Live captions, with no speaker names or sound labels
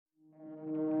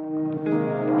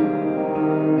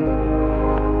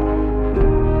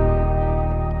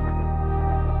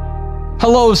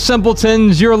Hello,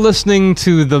 simpletons. You're listening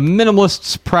to the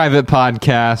Minimalists Private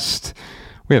Podcast.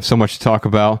 We have so much to talk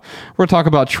about. We're going to talk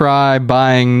about try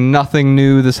buying nothing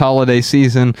new this holiday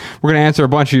season. We're going to answer a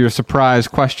bunch of your surprise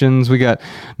questions. We got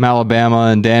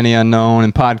Malabama and Danny Unknown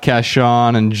and Podcast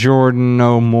Sean and Jordan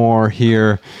O'More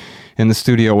here in the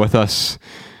studio with us.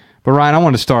 But Ryan, I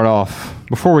want to start off,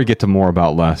 before we get to more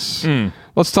about less,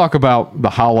 let's talk about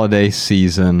the holiday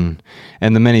season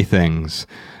and the many things.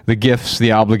 The gifts,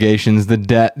 the obligations, the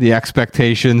debt, the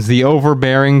expectations, the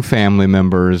overbearing family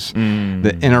members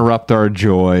that interrupt our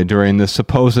joy during the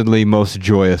supposedly most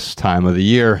joyous time of the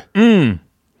year.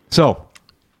 So,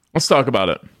 let's talk about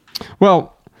it.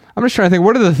 Well, I'm just trying to think,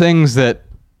 what are the things that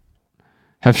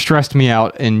have stressed me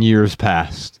out in years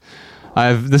past?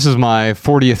 This is my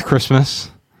 40th Christmas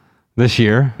this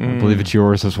year. I believe it's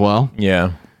yours as well.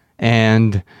 Yeah.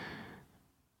 And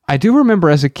I do remember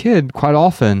as a kid, quite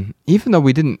often, even though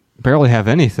we didn't barely have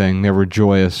anything, they were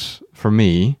joyous for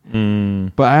me.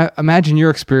 But I imagine your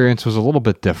experience was a little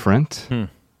bit different.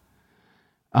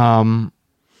 But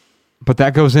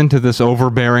that goes into this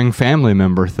overbearing family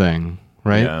member thing,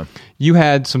 right? Yeah. You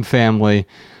had some family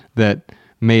that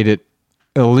made it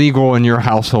illegal in your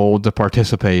household to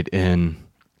participate in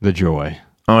the joy.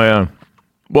 Oh, yeah.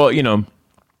 Well, you know,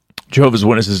 Jehovah's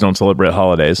Witnesses don't celebrate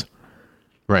holidays.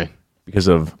 Right. Because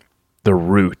of the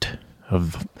root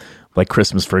of, like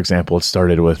Christmas, for example, it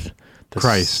started with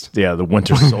Christ. Yeah, the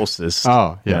winter solstice.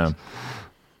 Oh, yes. Yeah.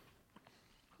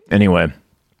 Anyway,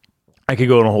 I could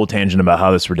go on a whole tangent about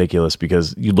how that's ridiculous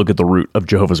because you look at the root of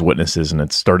Jehovah's Witnesses and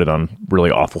it started on really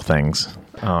awful things.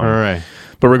 All right.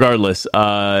 But regardless,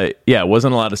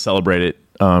 wasn't allowed to celebrate it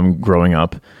growing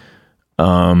up.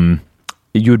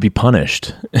 You would be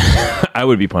punished. I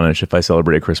would be punished if I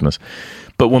celebrated Christmas.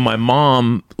 But when my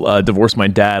mom divorced my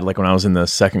dad, like when I was in the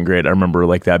second grade, I remember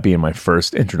like that being my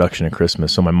first introduction to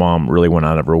Christmas. So my mom really went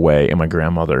out of her way, and my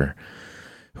grandmother,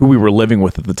 who we were living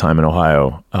with at the time in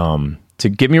Ohio, to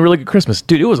give me a really good Christmas.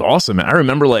 Dude, it was awesome. I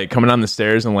remember like coming down the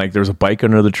stairs and like there was a bike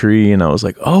under the tree, and I was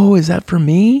like, oh, is that for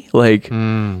me? Like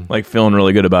feeling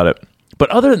really good about it. But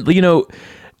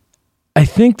I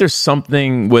think there's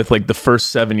something with like the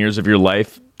first 7 years of your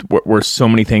life where so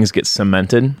many things get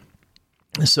cemented.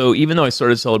 So even though I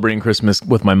started celebrating Christmas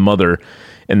with my mother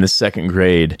in the second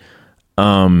grade,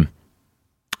 it's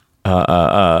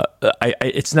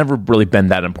never really been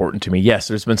that important to me. Yes,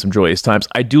 there's been some joyous times.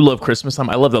 I do love Christmas time.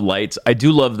 I love the lights. I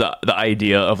do love the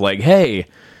idea of like, hey,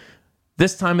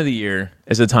 this time of the year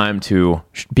is a time to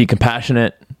be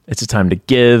compassionate. It's a time to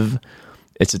give.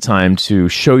 It's a time to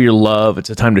show your love. It's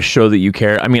a time to show that you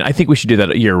care. I mean, I think we should do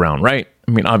that year round, right?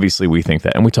 I mean, obviously we think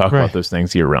that, and we talk about those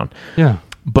things year round. Yeah.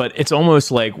 But it's almost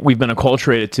like we've been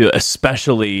acculturated to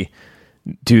especially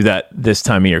do that this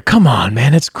time of year. Come on,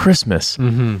 man, it's Christmas.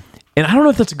 And I don't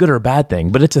know if that's a good or a bad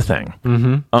thing, but it's a thing.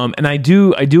 And I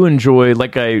do enjoy,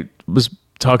 like I was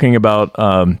talking about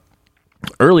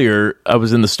earlier, I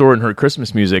was in the store and heard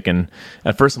Christmas music, and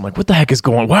at first I'm like, what the heck is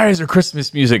going on? Why is there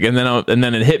Christmas music? And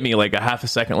then it hit me like a half a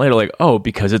second later, like, oh,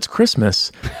 because it's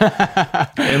Christmas.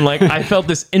 And like I felt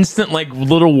this instant like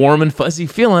little warm and fuzzy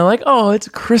feeling like, oh, it's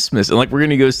Christmas. And like we're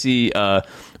gonna go see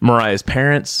Mariah's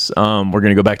parents. We're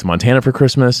gonna go back to Montana for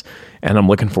Christmas, and I'm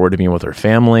looking forward to being with her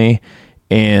family.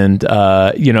 And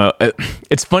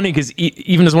it's funny because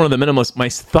even as one of the minimalists, my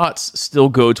thoughts still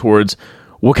go towards,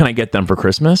 what can I get them for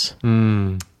Christmas?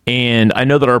 And I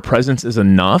know that our presence is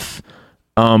enough,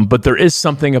 but there is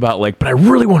something about like, but I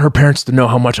really want her parents to know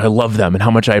how much I love them and how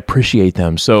much I appreciate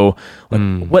them. So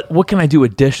like, what can I do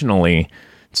additionally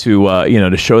to,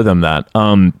 to show them that?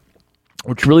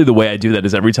 Which really the way I do that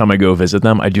is every time I go visit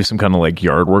them, I do some kind of like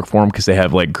yard work for them because they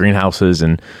have like greenhouses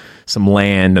and some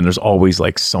land, and there's always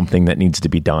like something that needs to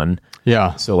be done.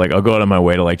 Yeah. So like I'll go out of my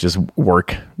way to like just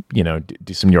work,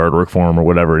 do some yard work for them or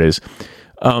whatever it is.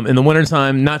 In the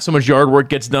wintertime, not so much yard work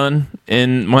gets done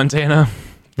in Montana.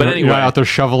 But anyway, you're out there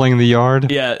shoveling the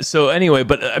yard. Yeah. So anyway,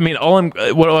 but I mean,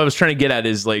 what I was trying to get at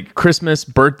is like Christmas,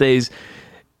 birthdays.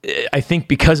 I think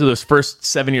because of those first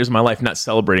 7 years of my life not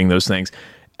celebrating those things,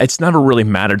 it's never really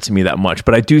mattered to me that much.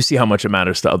 But I do see how much it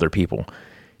matters to other people,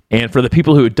 and for the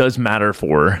people who it does matter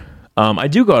for, I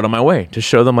do go out of my way to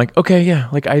show them like, okay, yeah,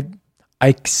 like I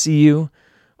see you,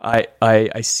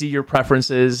 I see your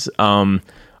preferences.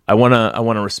 I want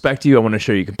to respect you. I want to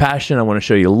show you compassion. I want to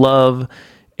show you love,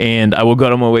 and I will go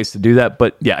out of my ways to do that.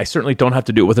 But yeah, I certainly don't have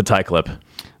to do it with a tie clip.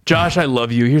 Josh, I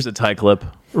love you. Here's a tie clip.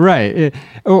 Right.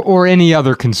 Or any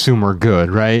other consumer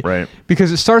good, right? Right.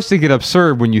 Because it starts to get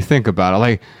absurd when you think about it.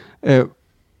 Like,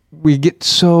 we get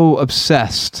so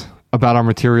obsessed about our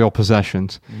material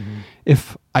possessions. Mm-hmm.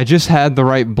 If I just had the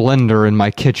right blender in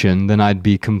my kitchen, then I'd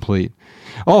be complete.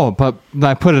 oh, but when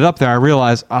I put it up there, I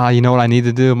realized, you know what I need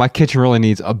to do? My kitchen really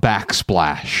needs a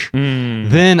backsplash.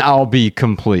 Then I'll be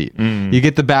complete. You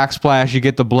get the backsplash, you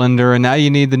get the blender, and now you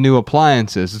need the new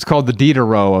appliances. It's called the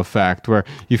Diderot effect, where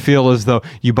you feel as though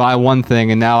you buy one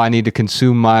thing and now I need to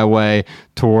consume my way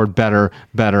toward better.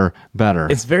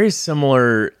 It's very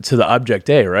similar to the Object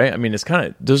A, right? I mean,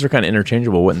 those are kind of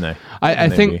interchangeable, wouldn't they? I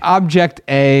think Object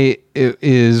A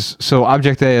is, so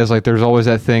Object A is like, there's always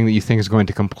that thing that you think is going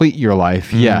to complete your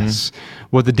life. Yes.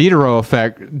 What the Diderot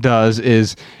effect does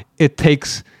is it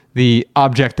takes the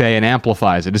Object A and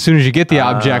amplifies it. As soon as you get the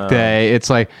Object A, it's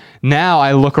like, now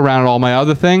I look around at all my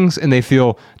other things and they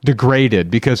feel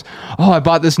degraded because, I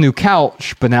bought this new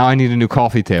couch, but now I need a new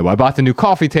coffee table. I bought the new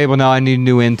coffee table, now I need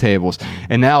new end tables.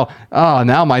 And now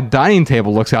my dining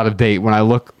table looks out of date when I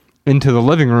look into the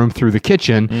living room through the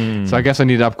kitchen. So I guess I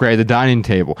need to upgrade the dining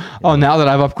table. Now that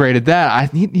I've upgraded that, I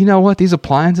need, you know what, these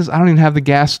appliances, I don't even have the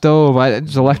gas stove.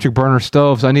 It's electric burner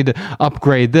stove, so I need to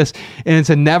upgrade this. And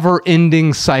it's a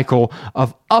never-ending cycle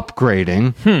of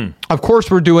upgrading. Of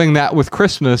course, we're doing that with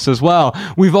Christmas as well.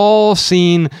 We've all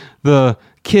seen the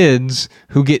kids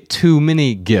who get too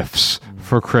many gifts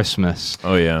for Christmas.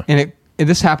 Oh, yeah. And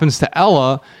this happens to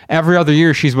Ella. Every other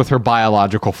year, she's with her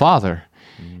biological father.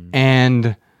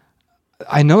 And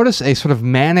I notice a sort of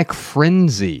manic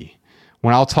frenzy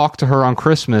when I'll talk to her on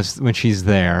Christmas when she's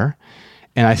there,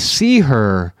 and I see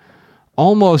her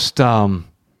almost,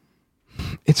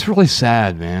 it's really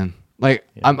sad, man. Like,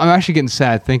 I'm actually getting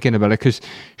sad thinking about it because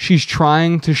she's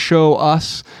trying to show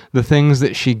us the things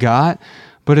that she got,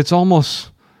 but it's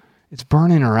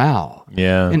burning her out.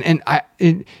 Yeah. And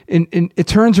it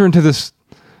turns her into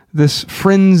this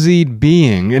frenzied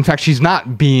being. In fact, she's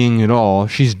not being at all.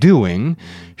 She's doing.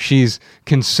 She's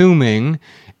consuming.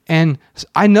 And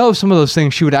I know some of those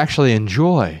things she would actually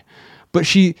enjoy. But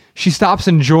she stops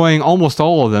enjoying almost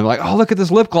all of them. Like, oh, look at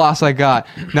this lip gloss I got.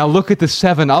 Now look at the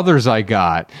 7 others I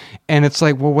got. And it's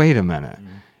like, well, wait a minute.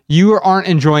 You aren't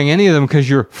enjoying any of them because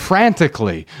you're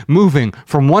frantically moving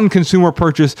from one consumer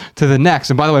purchase to the next.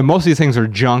 And by the way, most of these things are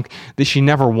junk that she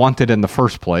never wanted in the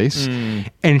first place.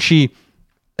 And she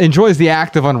enjoys the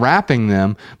act of unwrapping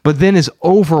them, but then is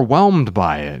overwhelmed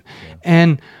by it.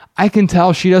 And I can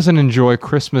tell she doesn't enjoy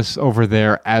Christmas over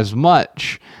there as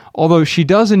much, although she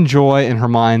does enjoy in her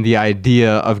mind the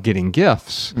idea of getting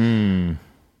gifts. I'm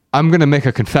going to make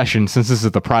a confession since this is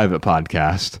the private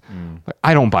podcast.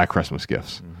 I don't buy Christmas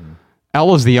gifts.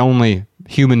 Ella's the only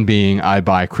human being I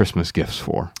buy Christmas gifts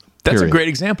for. That's a great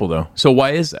example, though. So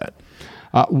why is that?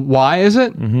 Why is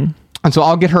it? And so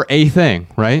I'll get her a thing,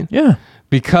 right? Yeah.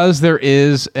 Because there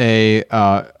is a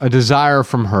desire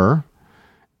from her,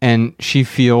 and she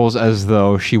feels as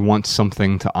though she wants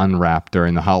something to unwrap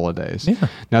during the holidays. Yeah.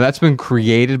 Now, that's been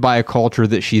created by a culture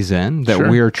that she's in, that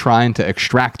we are trying to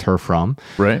extract her from.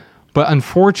 Right. But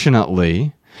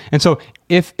unfortunately, and so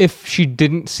if she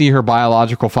didn't see her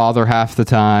biological father half the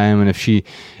time, and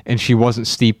she wasn't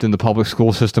steeped in the public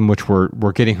school system, which we're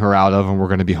getting her out of, and we're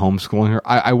going to be homeschooling her,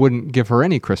 I wouldn't give her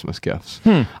any Christmas gifts.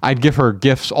 I'd give her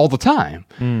gifts all the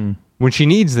time when she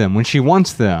needs them, when she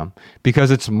wants them,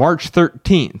 because it's March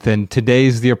 13th, and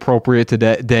today's the appropriate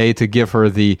day to give her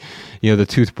the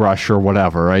toothbrush or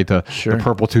whatever, right? The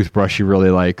purple toothbrush she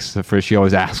really likes, she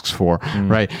always asks for,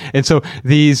 right? And so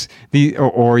the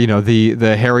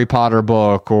Harry Potter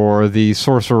book or the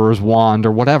Sorcerer's Wand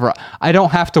or whatever, I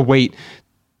don't have to wait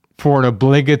for an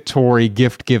obligatory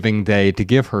gift-giving day to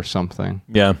give her something.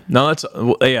 Yeah. No,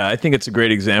 I think it's a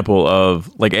great example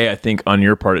of, like, I think on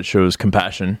your part it shows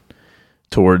compassion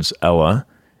towards Ella,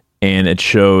 and it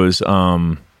shows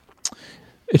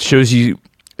you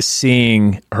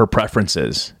seeing her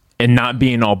preferences and not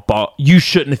being all you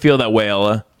shouldn't feel that way,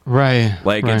 Ella. Right.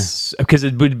 Like, it's because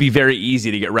it would be very easy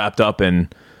to get wrapped up in,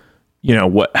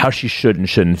 how she should and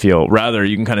shouldn't feel. Rather,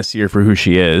 you can kind of see her for who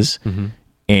she is.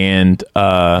 And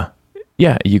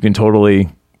you can totally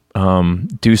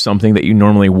do something that you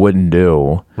normally wouldn't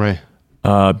do, right?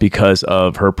 Because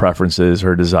of her preferences,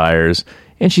 her desires,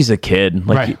 and she's a kid.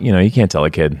 Like, you can't tell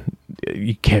a kid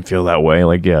you can't feel that way.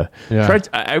 Like,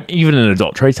 even an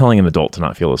adult, try telling an adult to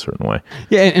not feel a certain way.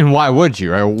 Yeah, and why would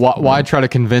you? Right? Why try to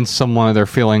convince someone their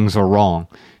feelings are wrong?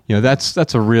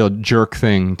 That's a real jerk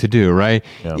thing to do, right?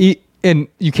 Yeah. And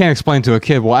you can't explain to a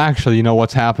kid, well, actually,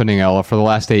 what's happening, Ella? For the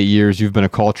last 8 years, you've been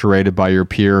acculturated by your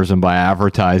peers and by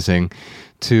advertising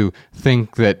to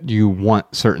think that you want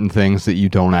certain things that you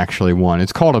don't actually want.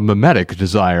 It's called a mimetic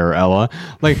desire, Ella.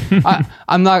 Like,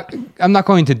 I'm not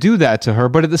going to do that to her,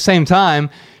 but at the same time,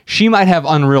 she might have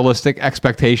unrealistic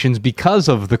expectations because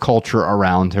of the culture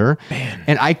around her. Man.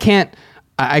 And I can't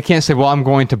I can't say, well, I'm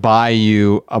going to buy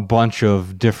you a bunch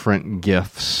of different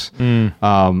gifts in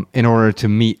order to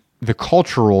meet the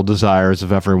cultural desires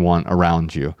of everyone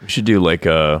around you. We should do like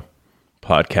a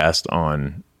podcast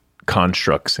on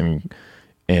constructs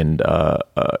and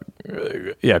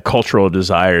cultural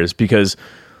desires, because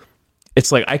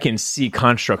it's like I can see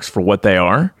constructs for what they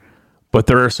are, but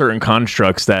there are certain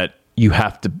constructs that you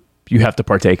have to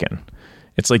partake in.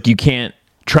 It's like you can't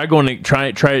try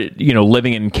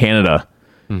living in Canada.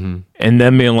 And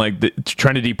then being like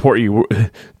trying to deport you.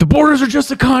 The borders are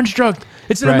just a construct.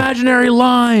 It's an imaginary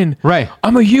line. Right.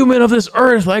 I'm a human of this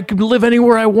earth. I can live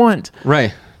anywhere I want.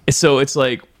 Right. So it's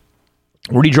like,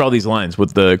 where do you draw these lines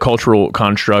with the cultural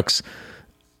constructs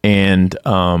and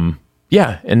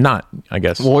and not, I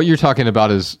guess. Well, what you're talking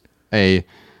about is a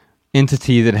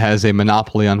entity that has a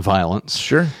monopoly on violence.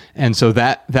 Sure. And so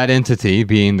that entity,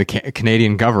 being the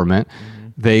Canadian government,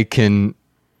 they can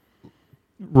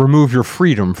remove your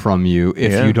freedom from you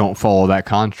if you don't follow that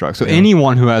construct. So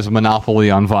anyone who has a monopoly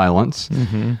on violence,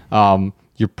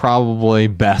 you're probably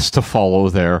best to follow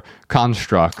their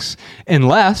constructs.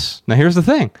 Unless, now here's the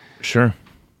thing. Sure.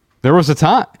 There was a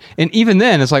time, and even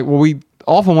then, it's like, well, we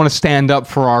often want to stand up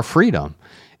for our freedom.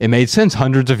 It made sense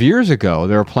hundreds of years ago.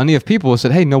 There are plenty of people who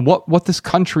said, hey, no, what this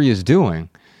country is doing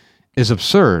is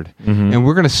absurd. And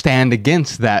we're going to stand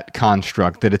against that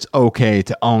construct that it's okay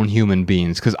to own human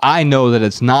beings, because I know that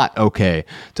it's not okay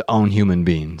to own human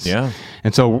beings. Yeah.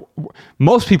 And so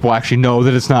most people actually know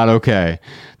that it's not okay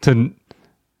to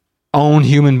own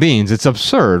human beings. It's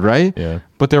absurd, right? Yeah.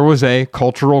 But there was a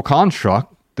cultural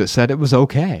construct that said it was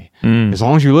okay. As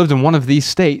long as you lived in one of these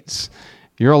states,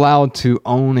 you're allowed to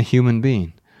own a human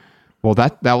being. Well,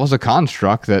 that was a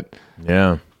construct that...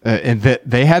 Yeah. And that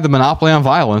they had the monopoly on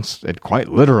violence, and quite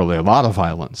literally a lot of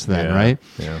violence then, right?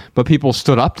 Yeah. But people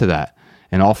stood up to that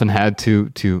and often had to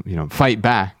fight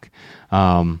back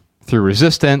through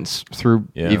resistance,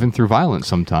 even through violence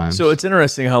sometimes. So it's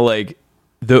interesting how like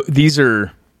these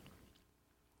are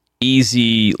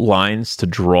easy lines to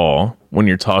draw when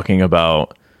you're talking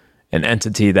about an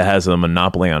entity that has a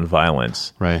monopoly on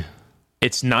violence. Right.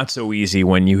 It's not so easy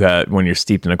when you're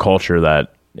steeped in a culture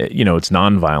that it's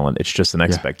nonviolent. It's just an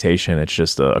expectation. It's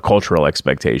just a cultural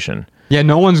expectation. Yeah,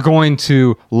 no one's going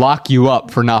to lock you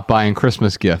up for not buying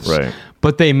Christmas gifts. Right.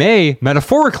 But they may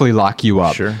metaphorically lock you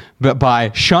up, Sure. but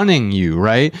by shunning you,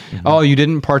 right? Oh, you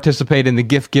didn't participate in the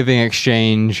gift-giving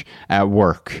exchange at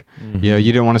work. You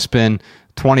didn't want to spend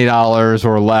 $20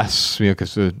 or less,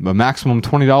 because a maximum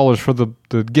 $20 for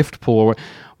the gift pool.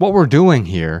 What we're doing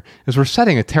here is we're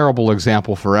setting a terrible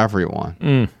example for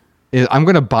everyone. I'm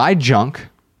going to buy junk.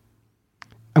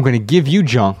 I'm going to give you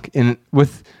junk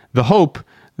with the hope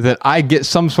that I get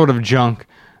some sort of junk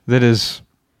that is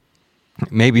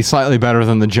maybe slightly better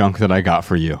than the junk that I got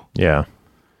for you. Yeah.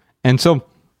 And so,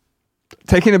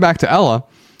 taking it back to Ella,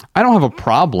 I don't have a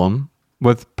problem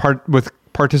with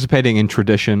participating in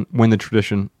tradition when the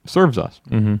tradition serves us.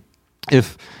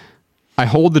 If I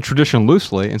hold the tradition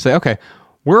loosely and say, okay,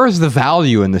 where is the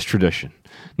value in this tradition?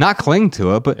 Not cling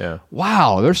to it, but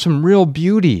wow, there's some real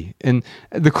beauty in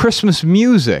the Christmas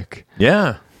music.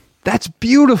 Yeah. That's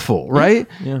beautiful, right?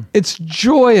 Yeah. It's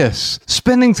joyous.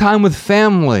 Spending time with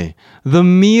family. The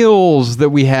meals that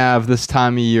we have this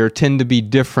time of year tend to be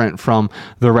different from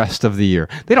the rest of the year.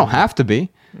 They don't have to be.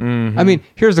 I mean,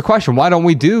 here's the question. Why don't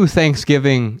we do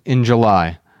Thanksgiving in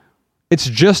July? It's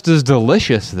just as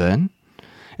delicious then.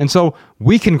 And so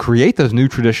we can create those new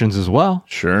traditions as well.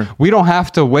 Sure. We don't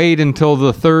have to wait until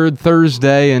the third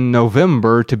Thursday in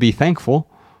November to be thankful.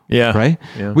 Yeah. Right?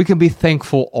 Yeah. We can be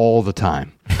thankful all the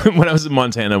time. When I was in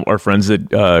Montana, our friends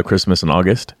did Christmas in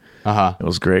August. It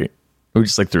was great. We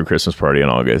just threw a Christmas party in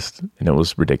August, and it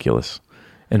was ridiculous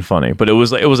and funny. But it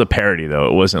was a parody though.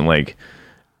 It wasn't like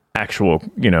actual,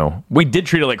 we did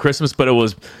treat it like Christmas, but it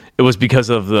was because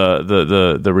of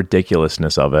the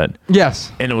ridiculousness of it.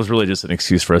 Yes. And it was really just an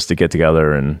excuse for us to get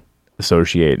together and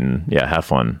associate and have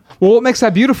fun. Well, what makes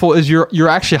that beautiful is you're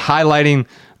actually highlighting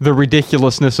the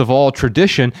ridiculousness of all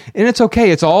tradition, and it's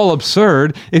okay. It's all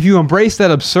absurd. If you embrace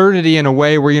that absurdity in a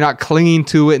way where you're not clinging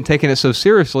to it and taking it so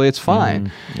seriously, it's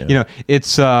fine. Yeah.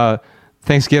 It's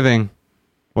Thanksgiving.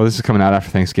 Well, this is coming out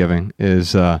after Thanksgiving.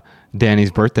 Is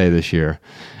Danny's birthday this year,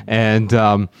 and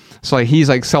so he's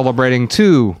celebrating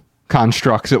two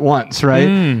constructs at once, right?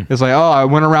 It's like, oh, I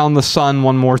went around the sun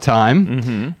one more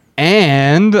time.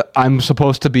 And I'm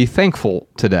supposed to be thankful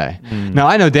today. Now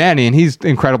I know Danny, and he's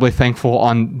incredibly thankful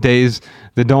on days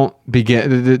that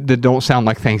don't sound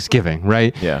like Thanksgiving,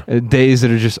 right? Yeah. Days that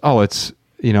are just, it's,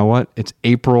 you know what? It's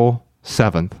April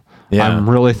 7th. Yeah. I'm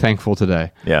really thankful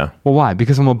today. Yeah. Well, why?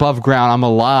 Because I'm above ground. I'm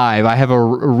alive. I have a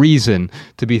reason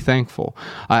to be thankful.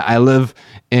 I live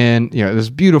in this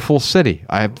beautiful city.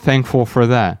 I'm thankful for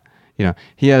that.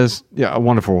 He has a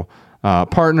wonderful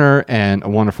partner and a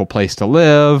wonderful place to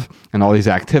live and all these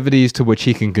activities to which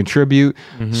he can contribute.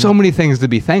 So many things to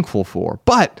be thankful for.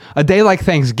 But a day like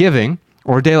Thanksgiving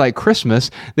or a day like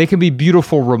Christmas, they can be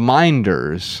beautiful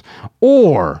reminders,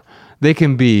 or they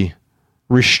can be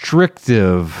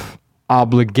restrictive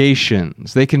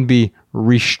obligations. They can be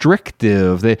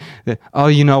restrictive. Oh,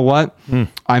 you know what?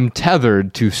 I'm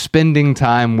tethered to spending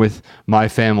time with my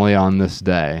family on this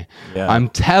day. Yeah. I'm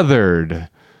tethered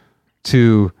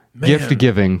to gift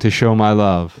giving to show my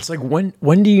love. It's like,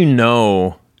 when do you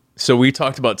know? So we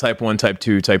talked about type 1, type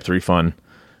 2, type 3 fun.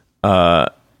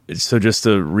 So just to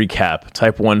recap,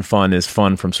 type 1 fun is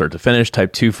fun from start to finish.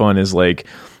 Type 2 fun is like,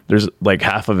 there's like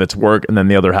half of it's work and then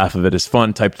the other half of it is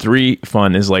fun. Type 3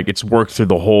 fun is like it's work through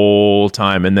the whole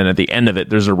time, and then at the end of it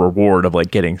there's a reward of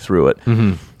like getting through it.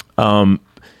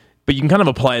 But you can kind of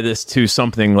apply this to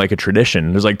something like a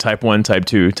tradition. There's like type 1, type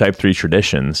 2, type 3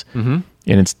 traditions. And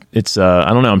it's I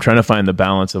don't know, I'm trying to find the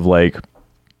balance of like,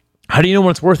 how do you know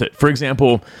when it's worth it? For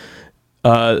example,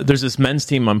 there's this men's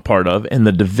team I'm part of, and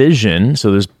the division,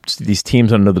 so there's these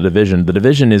teams under the division. The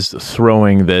division is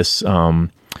throwing this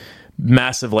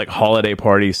massive like holiday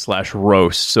party /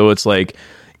 roast. So it's like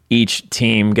each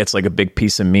team gets like a big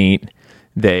piece of meat.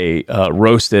 They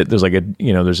roast it. There's like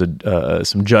there's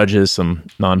some judges, some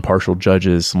non-partial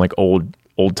judges, some like old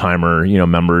timer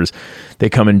members. They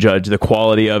come and judge the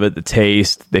quality of it, the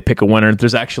taste. They pick a winner.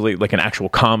 There's actually like an actual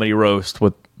comedy roast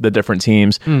with the different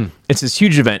teams. It's this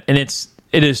huge event, and it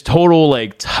is total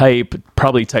like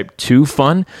probably type 2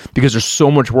 fun, because there's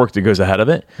so much work that goes ahead of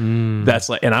it. That's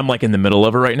like, and I'm like in the middle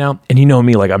of it right now. And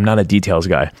me, like I'm not a details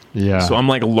guy. Yeah. So I'm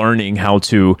like learning how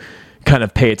to kind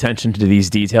of pay attention to these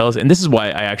details. And this is why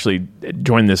I actually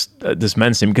joined this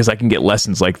men's team, because I can get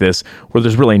lessons like this where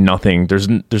there's really nothing, there's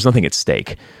nothing at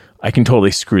stake. I can totally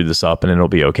screw this up and it'll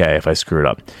be okay if I screw it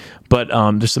up. But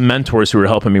there's some mentors who are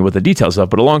helping me with the details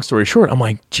stuff. But a long story short, I'm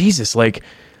like, Jesus, like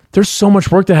there's so much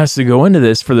work that has to go into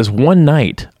this for this one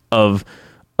night of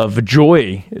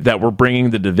joy that we're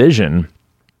bringing the division.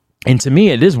 And to me,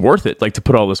 it is worth it, like to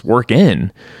put all this work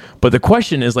in. But the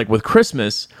question is, like with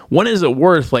Christmas, when is it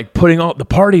worth like putting all the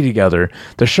party together,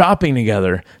 the shopping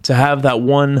together, to have that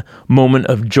one moment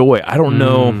of joy? I don't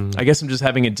know. I guess I'm just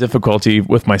having a difficulty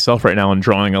with myself right now and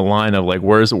drawing a line of like,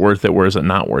 where is it worth it? Where is it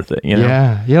not worth it?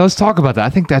 Yeah. Let's talk about that. I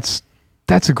think that's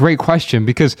a great question,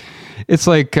 because it's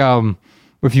like,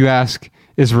 if you ask,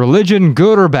 is religion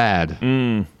good or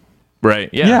bad?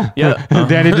 Right. Yeah.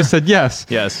 Danny just said yes.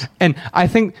 Yes. And I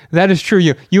think that is true.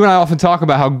 You and I often talk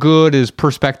about how good is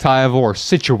perspectival or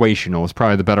situational is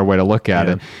probably the better way to look at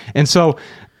it. And so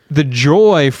the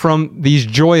joy from these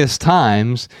joyous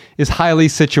times is highly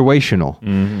situational,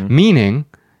 meaning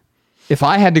if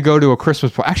I had to go to a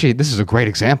Christmas party, actually, this is a great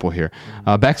example here.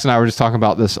 Bex and I were just talking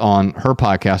about this on her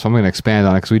podcast. So I'm going to expand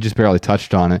on it because we just barely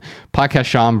touched on it. Podcast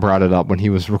Sean brought it up when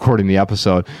he was recording the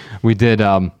episode. We did,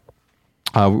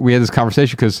 we had this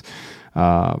conversation because,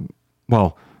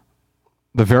 the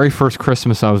very first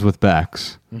Christmas I was with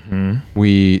Bex,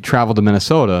 we traveled to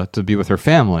Minnesota to be with her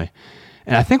family.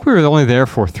 And I think we were only there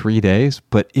for 3 days,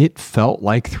 but it felt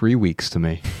like 3 weeks to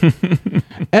me.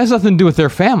 It has nothing to do with their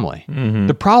family.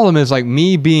 The problem is like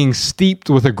me being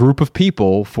steeped with a group of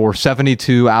people for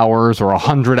 72 hours or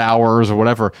 100 hours or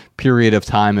whatever period of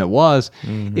time it was.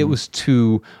 It was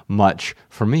too much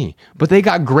for me. But they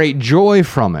got great joy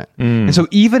from it. And so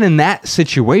even in that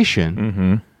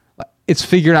situation, it's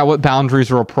figured out what boundaries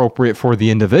are appropriate for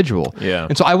the individual. Yeah.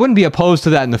 And so I wouldn't be opposed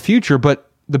to that in the future, but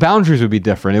the boundaries would be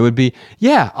different. It would be,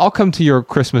 I'll come to your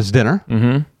Christmas dinner.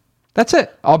 That's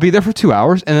it. I'll be there for 2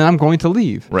 hours and then I'm going to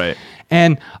leave. Right.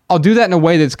 And I'll do that in a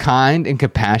way that's kind and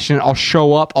compassionate. I'll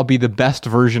show up. I'll be the best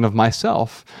version of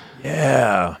myself.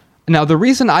 Yeah. Now, the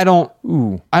reason I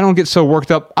don't get so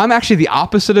worked up, I'm actually the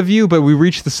opposite of you, but we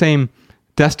reach the same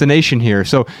destination here.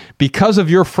 So because of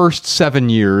your first 7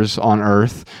 years on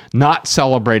Earth not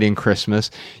celebrating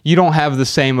Christmas, you don't have the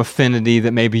same affinity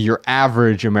that maybe your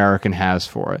average American has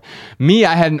for it. Me,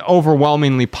 I had an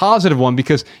overwhelmingly positive one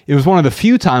because it was one of the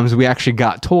few times we actually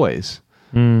got toys.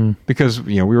 Because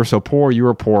we were so poor, you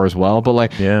were poor as well.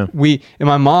 But and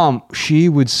my mom, she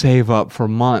would save up for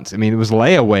months. I mean, it was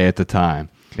layaway at the time.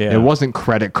 Yeah. It wasn't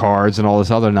credit cards and all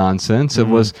this other nonsense. It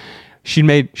was she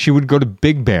would go to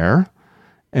Big Bear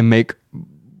and make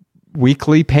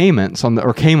weekly payments on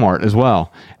or Kmart as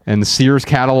well. And the Sears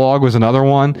catalog was another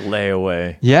one.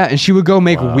 Layaway. Yeah, and she would go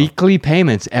make weekly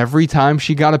payments every time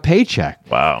she got a paycheck.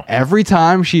 Wow. Every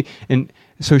time and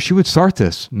So she would start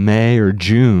this May or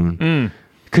June.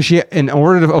 Because in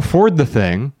order to afford the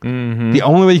thing, the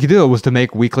only way you could do it was to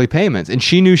make weekly payments. And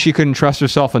she knew she couldn't trust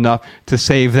herself enough to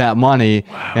save that money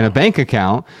in a bank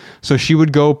account. So she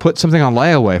would go put something on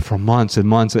layaway for months and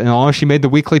months. And as long as she made the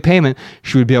weekly payment,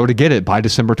 she would be able to get it by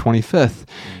December 25th.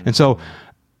 And so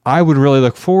I would really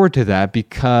look forward to that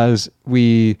because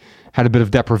we had a bit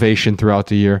of deprivation throughout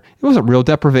the year. It wasn't real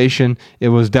deprivation. It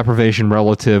was deprivation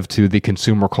relative to the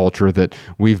consumer culture that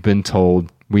we've been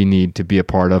told we need to be a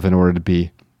part of in order to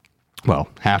be, well,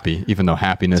 happy, even though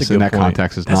happiness in that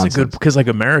context is nonsense. That's because like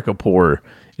America poor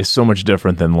is so much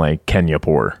different than like Kenya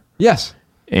poor. Yes.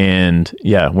 And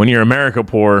yeah, when you're America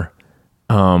poor,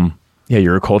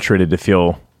 you're acculturated to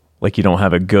feel like you don't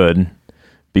have it good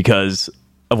because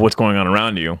of what's going on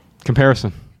around you.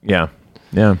 Comparison. Yeah.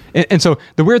 Yeah. And so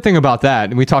the weird thing about that,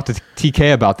 and we talked to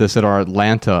TK about this at our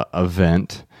Atlanta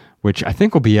event, which I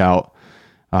think will be out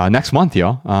next month,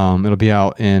 y'all. It'll be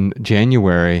out in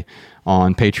January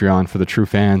on Patreon for the true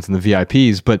fans and the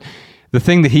VIPs. But the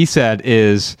thing that he said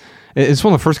is, it's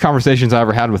one of the first conversations I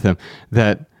ever had with him,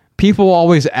 that people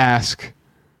always ask,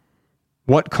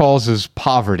 what causes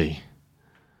poverty?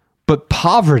 But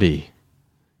poverty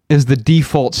is the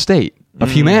default state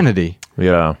of humanity.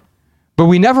 Yeah. But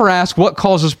we never ask what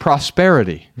causes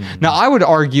prosperity. Now, I would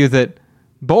argue that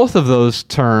both of those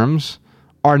terms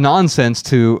are nonsense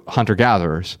to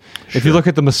hunter-gatherers. Sure. If you look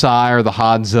at the Maasai or the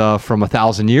Hadza from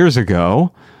 1,000 years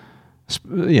ago,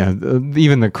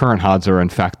 even the current Hadza are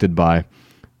infected by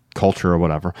culture or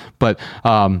whatever, but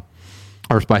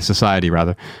or by society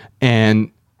rather.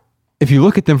 And if you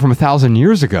look at them from 1,000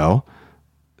 years ago,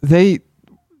 they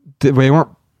weren't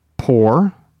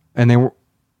poor and they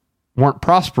weren't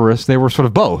prosperous. They were sort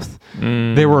of both.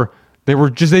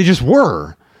 They just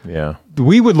were. Yeah.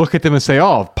 We would look at them and say,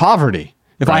 "Oh, poverty."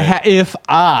 If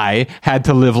I had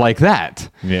to live like that.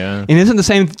 Yeah. And isn't the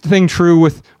same thing true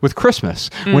with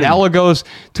Christmas? When Ella goes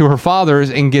to her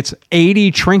father's and gets 80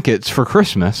 trinkets for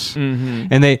Christmas,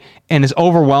 and is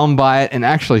overwhelmed by it and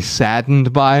actually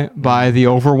saddened by the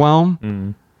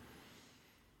overwhelm,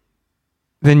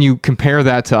 then you compare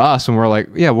that to us and we're like,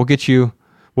 yeah, we'll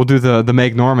do the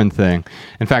Meg Norman thing.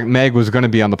 In fact, Meg was going to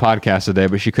be on the podcast today,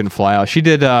 but she couldn't fly out. She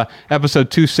did episode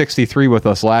 263 with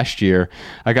us last year.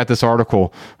 I got this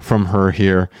article from her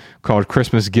here called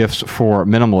Christmas Gifts for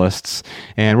Minimalists,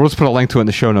 and we'll just put a link to it in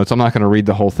the show notes. I'm not going to read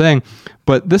the whole thing,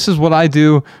 but this is what I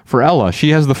do for Ella. She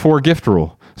has the 4 gift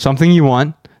rule. Something you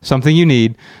want, something you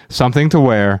need, something to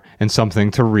wear, and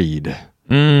something to read.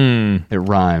 It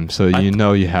rhymes, so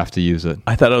you have to use it.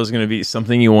 I thought it was going to be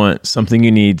something you want, something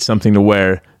you need, something to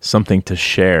wear, something to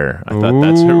share. I thought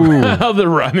that's how the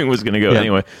rhyming was going to go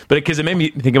anyway. But because it made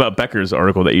me think about Becker's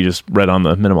article that you just read on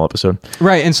the Minimal episode.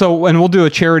 Right, and we'll do a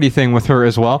charity thing with her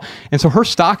as well. And so her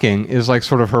stocking is like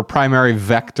sort of her primary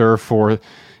vector for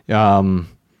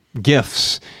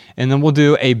gifts. And then we'll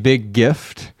do a big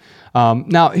gift.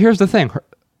 Now, here's the thing.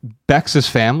 Bex's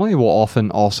family will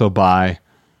often also buy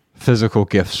physical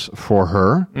gifts for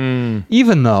her,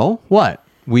 even though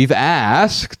we've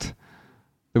asked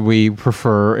that we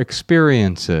prefer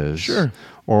experiences. Sure.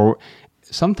 Or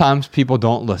sometimes people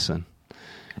don't listen,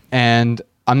 and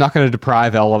I'm not going to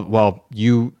deprive Ella. Well,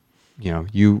 you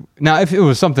now if it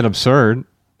was something absurd,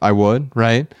 I would,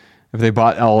 right? If they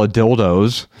bought Ella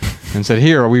dildos and said,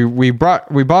 "Here, we bought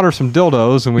her some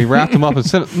dildos and we wrapped them up and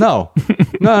sent." No,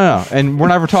 and we're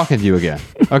never talking to you again.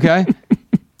 Okay.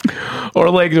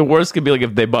 Or like the worst could be like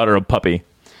if they bought her a puppy.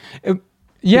 Right.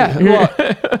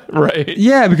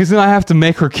 Yeah, because then I have to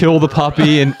make her kill the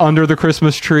puppy and under the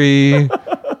Christmas tree.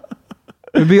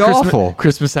 It'd be awful.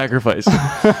 Christmas sacrifice.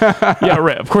 Yeah,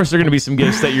 right. Of course, there are going to be some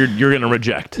gifts that you're going to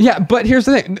reject. Yeah, but here's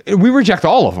the thing: we reject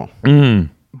all of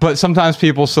them. But sometimes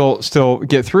people still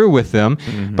get through with them.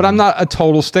 But I'm not a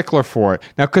total stickler for it.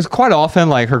 Now, because quite often,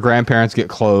 like, her grandparents get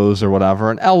clothes or whatever,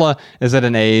 and Ella is at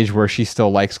an age where she still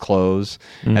likes clothes.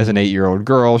 As an 8-year-old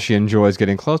girl, she enjoys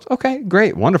getting clothes. Okay,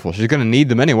 great, wonderful. She's going to need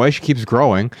them anyway. She keeps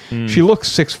growing. She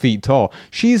looks 6 feet tall.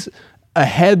 She's a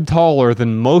head taller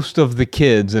than most of the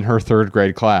kids in her 3rd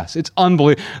grade class. It's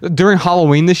unbelievable. During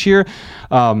Halloween this year,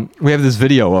 we have this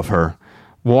video of her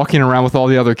walking around with all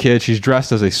the other kids. She's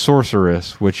dressed as a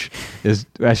sorceress, which is,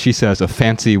 as she says, a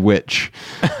fancy witch.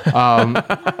 That's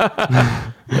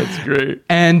great.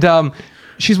 And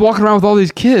she's walking around with all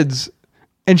these kids,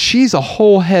 and she's a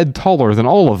whole head taller than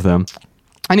all of them.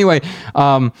 Anyway,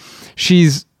 where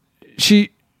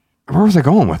was I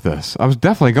going with this? I was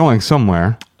definitely going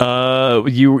somewhere.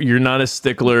 You're not a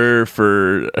stickler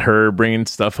for her bringing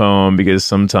stuff home because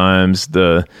sometimes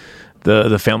the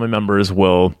family members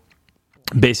will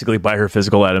basically buy her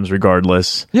physical items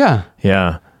regardless. Yeah.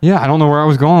 Yeah. Yeah, I don't know where I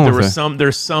was going with it. There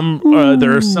are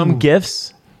some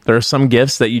gifts. There are some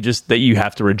gifts that you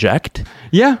have to reject.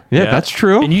 Yeah, that's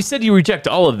true. And you said you reject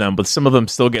all of them, but some of them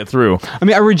still get through. I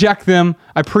mean, I reject them.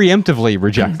 I preemptively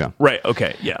reject them. Right.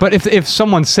 Okay. Yeah. But if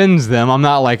someone sends them, I'm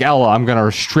not like, Ella, I'm going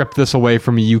to strip this away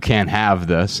from you. You can't have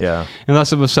this. Yeah.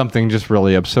 Unless it was something just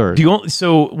really absurd.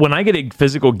 So when I get a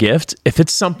physical gift, if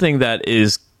it's something that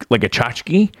is like a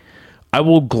tchotchke, I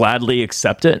will gladly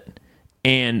accept it.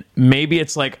 And maybe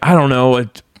it's like, I don't know, a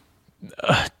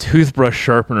toothbrush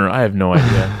sharpener. I have no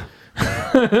idea.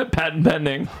 Patent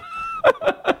pending.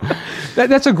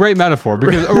 That's a great metaphor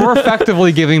because we're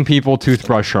effectively giving people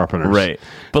toothbrush sharpeners. Right.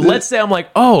 But let's say I'm like,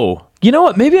 oh, you know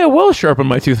what? Maybe I will sharpen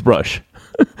my toothbrush.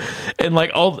 And like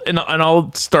I'll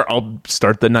start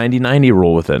the 90-90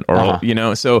 rule with it,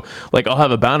 or so like I'll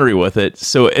have a boundary with it.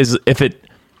 So if it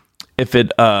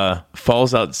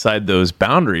falls outside those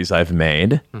boundaries I've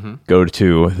made, go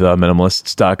to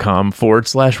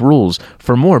theminimalists.com/rules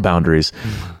for more boundaries.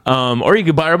 Or you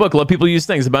could buy our book, Let People Use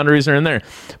Things. The boundaries are in there.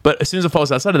 But as soon as it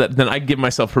falls outside of that, then I give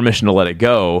myself permission to let it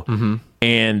go.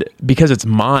 And because it's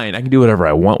mine, I can do whatever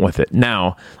I want with it.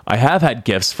 Now, I have had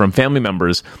gifts from family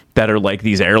members that are like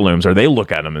these heirlooms, or they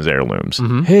look at them as heirlooms.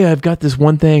 Hey, I've got this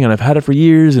one thing and I've had it for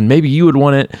years and maybe you would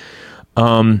want it.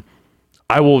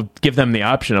 I will give them the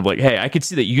option of like, hey, I could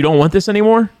see that you don't want this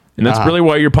anymore, and that's really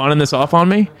why you're pawning this off on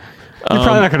me. You're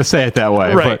probably not going to say it that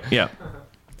way. Right, yeah.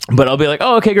 But I'll be like,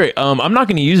 oh, okay, great. I'm not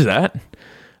going to use that.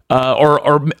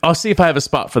 Or I'll see if I have a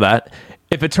spot for that.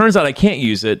 If it turns out I can't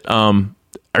use it,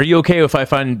 are you okay if I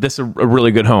find this a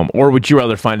really good home? Or would you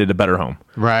rather find it a better home?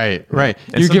 Right.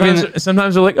 And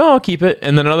sometimes they're like, oh, I'll keep it.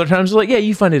 And then other times they're like, yeah,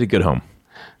 you find it a good home.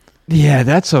 Yeah,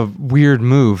 that's a weird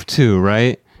move too,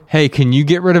 right? Hey, can you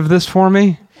get rid of this for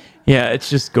me? Yeah,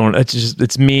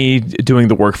 it's me doing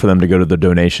the work for them to go to the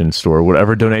donation store,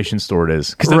 whatever donation store it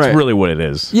is, because that's really what it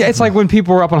is. Yeah, it's like when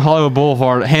people were up on Hollywood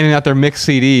Boulevard handing out their mixed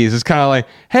CDs. It's kind of like,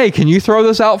 hey, can you throw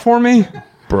this out for me?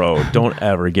 Bro, don't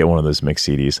ever get one of those mixed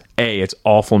CDs. A, it's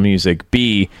awful music.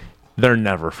 B, they're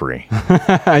never free.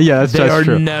 Yeah, that's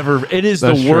true. Never. It is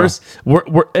the worst.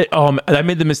 I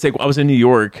made the mistake. I was in New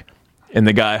York, and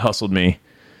the guy hustled me.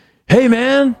 Hey,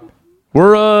 man.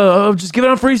 We're just giving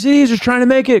out free CDs, just trying to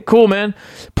make it. Cool, man.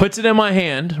 Puts it in my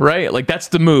hand, right? Like that's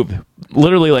the move.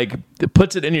 Literally, like it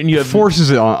puts it in and you have forces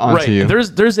it onto you. There's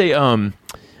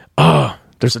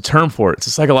a term for it. It's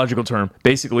a psychological term.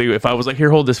 Basically, if I was like, here,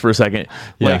 hold this for a second,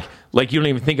 like you don't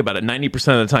even think about it.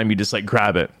 90% of the time, you just like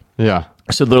grab it. Yeah.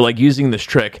 So they're like using this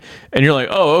trick, and you're like,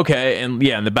 oh, okay. And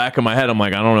yeah, in the back of my head, I'm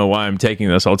like, I don't know why I'm taking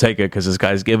this. I'll take it because this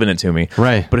guy's giving it to me.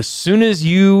 Right. But as soon as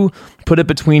you put it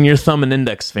between your thumb and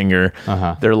index finger,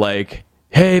 they're like,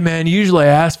 hey, man, usually I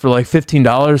ask for like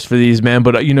 $15 for these, man,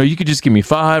 but you could just give me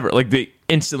 $5, or like they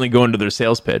instantly go into their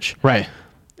sales pitch. Right.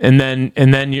 And then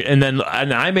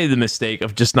I made the mistake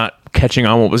of just not catching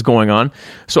on what was going on.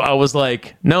 So I was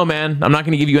like, no, man, I'm not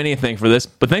going to give you anything for this,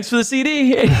 but thanks for the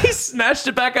CD. And he snatched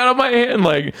it back out of my hand.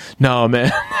 Like, no,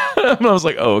 man. And I was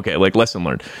like, oh, okay. Like lesson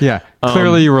learned. Yeah.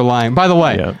 Clearly you were lying. By the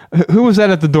way, who was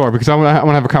that at the door? Because I want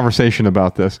to have a conversation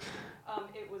about this.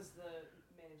 It was the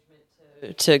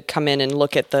management to come in and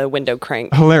look at the window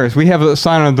crank. Hilarious. We have a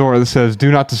sign on the door that says,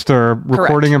 do not disturb,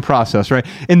 recording in process, right?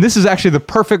 And this is actually the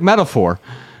perfect metaphor.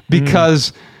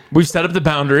 Because we've set up the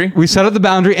boundary.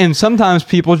 And sometimes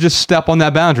people just step on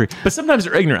that boundary. But sometimes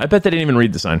they're ignorant. I bet they didn't even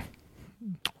read the sign.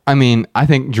 I mean, I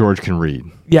think George can read.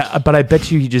 Yeah, but I bet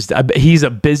you he's a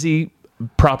busy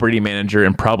property manager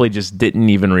and probably just didn't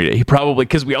even read it. He probably,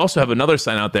 because we also have another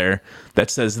sign out there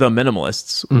that says The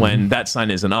Minimalists when that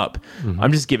sign isn't up.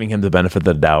 I'm just giving him the benefit of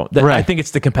the doubt. I think it's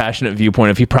the compassionate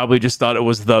viewpoint. If he probably just thought it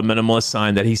was the minimalist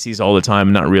sign that he sees all the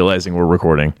time, not realizing we're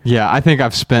recording. Yeah, I think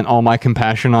I've spent all my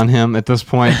compassion on him at this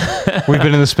point. We've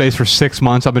been in the space for 6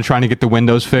 months. I've been trying to get the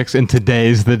windows fixed, and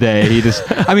today's the day.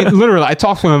 Literally, I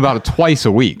talk to him about it twice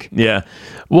a week. Yeah.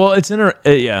 Well, it's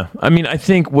I mean, I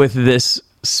think with this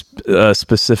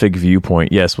specific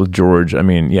viewpoint, yes, with George, I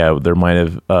mean, yeah, there might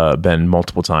have been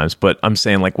multiple times, but I'm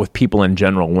saying like with people in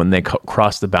general, when they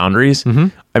cross the boundaries,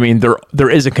 I mean, there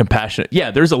is a compassionate,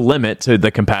 there's a limit to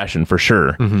the compassion for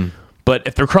sure. But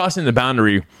if they're crossing the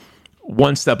boundary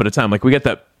one step at a time, like we get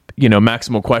that,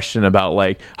 maximal question about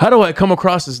like, how do I come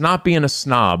across as not being a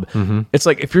snob? It's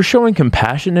like, if you're showing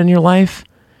compassion in your life,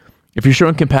 if you're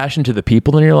showing compassion to the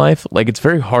people in your life, like it's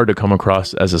very hard to come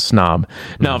across as a snob.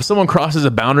 Now, if someone crosses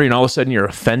a boundary and all of a sudden you're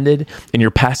offended and you're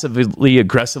passively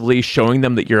aggressively showing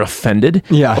them that you're offended,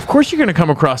 of course you're going to come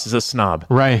across as a snob.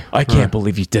 Right. I can't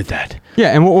believe you did that. Yeah,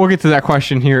 and we'll get to that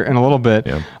question here in a little bit.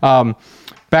 Yeah.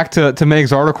 Back to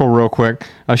Meg's article real quick.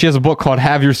 She has a book called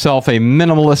Have Yourself a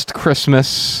Minimalist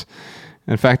Christmas.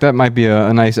 In fact, that might be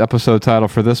a nice episode title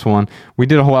for this one. We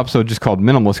did a whole episode just called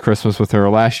Minimalist Christmas with her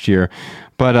last year.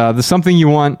 But the something you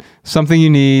want, something you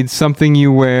need, something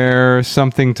you wear,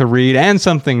 something to read, and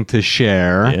something to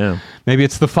share. Yeah. Maybe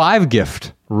it's the 5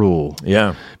 gift rule.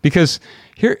 Yeah. Because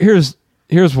here's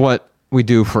what we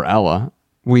do for Ella.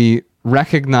 We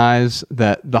recognize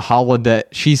that the holiday,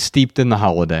 she's steeped in the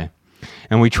holiday.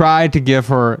 And we try to give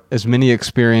her as many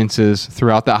experiences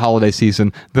throughout that holiday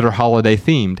season that are holiday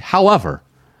themed. However,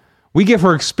 we give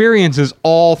her experiences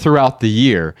all throughout the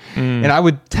year. And I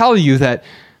would tell you that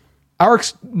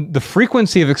the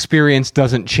frequency of experience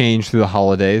doesn't change through the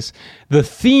holidays. The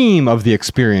theme of the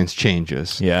experience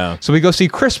changes. Yeah. So we go see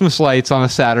Christmas lights on a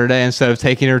Saturday instead of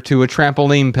taking her to a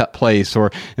trampoline place, or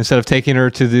instead of taking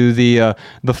her to do the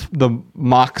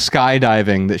mock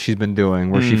skydiving that she's been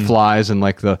doing, where she flies in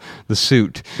like the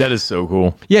suit. That is so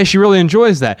cool. Yeah, she really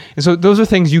enjoys that. And so those are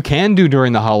things you can do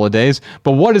during the holidays.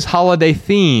 But what is holiday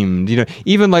themed? You know,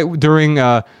 even like during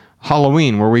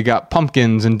Halloween, where we got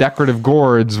pumpkins and decorative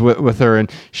gourds with her,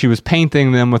 and she was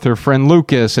painting them with her friend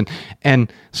Lucas,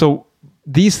 and so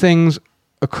these things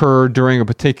occur during a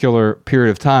particular period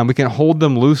of time. We can hold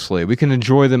them loosely. We can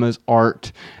enjoy them as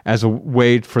art, as a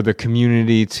way for the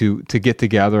community to get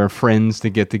together, friends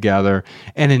to get together,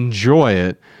 and enjoy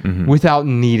it without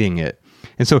needing it.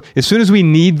 And so as soon as we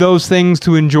need those things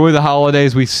to enjoy the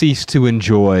holidays, we cease to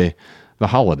enjoy the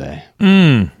holiday.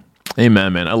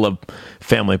 Amen, man. I love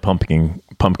family pumpkin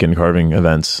carving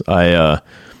events.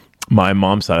 My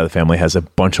mom's side of the family has a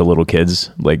bunch of little kids,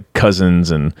 like cousins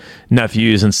and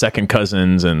nephews and second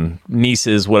cousins and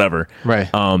nieces, whatever. Right.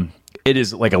 It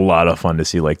is like a lot of fun to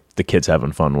see like the kids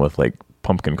having fun with like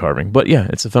pumpkin carving. But yeah,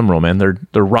 it's ephemeral, man.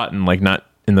 They're rotten, like not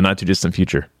in the not too distant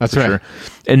future. That's right. Sure.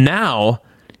 And now,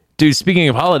 dude, speaking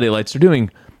of holiday lights, they're doing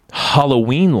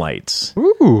Halloween lights.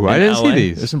 Ooh, I didn't LA. see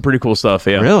these. There's some pretty cool stuff.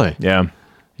 Yeah. Really? Yeah.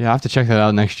 Yeah, I have to check that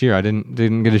out next year. I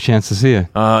didn't get a chance to see it.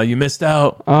 You missed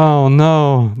out. Oh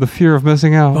no, the fear of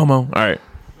missing out. FOMO. All right.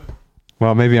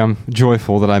 Well, maybe I'm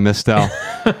joyful that I missed out.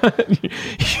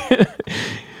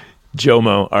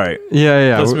 JOMO. All right.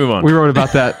 Yeah. Let's move on. We wrote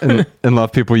about that in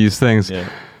Love People Use Things. Yeah.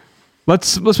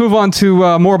 Let's move on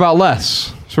to more about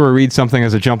less. So we read something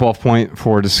as a jump off point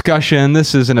for discussion.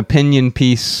 This is an opinion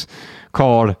piece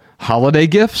called Holiday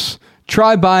Gifts.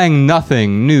 Try buying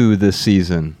nothing new this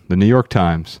season. The New York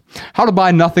Times. How to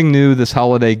buy nothing new this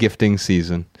holiday gifting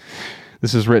season.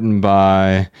 This is written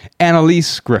by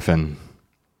Annalise Griffin.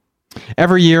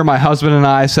 Every year, my husband and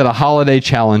I set a holiday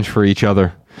challenge for each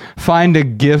other. Find a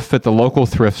gift at the local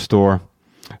thrift store.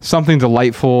 Something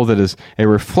delightful that is a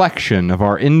reflection of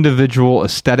our individual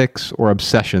aesthetics or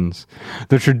obsessions.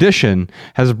 The tradition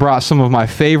has brought some of my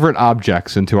favorite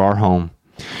objects into our home.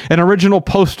 An original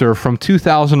poster from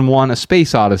 2001: A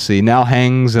Space Odyssey now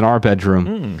hangs in our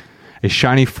bedroom. A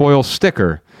shiny foil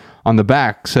sticker on the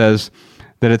back says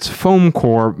that its foam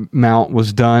core mount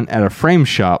was done at a frame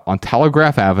shop on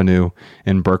Telegraph Avenue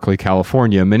in Berkeley,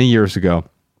 California, many years ago.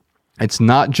 It's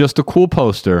not just a cool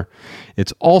poster,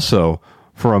 it's also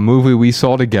for a movie we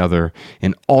saw together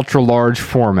in ultra-large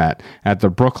format at the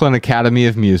Brooklyn Academy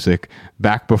of Music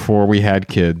back before we had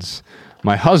kids.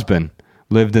 My husband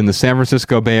lived in the San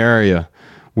Francisco Bay Area.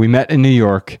 We met in New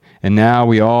York, and now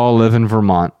we all live in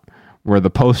Vermont, where the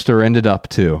poster ended up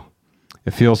too.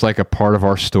 It feels like a part of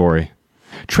our story.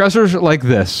 Treasures like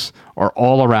this are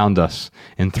all around us,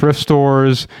 in thrift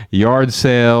stores, yard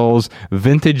sales,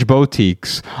 vintage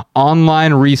boutiques,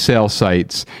 online resale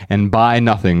sites, and buy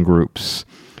nothing groups.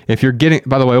 If you're getting,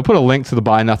 by the way, we'll put a link to the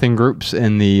buy nothing groups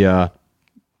in the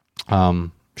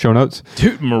show notes.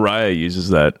 Dude, Mariah uses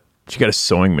that. She got a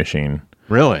sewing machine.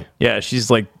 Really? Yeah, she's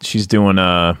doing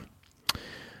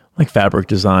like fabric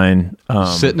design.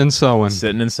 Sitting and sewing.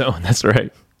 That's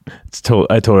right.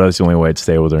 I told her that's the only way I'd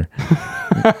stay with her.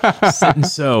 Sit and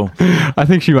sew. I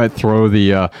think she might throw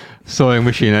the sewing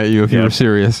machine at you if you were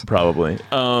serious. Probably.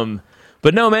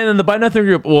 But no, man, in the Buy Nothing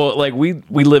group, well, like we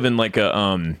live in like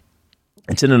a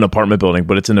it's in an apartment building,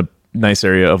 but it's in a nice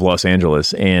area of Los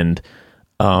Angeles. And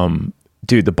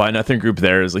dude, the Buy Nothing group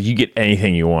there is like you get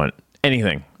anything you want.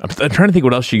 Anything. I'm trying to think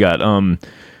what else she got.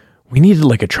 We needed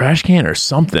like a trash can or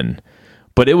something,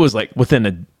 but it was like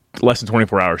within less than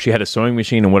 24 hours. She had a sewing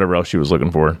machine and whatever else she was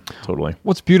looking for. Totally.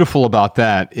 What's beautiful about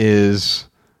that is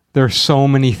there are so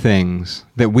many things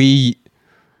that we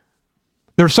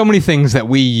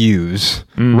use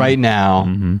right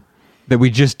now that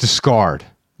we just discard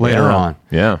later on.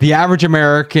 Yeah. The average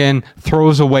American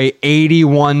throws away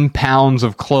 81 pounds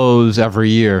of clothes every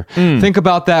year. Think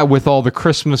about that with all the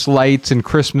Christmas lights and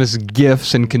Christmas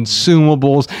gifts and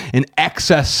consumables and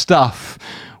excess stuff.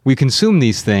 we consume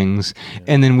these things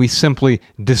and then we simply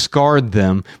discard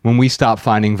them when we stop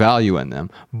finding value in them.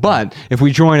 But if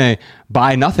we join a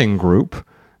buy nothing group,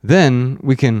 then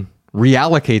we can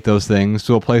reallocate those things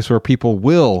to a place where people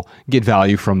will get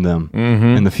value from them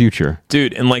in the future.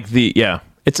 Dude, and like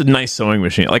it's a nice sewing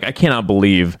machine. Like, I cannot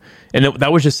believe, and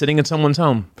that was just sitting in someone's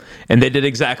home, and they did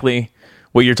exactly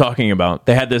what you're talking about.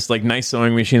 They had this like nice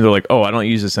sewing machine. They're like, oh, I don't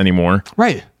use this anymore.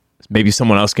 Right. Maybe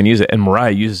someone else can use it. And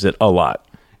Mariah uses it a lot.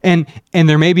 And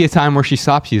there may be a time where she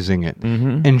stops using it,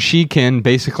 and she can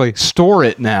basically store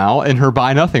it now in her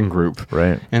buy nothing group,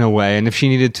 right? In a way. And if she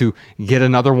needed to get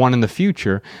another one in the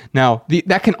future, now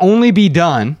that can only be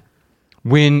done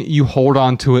when you hold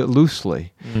on to it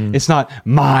loosely. It's not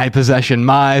my possession,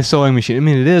 my sewing machine. I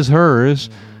mean, it is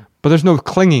hers, but there's no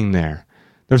clinging there.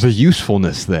 There's a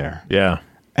usefulness there. Yeah,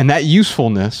 and that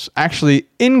usefulness actually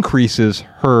increases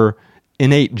her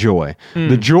innate joy.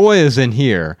 The joy is in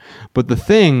here, but the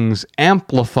things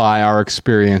amplify our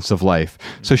experience of life.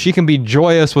 So she can be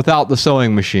joyous without the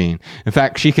sewing machine. In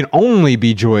fact, she can only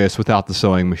be joyous without the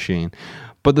sewing machine.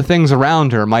 But the things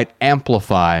around her might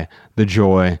amplify the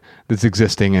joy that's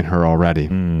existing in her already.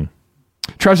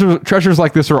 Treasures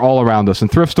like this are all around us in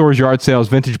thrift stores, yard sales,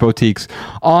 vintage boutiques,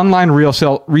 online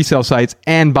resale sites,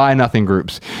 and buy nothing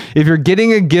groups. If you're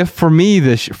getting a gift from me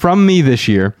this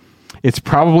year, it's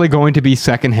probably going to be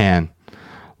secondhand,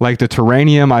 like the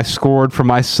terranium I scored for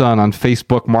my son on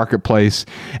Facebook Marketplace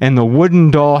and the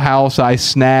wooden dollhouse I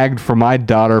snagged for my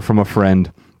daughter from a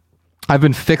friend. I've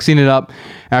been fixing it up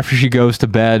after she goes to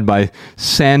bed by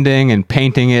sanding and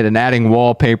painting it and adding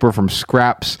wallpaper from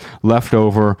scraps left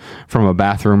over from a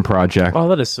bathroom project. Oh,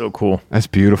 that is so cool. That's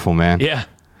beautiful, man. Yeah,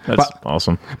 that's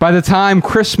awesome. By the time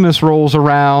Christmas rolls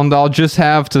around, I'll just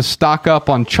have to stock up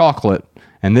on chocolate.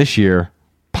 And this year,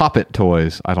 Poppet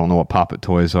toys. I don't know what Poppet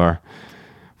toys are.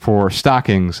 For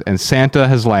stockings. And Santa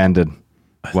has landed.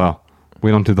 Well,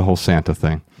 we don't do the whole Santa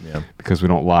thing. Yeah. Because we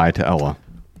don't lie to Ella.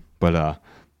 But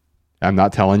I'm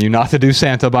not telling you not to do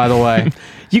Santa, by the way.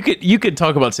 You could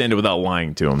talk about Santa without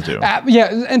lying to him, too.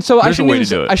 Yeah, and so There's a way to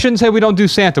do it. I shouldn't say we don't do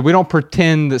Santa. We don't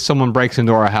pretend that someone breaks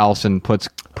into our house and puts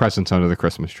presents under the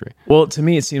Christmas tree. Well, to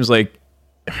me, it seems like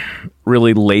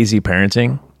really lazy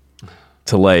parenting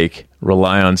to like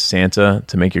rely on Santa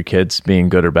to make your kids being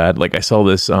good or bad. Like, I saw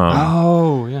this.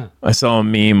 I saw a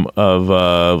meme of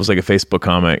it was like a Facebook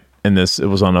comic, and it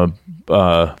was on a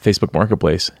Facebook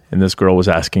Marketplace, and this girl was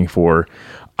asking for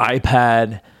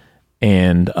iPad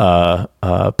and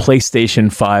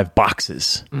PlayStation 5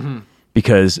 boxes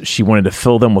because she wanted to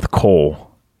fill them with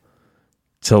coal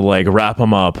to like wrap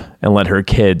them up and let her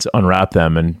kids unwrap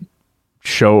them and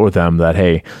show them that,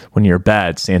 hey, when you're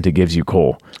bad, Santa gives you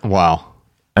coal. Wow.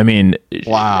 I mean,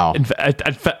 wow.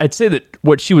 I'd say that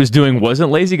what she was doing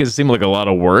wasn't lazy because it seemed like a lot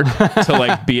of work to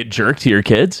like be a jerk to your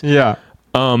kids. Yeah.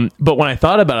 But when I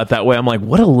thought about it that way, I'm like,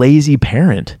 what a lazy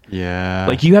parent. Yeah.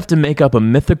 Like, you have to make up a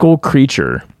mythical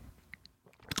creature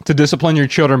to discipline your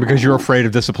children because you're afraid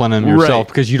of disciplining yourself, right,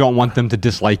 because you don't want them to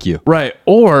dislike you. Right.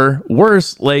 Or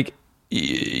worse, like,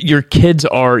 your kids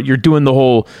you're doing the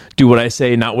whole do what I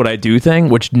say, not what I do thing,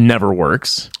 which never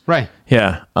works. Right.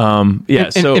 Yeah.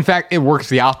 So in fact, it works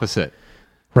the opposite.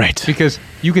 Right. Because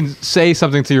you can say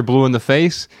something to your blue in the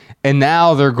face, and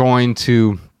now they're going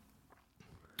to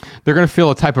feel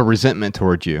a type of resentment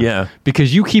towards you. Yeah.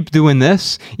 Because you keep doing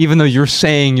this, even though you're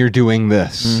saying you're doing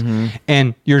this.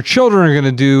 And your children are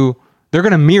they're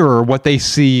going to mirror what they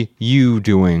see you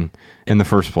doing in the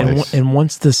first place. And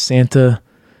once the Santa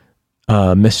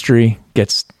mystery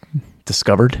gets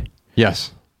discovered,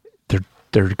 yes,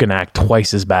 they're going to act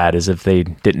twice as bad as if they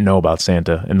didn't know about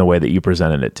Santa in the way that you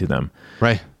presented it to them.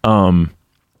 Right.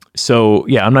 So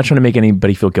yeah, I'm not trying to make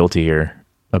anybody feel guilty here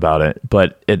about it,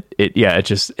 but it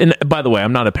just, and by the way,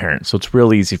 I'm not a parent, so it's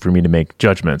real easy for me to make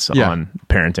judgments on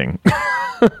parenting.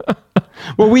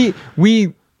 Well,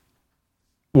 we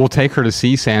will take her to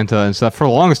see Santa and stuff. For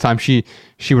the longest time, she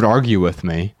would argue with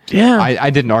me. Yeah. I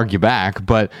didn't argue back,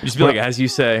 but just be like, as you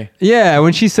say. Yeah,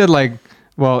 when she said like,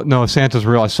 well, no, Santa's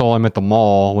real. I saw him at the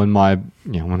mall when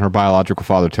when her biological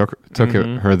father took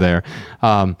her there,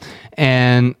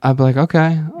 and I'd be like,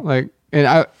 okay, like,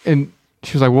 and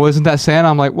she was like, well, isn't that Santa?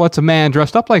 I'm like, well, it's a man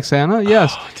dressed up like Santa.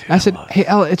 Yes. I said, hey,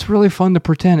 Ella, it's really fun to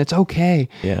pretend. It's okay.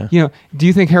 Yeah. Do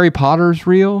you think Harry Potter's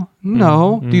real?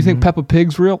 No. Do you think Peppa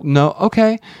Pig's real? No.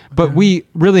 Okay. But we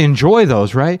really enjoy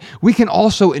those, right? We can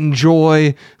also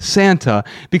enjoy Santa,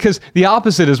 because the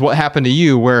opposite is what happened to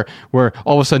you, where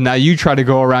all of a sudden now you try to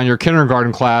go around your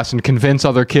kindergarten class and convince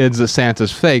other kids that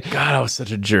Santa's fake. God, I was such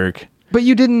a jerk. But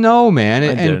you didn't know, man.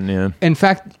 I didn't, yeah. In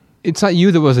fact, it's not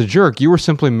you that was a jerk. You were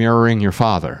simply mirroring your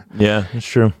father. Yeah, it's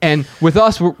true. And with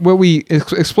us, what we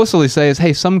explicitly say is,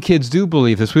 hey, some kids do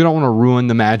believe this. We don't want to ruin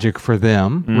the magic for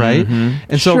them, right?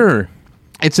 And so Sure.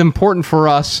 it's important for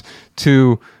us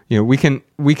to, we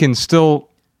can still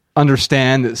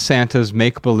understand that Santa's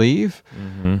make-believe,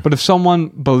 but if someone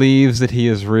believes that he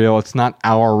is real, it's not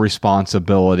our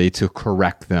responsibility to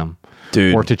correct them.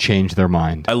 Dude, or to change their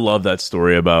mind. I love that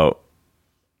story about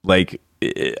like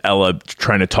Ella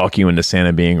trying to talk you into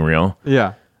Santa being real.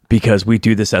 Yeah. Because we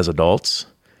do this as adults.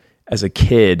 As a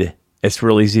kid, it's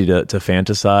real easy to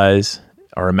fantasize.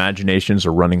 Our imaginations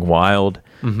are running wild.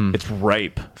 It's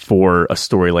ripe for a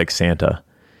story like Santa.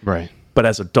 Right. But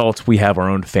as adults, we have our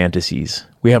own fantasies.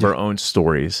 We have our own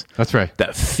stories. That's right.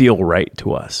 That feel right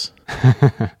to us.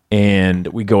 And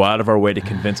we go out of our way to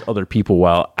convince other people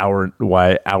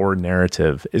why our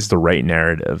narrative is the right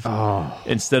narrative. Oh.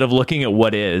 Instead of looking at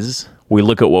what is, we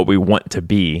look at what we want to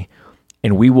be,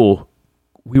 and we will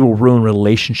ruin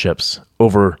relationships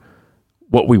over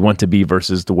what we want to be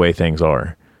versus the way things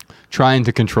are. Trying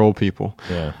to control people.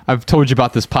 Yeah. I've told you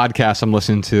about this podcast I'm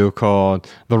listening to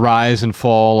called The Rise and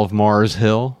Fall of Mars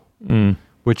Hill,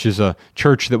 which is a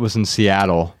church that was in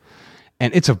Seattle.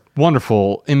 And it's a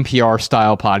wonderful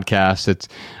NPR-style podcast.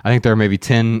 I think there are maybe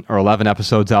 10 or 11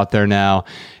 episodes out there now.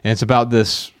 And it's about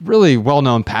this really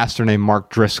well-known pastor named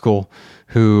Mark Driscoll,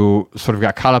 who sort of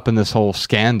got caught up in this whole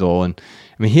scandal. And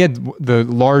I mean, he had the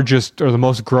largest or the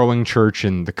most growing church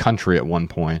in the country at one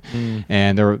point.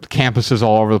 And there were campuses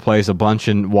all over the place, a bunch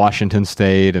in Washington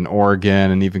State and Oregon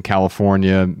and even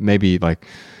California, maybe like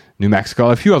New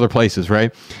Mexico, a few other places,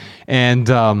 right? And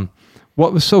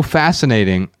what was so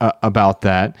fascinating about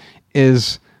that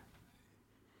is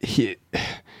he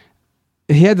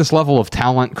had this level of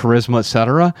talent, charisma,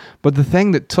 etc. But the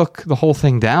thing that took the whole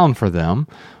thing down for them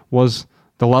was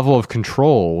the level of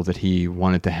control that he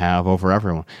wanted to have over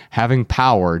everyone, having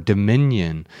power,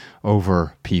 dominion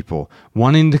over people,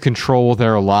 wanting to control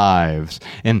their lives,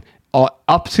 and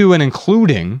up to and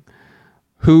including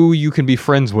who you can be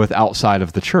friends with outside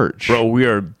of the church. Bro, we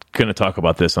are going to talk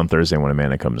about this on Thursday when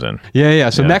Amanda comes in.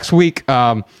 Yeah. So next week,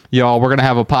 y'all, we're going to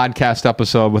have a podcast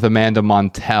episode with Amanda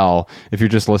Montell. If you're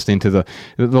just listening to the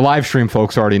live stream,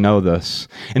 folks already know this.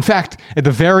 In fact, at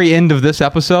the very end of this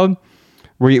episode,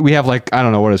 we have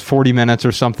 40 minutes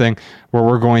or something where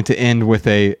we're going to end with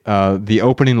the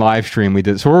opening live stream we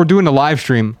did. So we're doing a live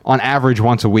stream on average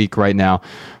once a week right now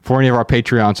for any of our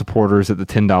Patreon supporters at the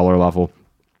 $10 level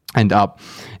and up,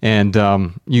 and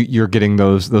you're getting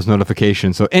those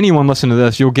notifications. So anyone listening to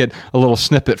this, you'll get a little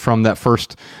snippet from that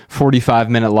first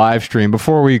 45-minute live stream.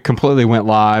 Before we completely went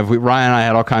live, Ryan and I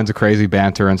had all kinds of crazy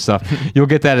banter and stuff. You'll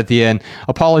get that at the end.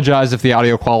 Apologize if the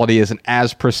audio quality isn't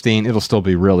as pristine. It'll still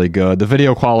be really good. The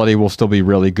video quality will still be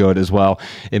really good as well.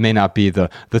 It may not be the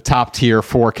top tier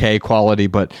 4K quality,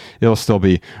 but it'll still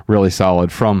be really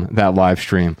solid from that live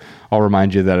stream. I'll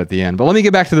remind you of that at the end. But let me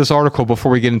get back to this article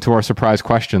before we get into our surprise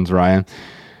questions, Ryan.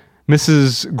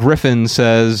 Mrs. Griffin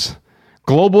says,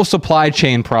 global supply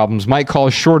chain problems might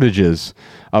cause shortages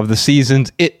of the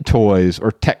season's IT toys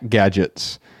or tech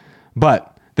gadgets.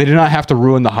 But they do not have to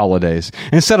ruin the holidays.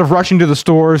 Instead of rushing to the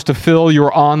stores to fill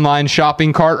your online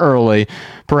shopping cart early,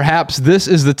 perhaps this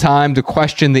is the time to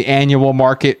question the annual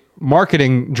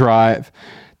marketing drive,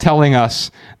 telling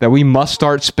us that we must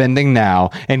start spending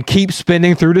now and keep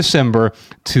spending through December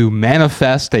to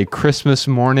manifest a Christmas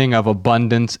morning of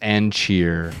abundance and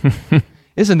cheer.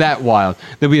 Isn't that wild?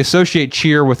 That we associate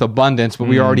cheer with abundance, but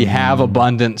we already have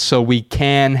abundance, so we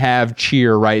can have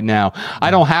cheer right now.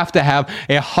 I don't have to have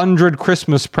 100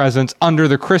 Christmas presents under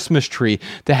the Christmas tree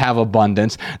to have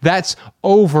abundance. That's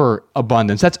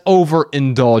overabundance. That's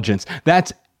overindulgence.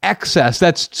 That's excess.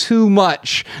 That's too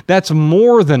much. That's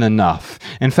more than enough.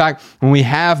 In fact, when we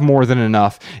have more than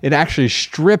enough, it actually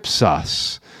strips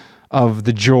us of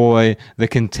the joy, the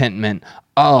contentment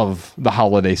of the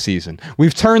holiday season.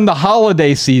 We've turned the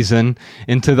holiday season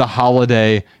into the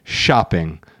holiday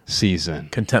shopping season.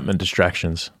 Contentment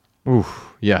distractions. Ooh,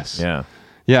 yes.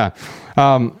 Yeah.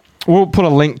 We'll put a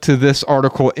link to this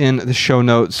article in the show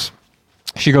notes.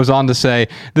 She goes on to say,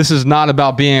 this is not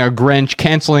about being a Grinch,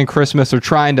 canceling Christmas, or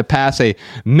trying to pass a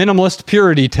minimalist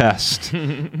purity test.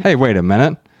 Hey, wait a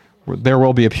minute. There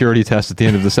will be a purity test at the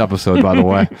end of this episode, by the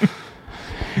way.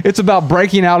 It's about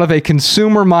breaking out of a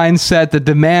consumer mindset that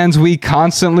demands we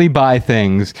constantly buy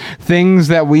things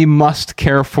that we must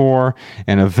care for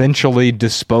and eventually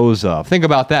dispose of. Think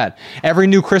about that. Every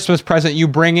new Christmas present you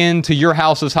bring into your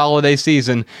house this holiday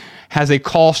season has a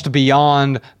cost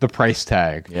beyond the price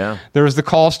tag. Yeah. There's the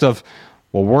cost of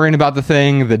Well, worrying about the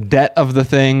thing, the debt of the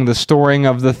thing, the storing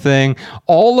of the thing,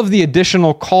 all of the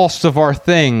additional costs of our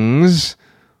things,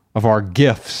 of our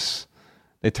gifts,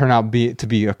 they turn out to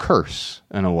be a curse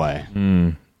in a way.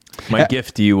 My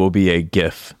gift to you will be a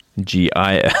GIF.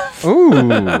 GIF. Ooh.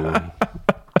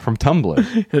 From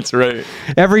Tumblr. That's right.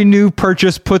 Every new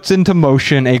purchase puts into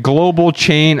motion a global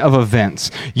chain of events,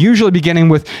 usually beginning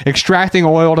with extracting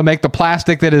oil to make the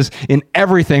plastic that is in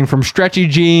everything from stretchy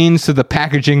jeans to the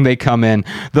packaging they come in.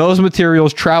 Those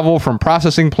materials travel from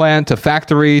processing plant to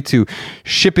factory to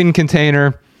shipping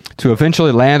container to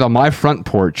eventually land on my front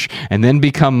porch and then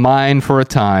become mine for a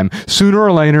time. Sooner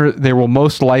or later, they will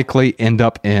most likely end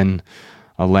up in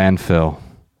a landfill.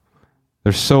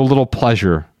 There's so little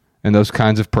pleasure in those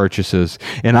kinds of purchases.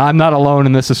 And I'm not alone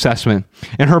in this assessment.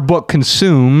 In her book,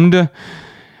 Consumed,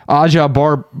 Aja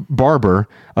Barber,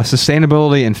 a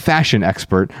sustainability and fashion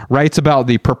expert, writes about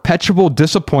the perpetual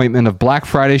disappointment of Black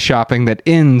Friday shopping that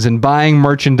ends in buying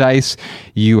merchandise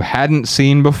you hadn't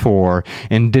seen before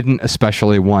and didn't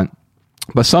especially want,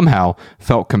 but somehow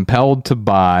felt compelled to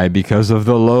buy because of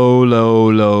the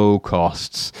low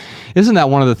costs. Isn't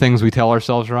that one of the things we tell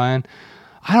ourselves, Ryan?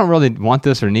 I don't really want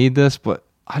this or need this, but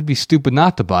I'd be stupid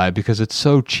not to buy it because it's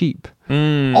so cheap.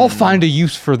 I'll find a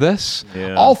use for this.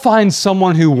 Yeah. I'll find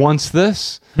someone who wants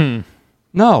this.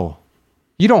 No,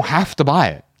 you don't have to buy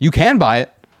it. You can buy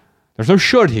it. There's no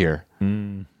should here.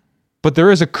 But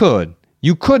there is a could.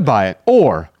 You could buy it,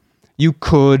 or you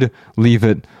could leave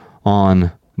it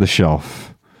on the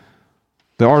shelf.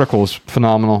 The article is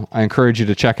phenomenal. I encourage you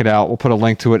to check it out. We'll put a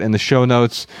link to it in the show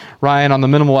notes. Ryan, on the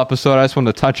minimal episode, I just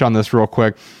wanted to touch on this real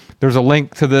quick. There's a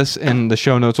link to this in the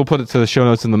show notes. We'll put it to the show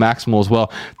notes in the Maximal as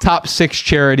well. Top 6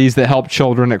 charities that help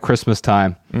children at Christmas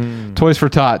time. Toys for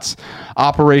Tots,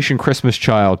 Operation Christmas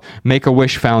Child,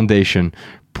 Make-A-Wish Foundation,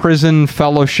 Prison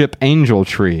Fellowship Angel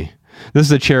Tree. This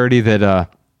is a charity that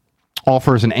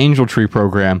offers an angel tree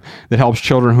program that helps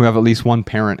children who have at least one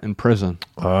parent in prison.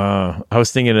 I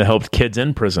was thinking it helped kids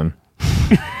in prison.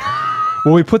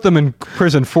 Well, we put them in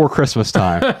prison for Christmas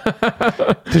time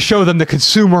to show them that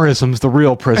consumerism's the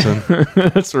real prison.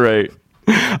 That's right.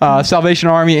 Salvation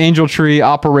Army, Angel Tree,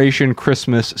 Operation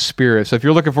Christmas Spirit. So if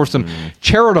you're looking for some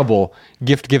charitable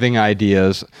gift-giving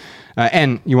ideas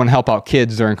and you want to help out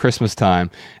kids during Christmas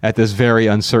time at this very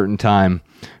uncertain time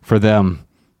for them,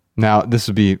 now this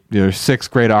would be 6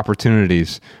 great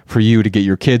opportunities for you to get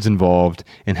your kids involved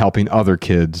in helping other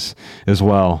kids as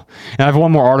well. And I have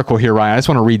one more article here, Ryan. I just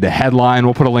want to read the headline.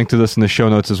 We'll put a link to this in the show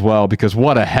notes as well, because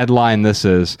what a headline this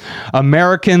is.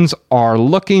 Americans are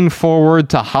looking forward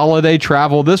to holiday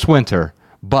travel this winter,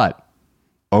 but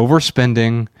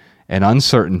overspending and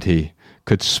uncertainty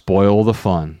could spoil the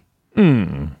fun.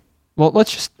 Well,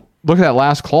 let's just look at that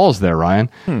last clause there, Ryan.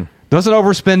 Doesn't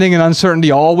overspending and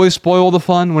uncertainty always spoil the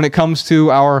fun when it comes to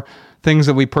our things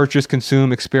that we purchase,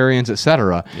 consume, experience,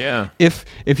 etc.? Yeah. If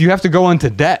you have to go into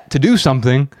debt to do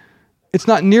something, it's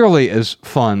not nearly as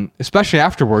fun, especially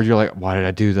afterward. You're like, why did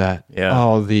I do that? Yeah.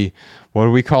 Oh, what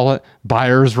do we call it?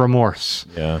 Buyer's remorse.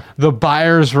 Yeah. The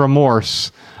buyer's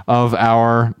remorse of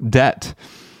our debt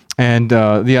and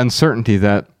the uncertainty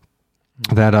that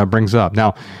brings up.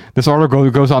 Now, this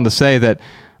article goes on to say that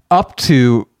up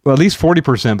to at least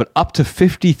 40%, but up to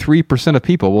 53% of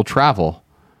people will travel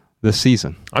this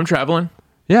season. I'm traveling.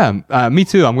 Yeah, me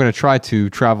too. I'm going to try to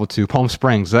travel to Palm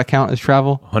Springs. Does that count as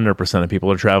travel? 100% of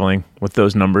people are traveling with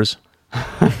those numbers.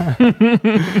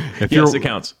 Yes, it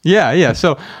counts. Yeah.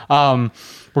 So we're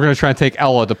going to try and take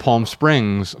Ella to Palm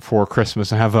Springs for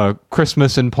Christmas and have a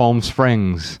Christmas in Palm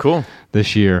Springs. Cool.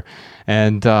 This year.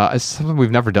 And it's something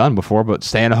we've never done before, but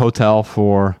stay in a hotel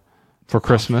for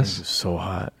Christmas. It's so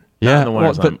hot. Yeah,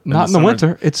 Not in the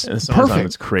winter. It's in the summertime, perfect.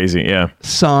 It's crazy. Yeah.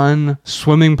 Sun,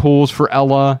 swimming pools for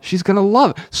Ella. She's going to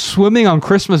love it. Swimming on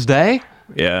Christmas Day?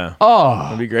 Yeah. Oh,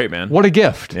 That'd be great, man. what a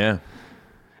gift. Yeah.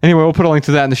 Anyway, we'll put a link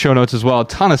to that in the show notes as well. A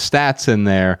ton of stats in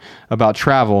there about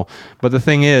travel. But the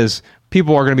thing is,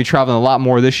 people are going to be traveling a lot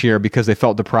more this year because they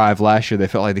felt deprived last year. They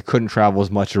felt like they couldn't travel as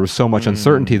much. There was so much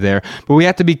uncertainty there. But we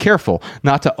have to be careful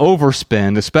not to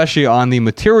overspend, especially on the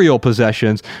material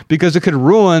possessions, because it could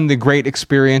ruin the great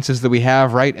experiences that we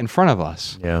have right in front of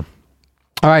us. Yeah.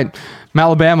 All right,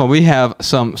 Malabama, we have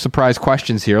some surprise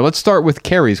questions here. Let's start with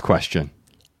Carrie's question.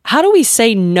 How do we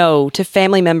say no to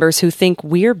family members who think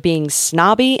we're being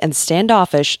snobby and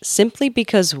standoffish simply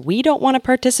because we don't want to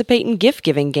participate in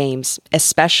gift-giving games,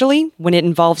 especially when it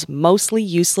involves mostly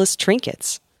useless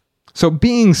trinkets? So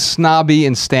being snobby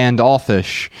and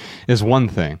standoffish is one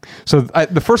thing. So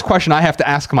the first question I have to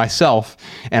ask myself,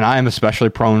 and I am especially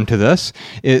prone to this,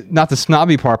 not the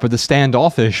snobby part, but the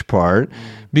standoffish part,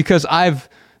 because I've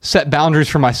set boundaries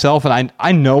for myself, and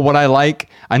I know what I like,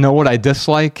 I know what I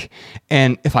dislike,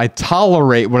 and if I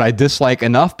tolerate what I dislike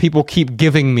enough, people keep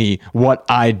giving me what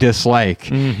I dislike.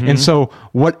 And so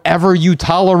whatever you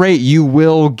tolerate, you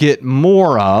will get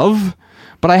more of,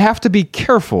 but I have to be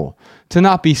careful to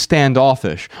not be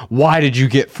standoffish. Why did you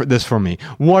get this for me?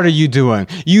 What are you doing?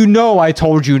 You know I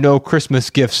told you no Christmas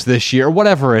gifts this year,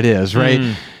 whatever it is,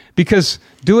 right? Because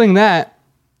doing that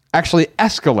actually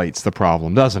escalates the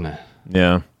problem, doesn't it?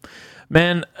 Yeah.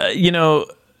 Man,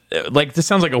 like this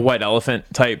sounds like a white elephant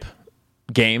type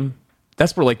game.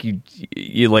 That's where like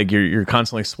you're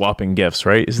constantly swapping gifts,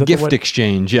 right? Is that Gift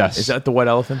exchange, yes. Is that the white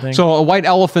elephant thing? So a white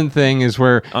elephant thing is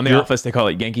where on The Office they call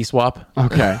it Yankee Swap.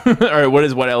 Okay. All right, what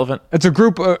is white elephant? It's a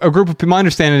group of, my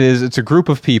understanding is it's a group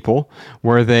of people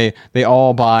where they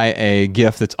all buy a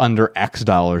gift that's under X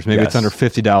dollars. Maybe it's under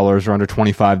 $50 or under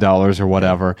 $25 or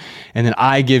whatever. And then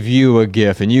I give you a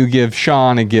gift and you give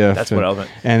Sean a gift. That's white elephant.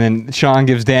 And then Sean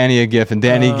gives Danny a gift and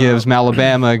Danny gives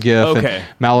Malabama a gift. Okay.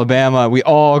 And Malabama, we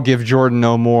all give Jordan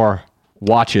no more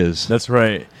watches. That's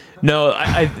right. No,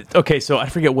 okay, so I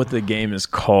forget what the game is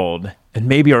called, and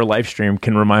maybe our live stream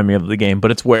can remind me of the game, but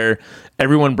it's where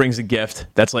everyone brings a gift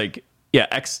that's like,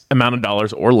 X amount of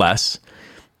dollars or less.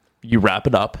 You wrap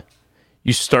it up.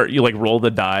 You like roll the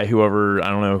die, whoever, I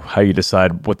don't know how you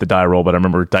decide what the die roll, but I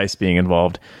remember dice being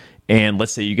involved. And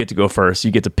let's say you get to go first.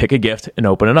 You get to pick a gift and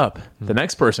open it up. The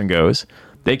next person goes.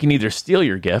 They can either steal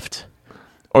your gift,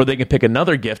 or they can pick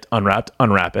another gift, unwrap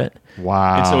it.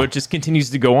 Wow. And so it just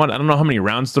continues to go on. I don't know how many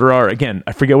rounds there are. Again,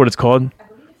 I forget what it's called. I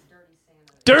believe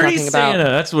it's Dirty Santa. Dirty Santa.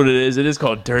 That's what it is. It is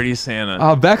called Dirty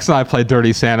Santa. Bex and I played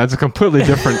Dirty Santa. It's a completely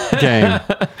different game.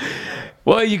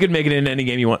 Well, you could make it in any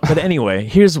game you want. But anyway,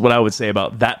 here's what I would say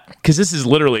about that. Because this is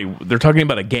literally, they're talking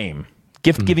about a game.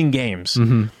 Gift-giving games.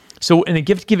 So in a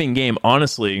gift-giving game,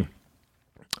 honestly,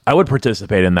 I would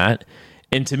participate in that.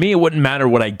 And to me, it wouldn't matter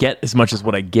what I get as much as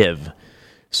what I give.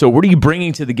 So what are you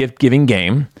bringing to the gift-giving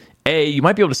game? You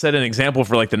might be able to set an example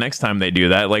for like the next time they do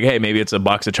that. Like, hey, maybe it's a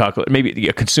box of chocolate, maybe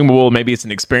a consumable, maybe it's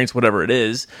an experience, whatever it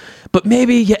is. But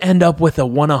maybe you end up with a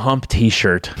Wanna-Hump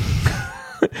t-shirt.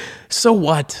 So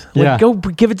what? Like, go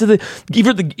give it to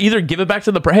either give it back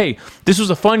to the, hey, this was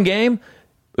a fun game.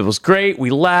 It was great.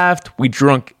 We laughed. We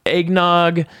drunk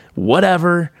eggnog,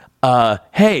 whatever.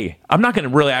 Hey, I'm not going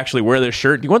to really actually wear this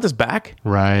shirt. Do you want this back?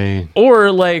 Right.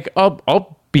 Or like,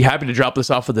 I'll be happy to drop this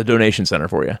off at the donation center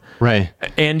for you. Right.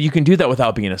 And you can do that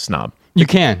without being a snob. You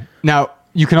can. Now,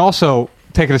 you can also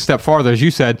take it a step farther. As you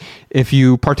said, if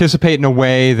you participate in a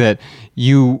way that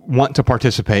you want to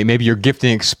participate, maybe you're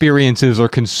gifting experiences or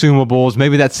consumables,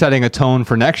 maybe that's setting a tone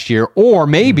for next year, or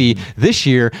maybe this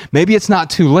year, maybe it's not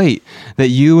too late that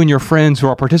you and your friends who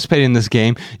are participating in this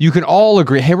game, you can all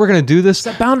agree, hey, we're going to do this.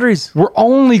 Set boundaries. We're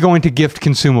only going to gift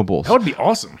consumables. That would be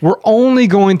awesome. We're only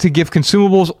going to gift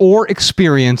consumables or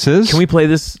experiences. Can we play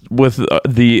this with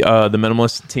the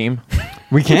minimalist team?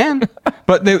 We can,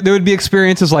 but there would be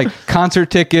experiences like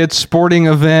concert tickets, sporting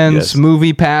events,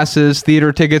 movie passes,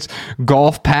 theater tickets,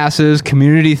 golf passes,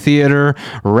 community theater,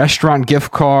 restaurant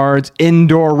gift cards,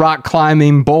 indoor rock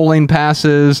climbing, bowling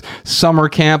passes, summer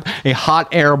camp, a hot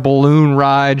air balloon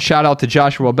ride. Shout out to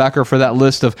Joshua Becker for that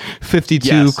list of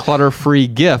 52 clutter-free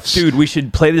gifts. Dude, we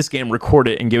should play this game, record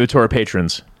it, and give it to our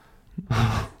patrons.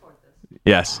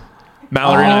 Yes.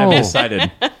 Mallory and I have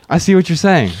decided. I see what you're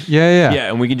saying. Yeah. Yeah,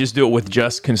 and we can just do it with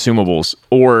just consumables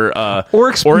or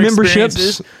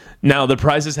memberships. Now, the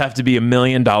prizes have to be $1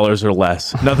 million or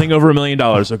less. Nothing over $1 million,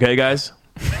 okay, guys?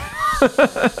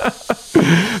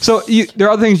 So there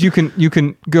are other things you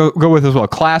can go with as well.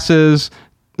 Classes.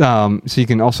 So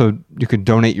you could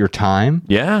donate your time.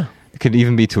 Yeah. It could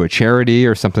even be to a charity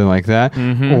or something like that.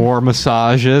 Or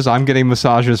massages. I'm getting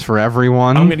massages for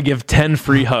everyone. I'm going to give 10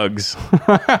 free hugs.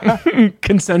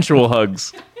 Consensual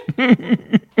hugs.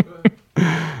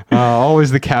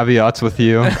 Always the caveats with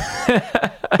you.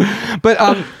 But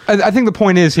I think the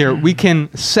point is here, we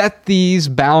can set these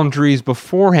boundaries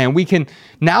beforehand.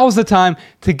 Now's the time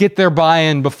to get their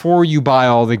buy-in before you buy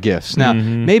all the gifts. Now,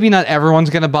 maybe not everyone's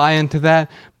going to buy into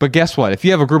that, but guess what? If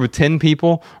you have a group of 10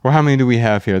 people, or how many do we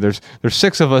have here? There's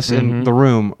 6 of us in the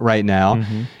room right now.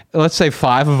 Let's say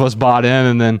 5 of us bought in,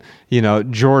 and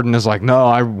then, Jordan is like, no,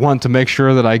 I want to make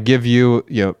sure that I give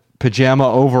you,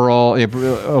 pajama overall, a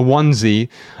onesie.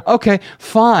 Okay,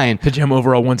 fine. Pajama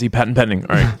overall onesie, patent pending.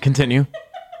 All right, continue.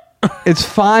 It's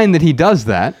fine that he does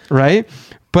that, right?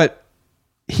 But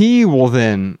he will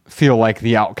then feel like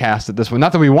the outcast at this point.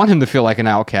 Not that we want him to feel like an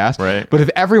outcast, right? But if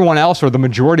everyone else or the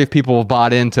majority of people have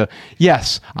bought into,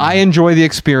 yes, I enjoy the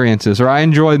experiences, or I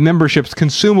enjoy memberships,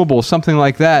 consumables, something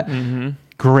like that,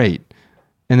 great.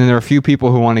 And then there are a few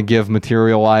people who want to give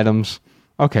material items.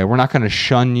 okay, we're not going to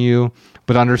shun you,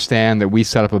 but understand that we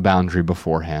set up a boundary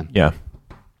beforehand. Yeah.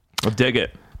 I'll dig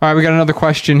it. All right, we got another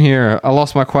question here. I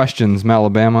lost my questions,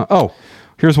 Alabama. Oh,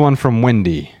 here's one from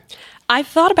Wendy. I've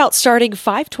thought about starting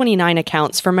 529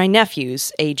 accounts for my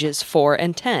nephews, ages 4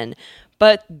 and 10,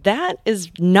 but that is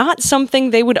not something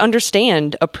they would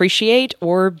understand, appreciate,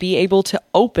 or be able to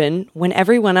open when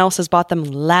everyone else has bought them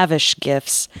lavish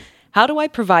gifts. How do I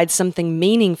provide something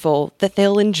meaningful that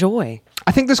they'll enjoy?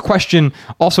 I think this question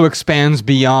also expands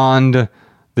beyond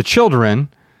the children.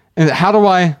 And how do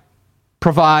I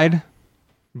provide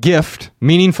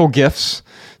meaningful gifts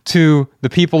to the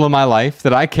people in my life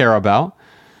that I care about,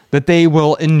 that they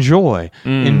will enjoy?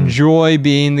 Enjoy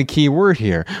being the key word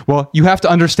here. Well, you have to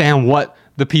understand what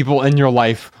the people in your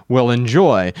life will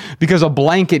enjoy, because a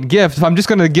blanket gift, if I'm just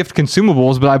going to gift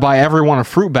consumables, but I buy everyone a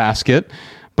fruit basket,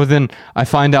 but then I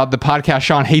find out the podcast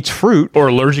Sean hates fruit. Or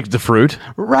allergic to fruit.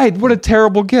 Right. What a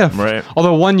terrible gift. Right.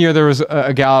 Although one year there was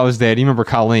a gal I was dating. You remember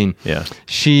Colleen? Yeah.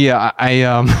 She's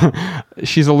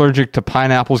allergic to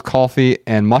pineapples, coffee,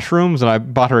 and mushrooms. And I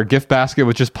bought her a gift basket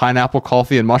with just pineapple,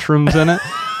 coffee, and mushrooms in it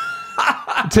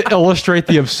to illustrate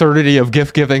the absurdity of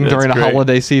gift giving during a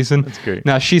holiday season. That's great.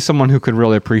 Now, she's someone who could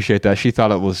really appreciate that. She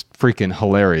thought it was freaking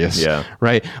hilarious. Yeah.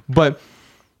 Right. But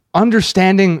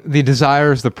understanding the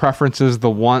desires, the preferences, the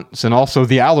wants, and also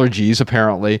the allergies,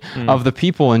 apparently, of the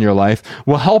people in your life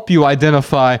will help you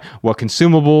identify what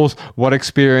consumables, what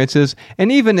experiences, and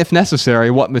even, if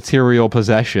necessary, what material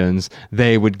possessions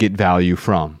they would get value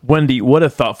from. Wendy, what a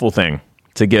thoughtful thing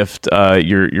to gift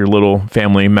your little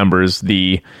family members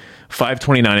the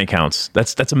 529 accounts.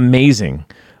 That's amazing.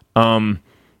 But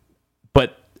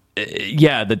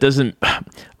yeah, that doesn't...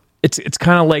 It's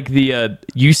kind of like the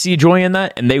you see joy in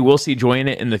that, and they will see joy in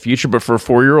it in the future. But for a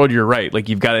 4-year-old, you're right. Like,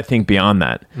 you've got to think beyond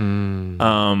that.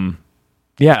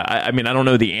 Yeah, I mean, I don't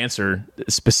know the answer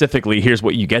specifically. Here's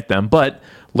what you get them, but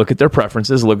look at their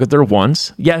preferences, look at their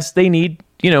wants. Yes, they need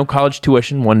college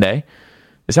tuition one day.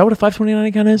 Is that what a 529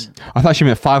 account is? I thought she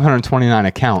meant 529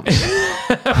 accounts.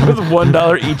 With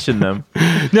 $1 each in them.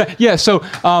 Yeah, so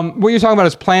what you're talking about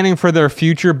is planning for their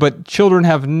future, but children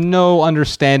have no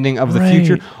understanding of the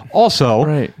future.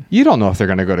 Also, you don't know if they're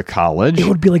going to go to college. It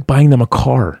would be like buying them a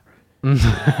car.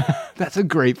 That's a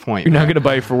great point. You're not going to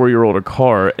buy a 4-year-old a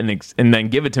car and then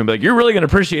give it to him. Be like, you're really going to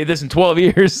appreciate this in 12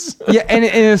 years. Yeah, and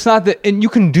it's not that, and you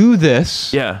can do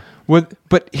this. Yeah.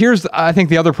 But here's, I think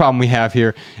the other problem we have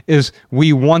here is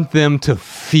we want them to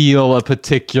feel a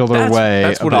particular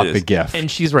way about the gift. And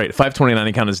she's right. 529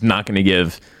 account is not going to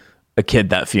give a kid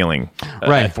that feeling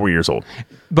at 4 years old.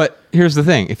 But here's the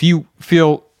thing. If you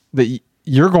feel that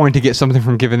you're going to get something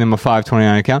from giving them a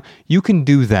 529 account, you can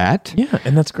do that. Yeah,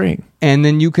 and that's great. And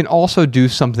then you can also do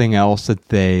something else that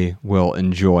they will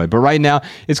enjoy. But right now,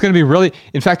 it's going to be really,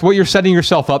 in fact, what you're setting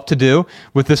yourself up to do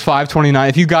with this 529,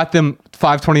 if you got them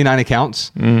 529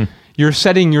 accounts, you're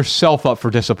setting yourself up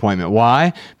for disappointment.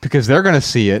 Why? Because they're going to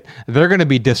see it, they're going to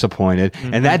be disappointed,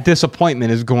 and that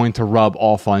disappointment is going to rub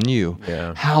off on you.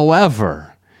 Yeah.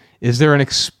 However, is there an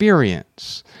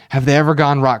experience? Have they ever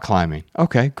gone rock climbing?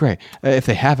 Okay, great. If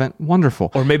they haven't,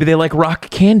 wonderful. Or maybe they like rock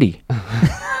candy.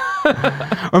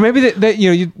 Or maybe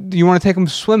you want to take them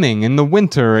swimming in the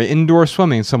winter, indoor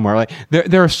swimming somewhere. Like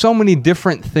there are so many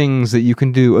different things that you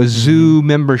can do. A zoo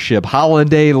membership,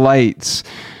 holiday lights.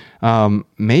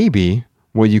 Maybe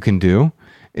what you can do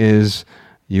is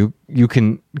you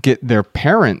can get their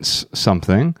parents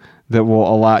something that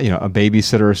will allow, a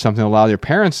babysitter or something, allow their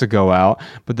parents to go out,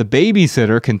 but the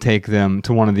babysitter can take them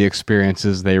to one of the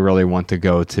experiences they really want to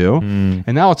go to. And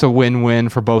now it's a win-win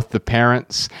for both the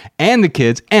parents and the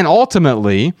kids. And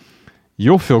ultimately,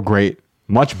 you'll feel great,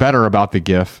 much better about the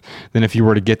gift than if you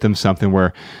were to get them something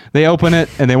where they open it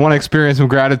and they want to experience some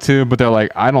gratitude, but they're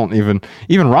like, I don't even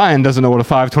Ryan doesn't know what a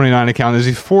 529 account is.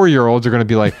 These 4-year-olds are going to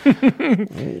be like,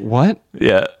 what?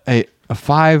 Yeah. A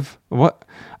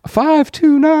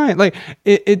 529, like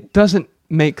it doesn't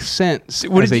make sense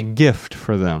as a gift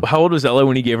for them. How old was Ella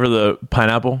when he gave her the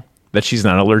pineapple that she's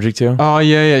not allergic to? Oh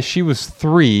yeah, she was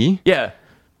 3. Yeah.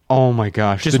 Oh my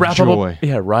gosh, just wrap joy.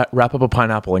 Wrap up a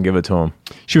pineapple and give it to him.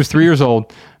 She was 3 years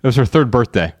old. It was her 3rd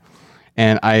birthday,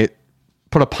 and I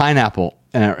put a pineapple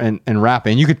and wrap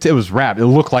it. And it was wrapped. It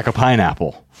looked like a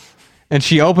pineapple, and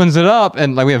she opens it up,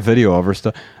 and like we have video of her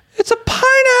stuff. It's a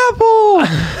pineapple.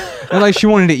 And like she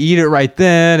wanted to eat it right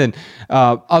then, and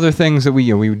other things that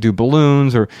we would do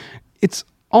balloons, or it's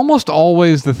almost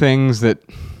always the things that,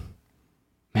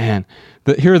 man.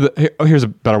 Here's a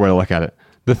better way to look at it.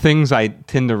 the things I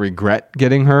tend to regret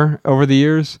getting her over the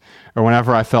years, or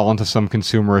whenever I fell into some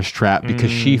consumerist trap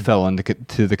because she fell into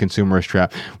the consumerist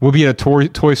trap. We'll be at a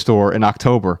toy store in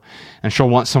October, and she'll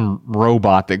want some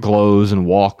robot that glows and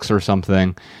walks or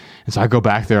something. And so I go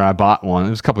back there and I bought one.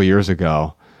 It was a couple of years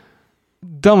ago.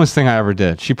 Dumbest thing I ever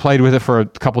did. She played with it for a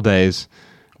couple days.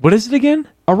 What is it again?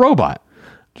 A robot.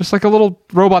 Just like a little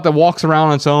robot that walks around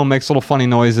on its own, makes little funny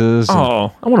noises.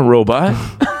 Oh, I want a robot.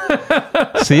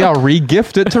 See, I'll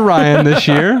re-gift it to Ryan this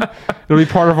year. It'll be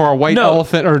part of our white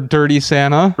elephant or dirty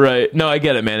Santa. Right. No, I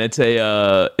get it, man. It's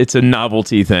a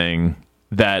novelty thing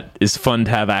that is fun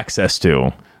to have access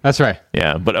to. That's right.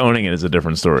 Yeah, but owning it is a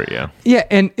different story, yeah. Yeah,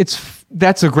 and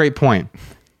that's a great point.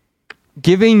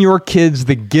 Giving your kids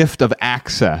the gift of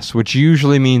access, which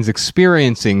usually means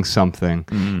experiencing something,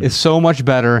 is so much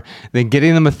better than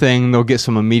getting them a thing they'll get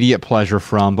some immediate pleasure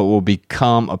from, but will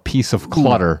become a piece of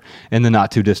clutter in the not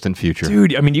too distant future.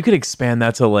 Dude, I mean, you could expand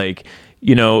that to like,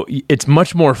 you know, it's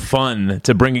much more fun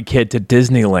to bring a kid to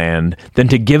Disneyland than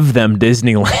to give them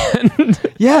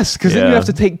Disneyland. Yes, because then you have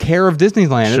to take care of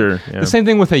Disneyland. Sure. Yeah. The same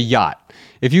thing with a yacht.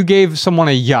 If you gave someone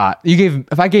a yacht,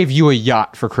 if I gave you a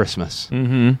yacht for Christmas,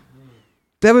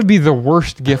 that would be the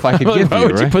worst gift I could give Why you,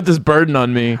 would right? you put this burden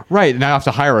on me? Right, and I have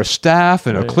to hire a staff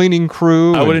and a cleaning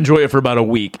crew. I would enjoy it for about a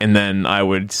week, and then I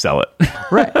would sell it.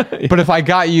 Right, but if I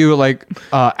got you like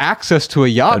access to a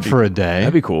yacht for a day,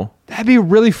 That'd be cool. that'd be a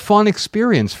really fun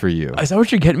experience for you. Is that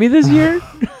what you're getting me this year?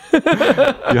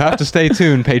 You have to stay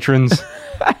tuned, patrons.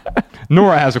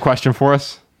 Nora has a question for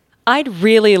us. I'd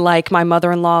really like my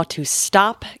mother-in-law to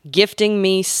stop gifting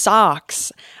me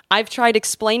socks. I've tried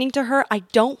explaining to her I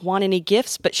don't want any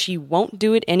gifts, but she won't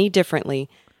do it any differently.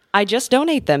 I just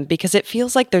donate them because it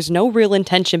feels like there's no real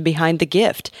intention behind the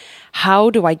gift. How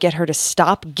do I get her to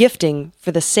stop gifting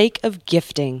for the sake of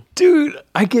gifting? Dude,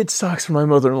 I get socks from my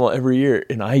mother-in-law every year,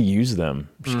 and I use them.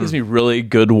 She gives me really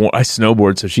good I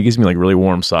snowboard, so she gives me like really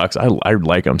warm socks. I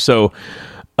like them. So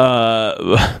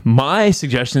my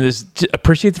suggestion is to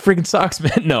appreciate the freaking socks,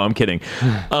 man. No, I'm kidding.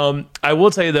 I will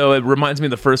tell you though, it reminds me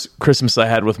of the first Christmas I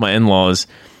had with my in-laws,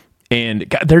 and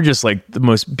God, they're just like the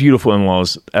most beautiful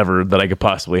in-laws ever that I could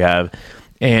possibly have.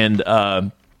 And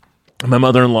my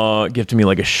mother-in-law gifted me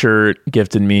like a shirt,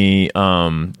 gifted me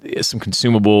some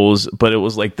consumables, but it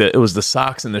was like the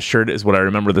socks and the shirt is what I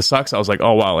remember. The socks, I was like,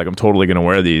 oh wow, like I'm totally gonna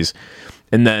wear these.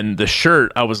 And then the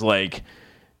shirt, I was like,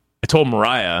 I told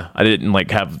Mariah I didn't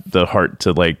like have the heart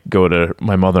to like go to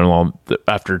my mother-in-law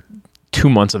after 2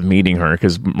 months of meeting her,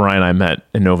 because Mariah and I met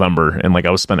in November, and like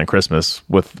I was spending Christmas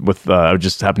with I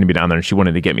just happened to be down there, and she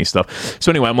wanted to get me stuff.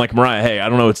 So anyway, I'm like, Mariah, hey, I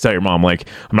don't know what to tell your mom. Like,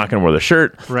 I'm not going to wear the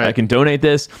shirt. Right. I can donate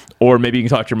this, or maybe you can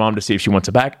talk to your mom to see if she wants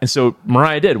it back. And so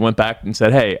Mariah went back and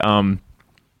said, hey,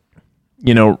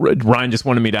 you know, Ryan just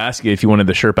wanted me to ask you if you wanted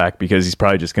the shirt back because he's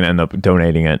probably just going to end up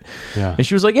donating it. Yeah. And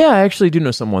she was like, yeah, I actually do know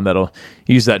someone that'll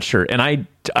use that shirt. And I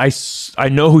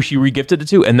know who she regifted it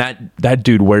to, and that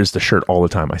dude wears the shirt all the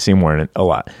time. I see him wearing it a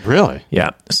lot. Really? Yeah.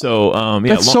 So,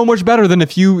 That's so much better than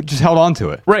if you just held on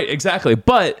to it. right, exactly.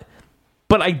 But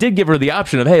I did give her the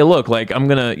option of, hey, look, like I'm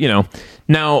going to, you know,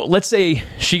 now let's say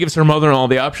she gives her mother-in-law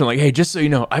the option, like, hey, just so you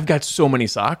know, I've got so many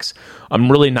socks.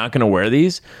 I'm really not going to wear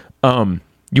these.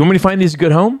 You want me to find these a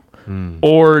good home?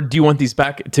 Or do you want these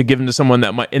back to give them to someone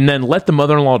that might, and then let the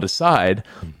mother-in-law decide?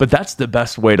 But that's the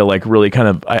best way to like really kind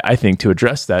of, I think, to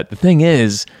address that. The thing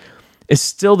is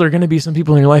still there are going to be some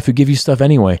people in your life who give you stuff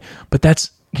anyway. But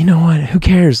that's, you know what? Who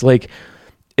cares? Like,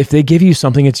 if they give you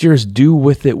something, it's yours. Do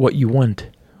with it what you want.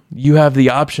 You have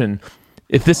the option.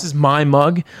 If this is my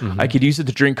mug, I could use it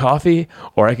to drink coffee,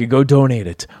 or I could go donate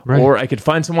it. Right. Or I could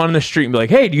find someone on the street and be like,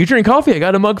 hey, do you drink coffee? I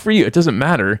got a mug for you. It doesn't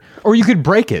matter. Or you could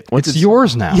break it. It's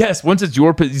yours now. Yes, once it's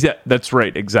your... Yeah, that's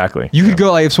right, exactly. You could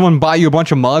go, like, if someone buy you a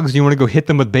bunch of mugs and you want to go hit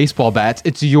them with baseball bats,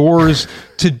 it's yours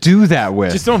to do that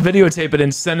with. Just don't videotape it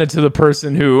and send it to the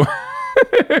person who...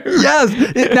 Yes.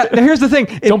 Now, here's the thing.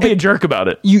 Don't be a jerk about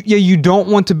it. You don't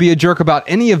want to be a jerk about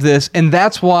any of this, and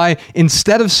that's why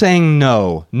instead of saying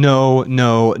no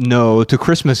to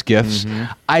Christmas gifts,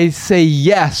 I say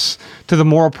yes to the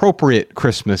more appropriate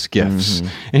Christmas gifts.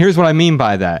 And here's what I mean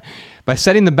by that. By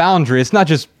setting the boundary, it's not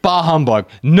just bah humbug.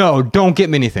 No, don't get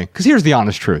me anything. Because here's the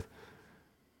honest truth.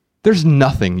 There's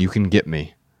nothing you can get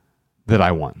me that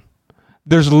I want.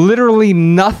 There's literally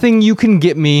nothing you can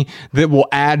get me that will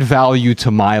add value to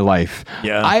my life.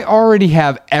 Yeah. I already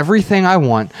have everything I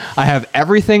want. I have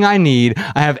everything I need.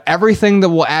 I have everything that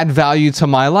will add value to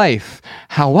my life.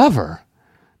 However,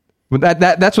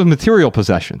 that's with material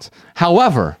possessions.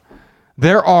 However,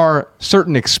 there are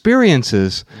certain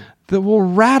experiences that will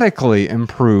radically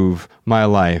improve my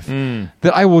life,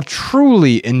 that I will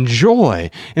truly enjoy.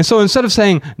 And so instead of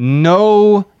saying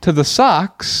no to the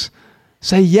socks,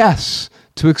 say yes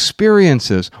to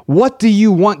experiences. What do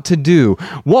you want to do?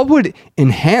 What would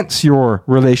enhance your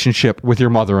relationship with your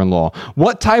mother-in-law?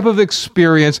 What type of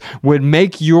experience would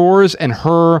make yours and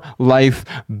her life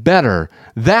better?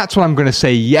 That's what I'm going to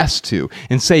say yes to,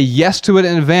 and say yes to it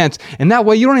in advance. And that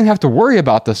way you don't even have to worry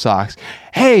about the socks.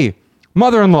 Hey,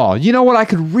 mother-in-law, you know what I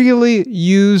could really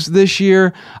use this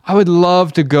year? I would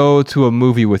love to go to a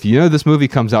movie with you. You know, this movie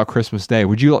comes out Christmas Day.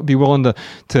 Would you be willing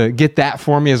to get that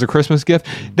for me as a Christmas gift?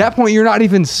 At that point, you're not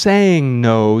even saying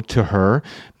no to her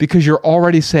because you're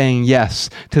already saying yes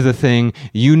to the thing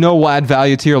you know will add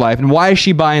value to your life. And why is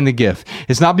she buying the gift?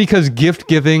 It's not because gift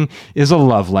giving is a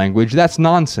love language. That's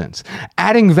nonsense.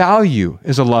 Adding value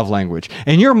is a love language.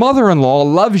 And your mother-in-law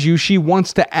loves you. She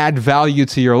wants to add value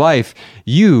to your life.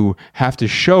 You have to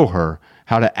show her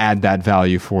how to add that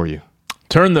value for you.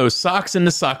 Turn those socks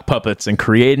into sock puppets and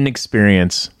create an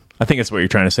experience. I think that's what you're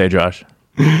trying to say, Josh.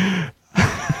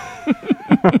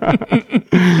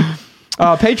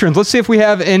 Patrons, let's see if we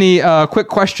have any quick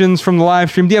questions from the live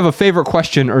stream. Do you have a favorite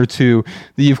question or two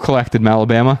that you've collected,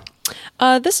 Malabama?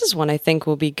 This is one I think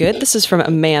will be good. This is from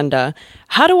Amanda.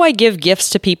 How do I give gifts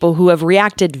to people who have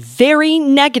reacted very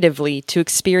negatively to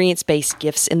experience-based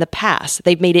gifts in the past?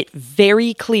 They've made it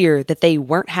very clear that they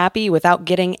weren't happy without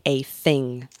getting a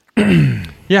thing.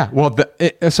 Yeah, well,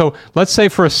 so let's say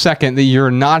for a second that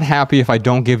you're not happy if I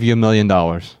don't give you $1 million.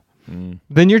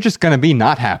 Then you're just going to be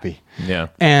not happy. Yeah.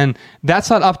 And that's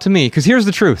not up to me, because here's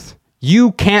the truth.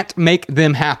 You can't make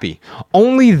them happy.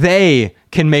 Only they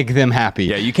can make them happy.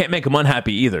 Yeah, you can't make them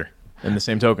unhappy either, in the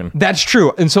same token. That's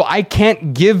true. And so I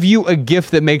can't give you a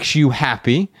gift that makes you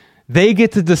happy. They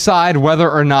get to decide whether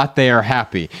or not they are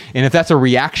happy. And if that's a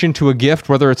reaction to a gift,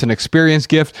 whether it's an experience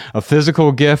gift, a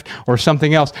physical gift, or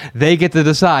something else, they get to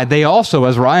decide. They also,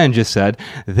 as Ryan just said,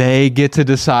 they get to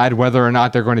decide whether or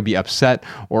not they're going to be upset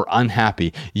or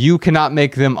unhappy. You cannot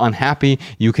make them unhappy.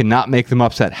 You cannot make them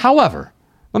upset. However,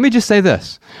 let me just say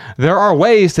this. There are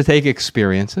ways to take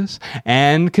experiences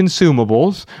and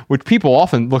consumables, which people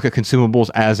often look at consumables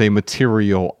as a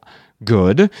material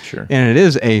good. Sure. And it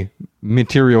is a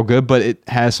material good, but it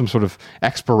has some sort of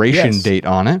expiration date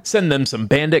on it. Send them some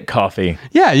Bandit coffee.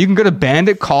 Yeah, you can go to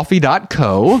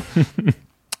banditcoffee.co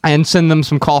and send them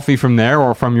some coffee from there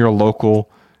or from your local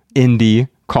indie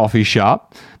coffee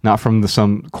shop, not from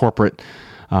some corporate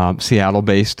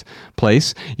Seattle-based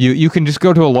place. You can just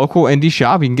go to a local indie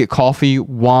shop. You can get coffee,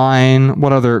 wine.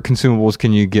 What other consumables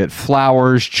can you get?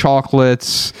 Flowers,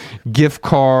 chocolates, gift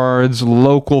cards,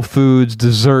 local foods,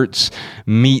 desserts,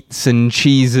 meats and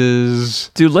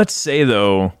cheeses. Dude, let's say,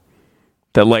 though,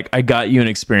 that, like, I got you an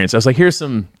experience. I was like, here's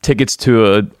some tickets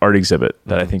to an art exhibit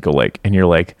that I think you'll like. And you're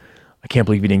like, I can't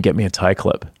believe you didn't get me a tie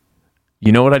clip.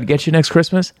 You know what I'd get you next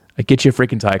Christmas? I'd get you a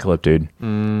freaking tie clip, dude.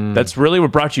 That's really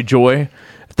what brought you joy.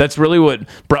 If that's really what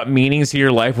brought meanings to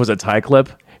your life was a tie clip.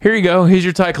 Here you go. Here's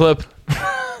your tie clip.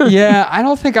 Yeah, I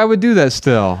don't think I would do that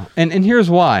still. And here's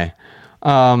why.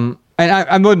 And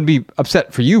I wouldn't be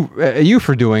upset for you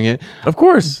for doing it. Of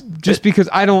course. Just because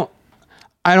I don't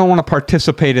want to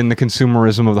participate in the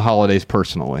consumerism of the holidays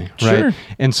personally, right? Sure.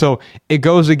 And so it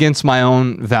goes against my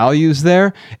own values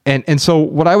there. And so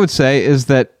what I would say is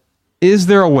that, is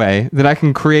there a way that I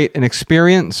can create an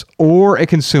experience or a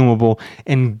consumable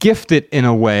and gift it in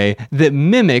a way that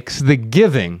mimics the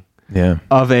giving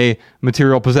of a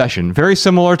material possession? Very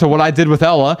similar to what I did with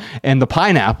Ella and the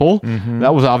pineapple.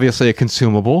 That was obviously a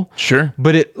consumable. Sure.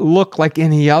 But it looked like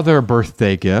any other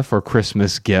birthday gift or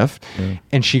Christmas gift.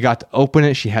 And she got to open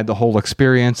it. She had the whole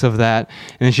experience of that.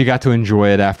 And then she got to enjoy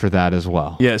it after that as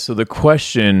well. Yeah, so the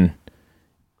question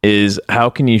is, how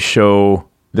can you show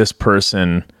this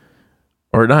person...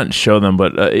 or not show them,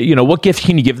 but, what gift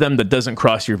can you give them that doesn't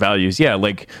cross your values? Yeah,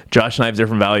 like Josh and I have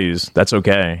different values. That's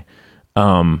okay.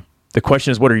 The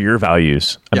question is, what are your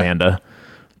values, Amanda?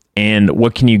 And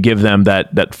what can you give them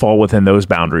that fall within those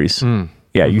boundaries?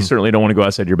 Yeah, you certainly don't want to go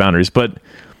outside your boundaries. But,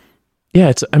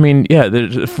 yeah,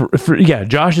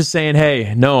 Josh is saying,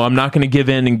 hey, no, I'm not going to give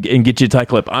in and get you a tie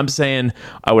clip. I'm saying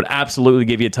I would absolutely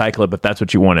give you a tie clip if that's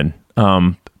what you wanted.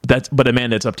 But,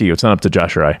 Amanda, it's up to you. It's not up to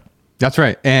Josh or I. That's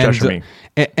right.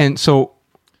 And so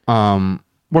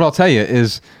what I'll tell you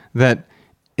is that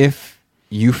if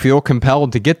you feel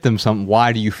compelled to get them something,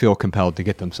 why do you feel compelled to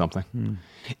get them something?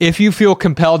 If you feel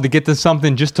compelled to get them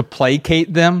something just to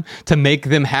placate them, to make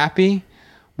them happy,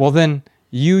 well, then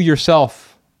you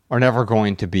yourself are never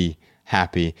going to be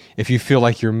happy if you feel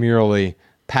like you're merely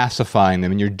pacifying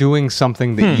them and you're doing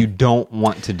something that you don't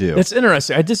want to do. That's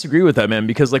interesting. I disagree with that, man,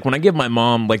 because like when I give my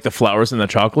mom like the flowers and the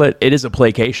chocolate, it is a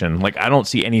placation. Like I don't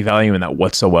see any value in that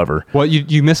whatsoever. Well,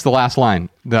 you missed the last line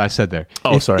that I said there.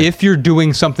 Oh, sorry. If you're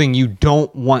doing something you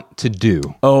don't want to do.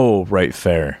 Oh, right,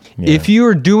 fair. Yeah. If you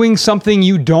are doing something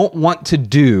you don't want to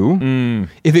do,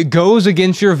 if it goes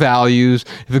against your values,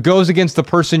 if it goes against the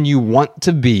person you want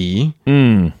to be,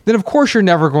 then of course you're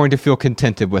never going to feel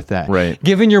contented with that. Right.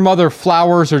 Giving your mother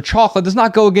flowers or chocolate does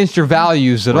not go against your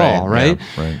values at all, right?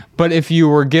 Yeah, right. But if you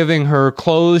were giving her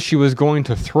clothes she was going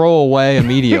to throw away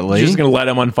immediately, She's just going to light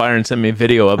them on fire and send me a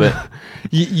video of it.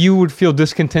 you would feel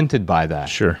discontented by that.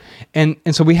 Sure. And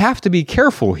so we have to be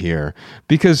careful here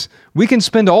because we can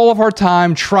spend all of our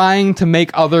time trying to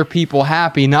make other people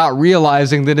happy, not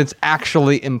realizing that it's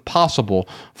actually impossible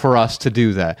for us to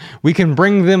do that. We can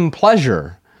bring them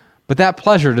pleasure, but that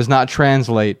pleasure does not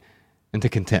translate into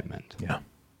contentment. Yeah.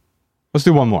 Let's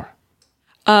do one more.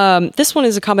 This one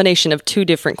is a combination of two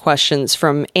different questions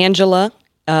from Angela.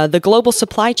 The global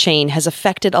supply chain has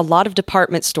affected a lot of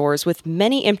department stores with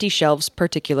many empty shelves,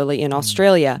 particularly in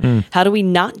Australia. How do we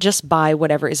not just buy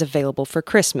whatever is available for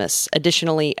Christmas?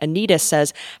 Additionally, Anita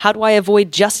says, how do I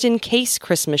avoid just-in-case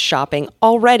Christmas shopping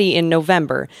already in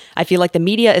November? I feel like the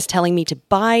media is telling me to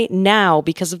buy now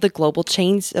because of the global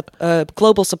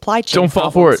supply chain Don't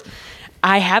fall for problems. it.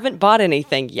 I haven't bought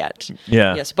anything yet.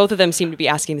 Yeah. Yes, both of them seem to be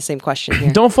asking the same question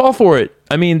here. Don't fall for it.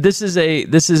 I mean, this is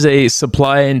a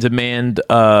supply and demand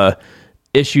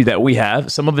issue that we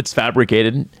have. Some of it's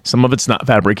fabricated, some of it's not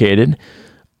fabricated.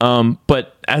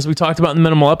 But as we talked about in the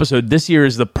minimal episode, this year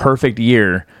is the perfect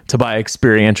year to buy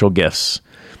experiential gifts.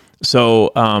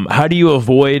 So, how do you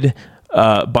avoid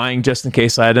buying just in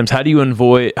case items? How do you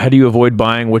avoid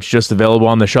buying what's just available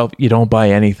on the shelf? You don't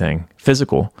buy anything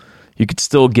physical. You could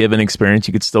still give an experience.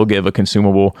 You could still give a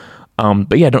consumable.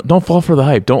 But yeah, don't fall for the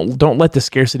hype. Don't let the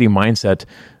scarcity mindset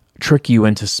trick you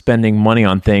into spending money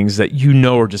on things that you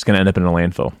know are just going to end up in a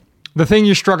landfill. The thing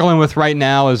you're struggling with right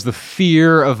now is the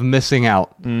fear of missing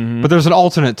out. But there's an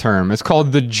alternate term. It's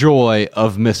called the joy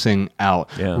of missing out.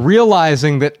 Yeah.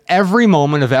 Realizing that every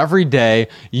moment of every day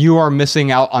you are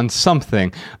missing out on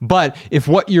something. But if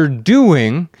what you're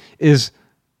doing is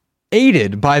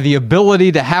aided by the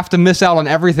ability to have to miss out on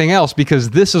everything else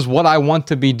because this is what I want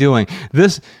to be doing,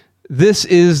 this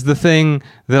is the thing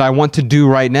that I want to do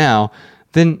right now,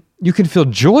 then you can feel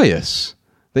joyous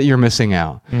that you're missing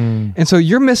out. And so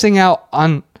you're missing out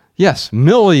on, yes,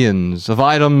 millions of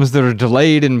items that are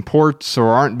delayed in ports or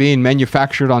aren't being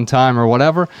manufactured on time or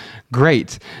whatever.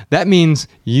 Great. That means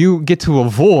you get to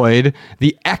avoid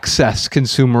the excess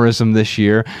consumerism this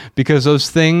year because those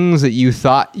things that you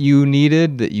thought you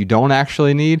needed that you don't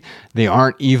actually need, they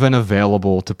aren't even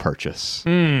available to purchase.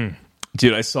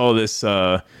 Dude, I saw this. It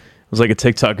was like a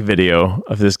TikTok video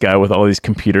of this guy with all these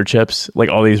computer chips, like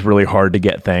all these really hard to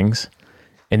get things.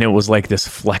 And it was like this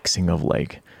flexing of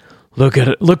like,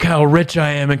 look how rich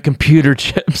I am in computer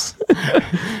chips.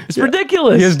 It's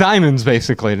ridiculous. He has diamonds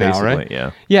basically now, Basically, right?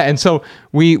 yeah. Yeah, and so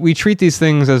we treat these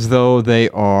things as though they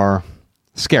are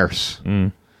scarce.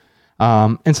 And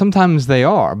sometimes they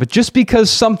are. But just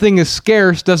because something is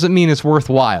scarce doesn't mean it's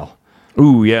worthwhile.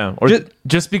 Ooh, yeah. Or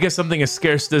just because something is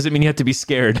scarce doesn't mean you have to be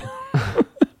scared.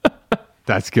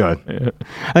 That's good. Yeah.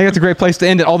 I think that's a great place to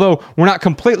end it. Although we're not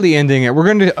completely ending it, we're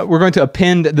going to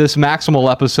append this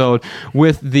Maximal episode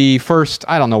with the first,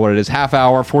 I don't know what it is, half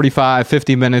hour, 45,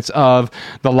 50 minutes of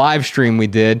the live stream we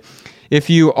did. If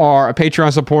you are a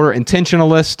Patreon supporter,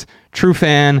 intentionalist, true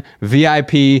fan,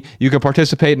 VIP, you can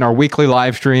participate in our weekly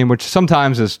live stream, which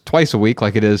sometimes is twice a week,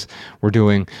 like it is we're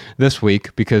doing this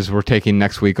week because we're taking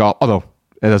next week off. Although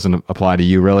it doesn't apply to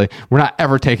you really. We're not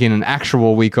ever taking an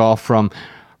actual week off from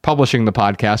publishing the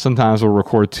podcast. Sometimes we'll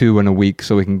record 2 in a week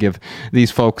so we can give these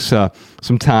folks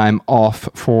some time off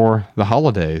for the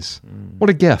holidays. What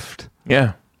a gift.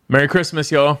 Yeah. Merry Christmas,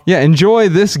 y'all. Yeah, enjoy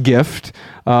this gift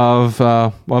of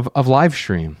live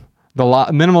stream. The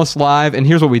Minimalist Live, and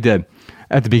here's what we did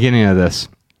at the beginning of this.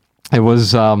 It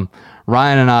was Ryan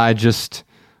and I just,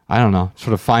 I don't know,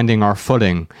 sort of finding our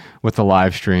footing with the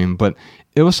live stream, but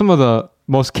it was some of the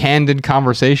most candid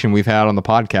conversation we've had on the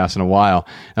podcast in a while.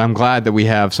 And I'm glad that we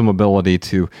have some ability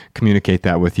to communicate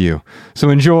that with you. So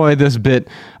enjoy this bit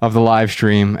of the live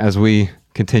stream as we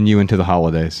continue into the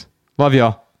holidays. Love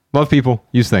y'all. Love people.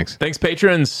 Use things. Thanks,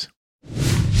 patrons.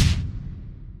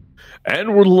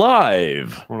 And we're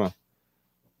live. Hold on.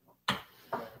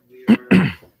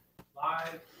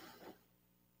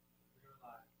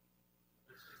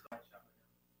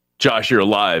 Josh, you're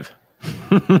alive.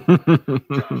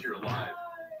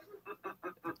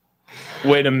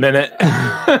 Wait a minute.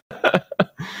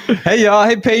 Hey y'all,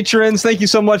 hey patrons, thank you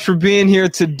so much for being here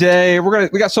today.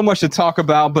 We got so much to talk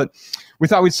about, but we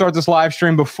thought we'd start this live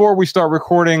stream before we start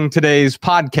recording today's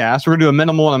podcast. We're gonna do a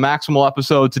minimal and a maximal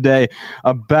episode today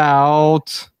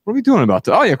about what are we doing about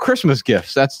that? Oh yeah, Christmas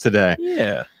gifts. That's today.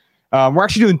 Yeah. We're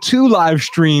actually doing 2 live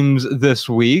streams this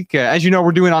week. As you know,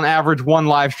 we're doing on average 1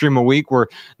 live stream a week. We're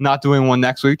not doing one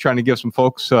next week, trying to give some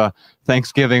folks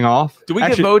Thanksgiving off. Do we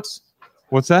get votes?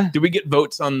 What's that? Do we get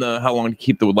votes on how long to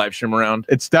keep the live stream around?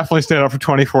 It's definitely stayed up for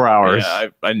 24 hours. Yeah,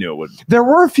 I knew it would. There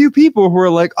were a few people who were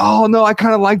like, oh, no, I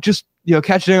kind of like just,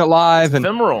 catching it live. It's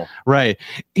ephemeral. Right.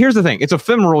 Here's the thing. It's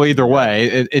ephemeral either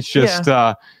way. It's just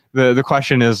the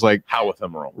question is like. How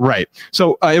ephemeral? Right.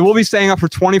 So it will be staying up for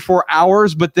 24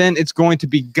 hours, but then it's going to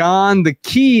be gone. The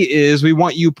key is we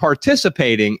want you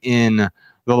participating in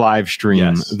the live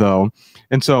stream, though.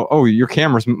 And so,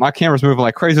 my camera's moving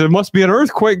like crazy. There must be an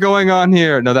earthquake going on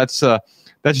here. No, that's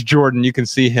Jordan. You can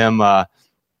see him.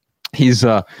 He's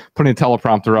putting a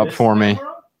teleprompter up for me.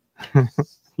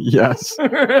 Yes. Do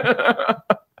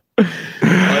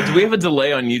we have a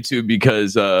delay on YouTube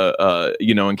because,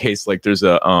 in case like there's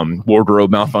a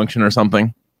wardrobe malfunction or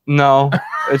something? No,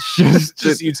 it's just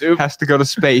YouTube has to go to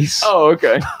space. Oh,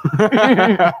 okay.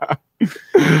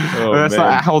 That's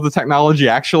not how the technology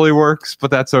actually works,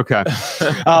 but that's okay.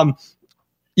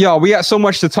 We got so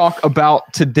much to talk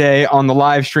about today on the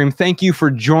live stream. Thank you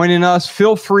for joining us.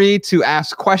 Feel free to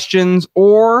ask questions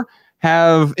or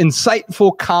have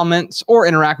insightful comments or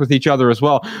interact with each other as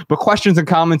well. But questions and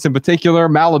comments in particular,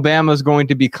 Malabama is going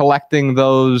to be collecting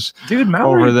those. Dude,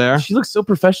 Mallory, over there. She looks so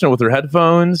professional with her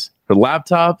headphones, her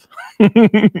laptop.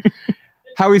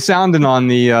 How are we sounding on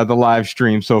the live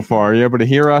stream so far? Are you able to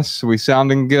hear us? Are we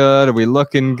sounding good? Are we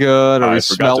looking good? Are we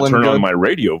smelling good? I forgot to turn on my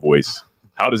radio voice.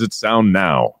 How does it sound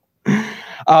now?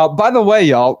 By the way,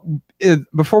 y'all,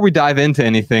 before we dive into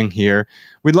anything here,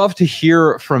 we'd love to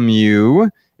hear from you.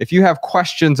 If you have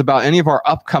questions about any of our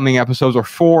upcoming episodes or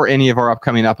for any of our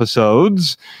upcoming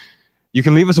episodes, you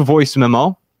can leave us a voice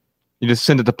memo. You just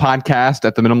send it to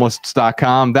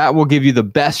podcast@theminimalists.com. That will give you the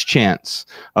best chance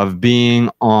of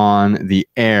being on the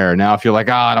air. Now, if you're like,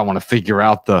 I don't want to figure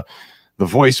out the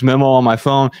voice memo on my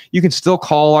phone, you can still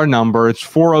call our number. It's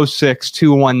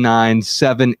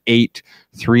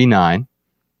 406-219-7839.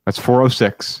 That's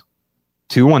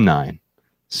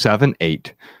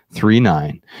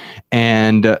 406-219-7839.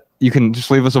 And you can just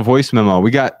leave us a voice memo.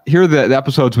 Here are the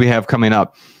episodes we have coming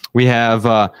up. We have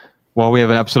we have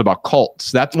an episode about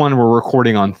cults. That's one we're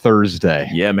recording on Thursday.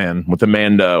 Yeah, man. With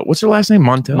Amanda. What's her last name?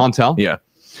 Montel? Yeah.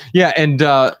 Yeah, and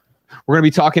we're going to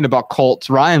be talking about cults.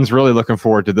 Ryan's really looking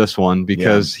forward to this one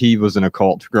because he was in a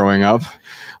cult growing up.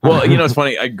 Well, it's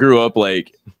funny. I grew up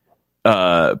like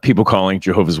people calling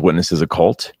Jehovah's Witnesses a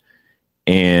cult.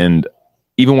 And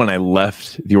even when I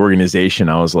left the organization,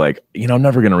 I was like, I'm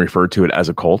never going to refer to it as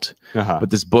a cult. But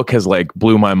this book has like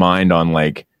blew my mind on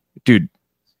like, dude,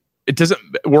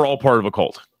 we're all part of a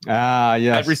cult.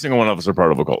 Yes. Every single one of us are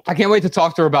part of a cult. I can't wait to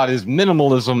talk to her about is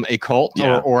minimalism a cult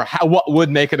or what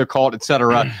would make it a cult,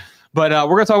 etc. But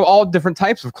we're going to talk about all different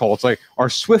types of cults. Like, are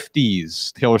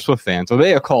Swifties, Taylor Swift fans, are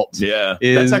they a cult? Yeah.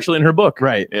 That's actually in her book.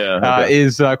 Right. Yeah.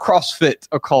 Is CrossFit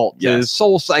a cult? Yes. Is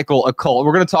Soul Cycle a cult?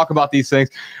 We're going to talk about these things.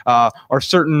 Are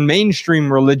certain mainstream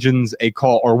religions a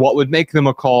cult, or what would make them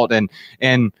a cult? And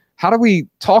how do we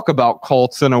talk about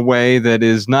cults in a way that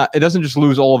is not, it doesn't just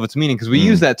lose all of its meaning? Because we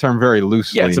use that term very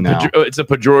loosely. Yeah, it's a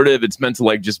pejorative. It's meant to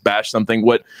like just bash something.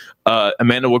 What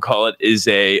Amanda would call it is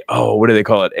what do they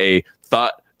call it? A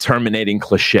thought terminating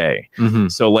cliche. Mm-hmm.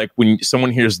 So like when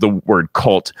someone hears the word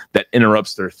cult, that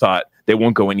interrupts their thought. They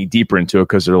won't go any deeper into it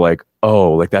because they're like,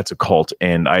 oh, like that's a cult.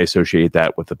 And I associate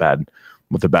that with the bad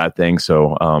thing.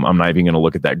 So I'm not even going to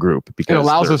look at that group because it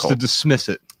allows us to dismiss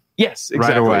it. Yes,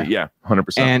 exactly. Right away. Yeah,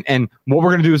 100%. And what we're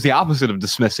going to do is the opposite of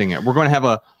dismissing it. We're going to have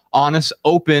a honest,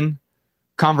 open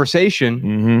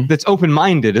conversation that's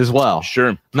open-minded as well.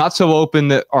 Sure. Not so open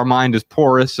that our mind is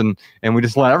porous and we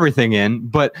just let everything in,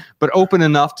 but open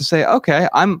enough to say, okay,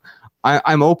 I'm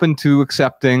open to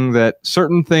accepting that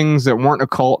certain things that weren't a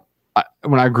cult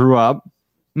when I grew up,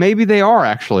 maybe they are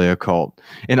actually a cult.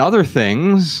 And other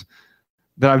things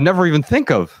that I've never even think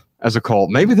of as a cult,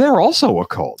 maybe they're also a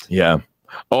cult. Yeah.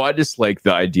 Oh, I just like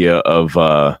the idea of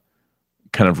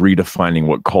kind of redefining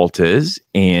what cult is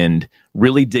and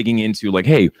really digging into like,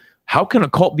 hey, how can a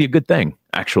cult be a good thing,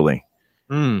 actually?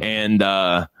 And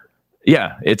I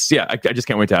just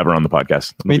can't wait to have her on the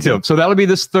podcast. Me too. So that'll be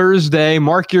this Thursday.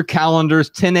 Mark your calendars,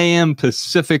 10 a.m.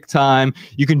 Pacific time.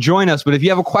 You can join us, but if you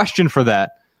have a question for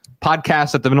that,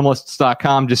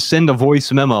 podcast@theminimalists.com. Just send a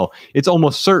voice memo. It's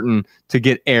almost certain to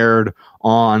get aired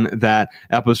on that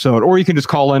episode. Or you can just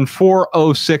call in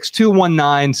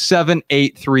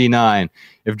 406-219-7839.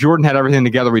 If Jordan had everything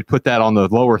together, we'd put that on the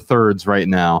lower thirds right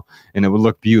now, and it would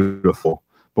look beautiful.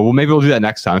 But maybe we'll do that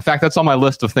next time. In fact, that's on my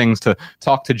list of things to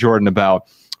talk to Jordan about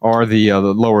are the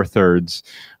lower thirds,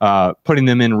 putting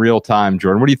them in real time.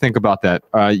 Jordan, what do you think about that?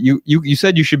 You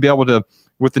said you should be able to,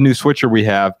 with the new switcher we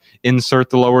have,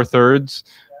 insert the lower thirds.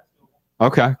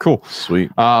 Okay, cool. Sweet.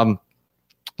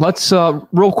 Let's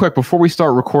real quick before we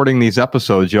start recording these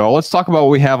episodes, y'all. Let's talk about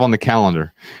what we have on the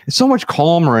calendar. It's so much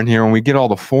calmer in here when we get all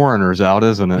the foreigners out,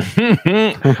 isn't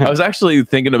it? I was actually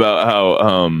thinking about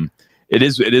how it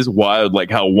is wild,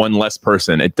 like how one less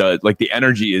person, it does, like the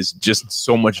energy is just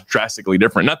so much drastically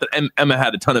different. Not that Emma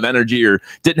had a ton of energy or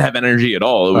didn't have energy at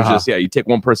all. It was just, you take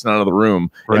one person out of the room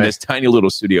in this tiny little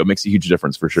studio. It makes a huge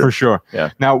difference for sure. For sure. Yeah.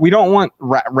 Now, we don't want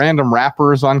random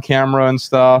rappers on camera and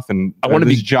stuff. And I want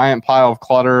this giant pile of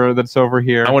clutter that's over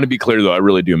here. I want to be clear, though. I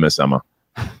really do miss Emma.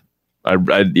 I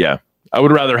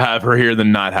would rather have her here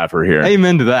than not have her here.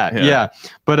 Amen to that. Yeah.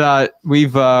 But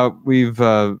we've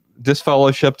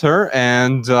disfellowshipped her,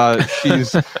 and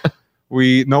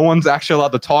no one's actually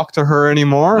allowed to talk to her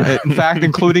anymore. In fact,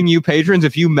 including you patrons,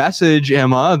 if you message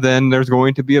Emma, then there's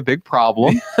going to be a big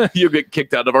problem. You'll get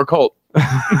kicked out of our cult.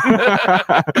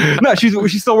 No,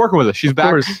 she's still working with us. She's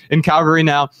back in Calgary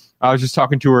now. I was just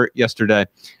talking to her yesterday,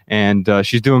 and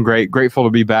she's doing great. Grateful to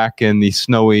be back in the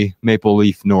snowy Maple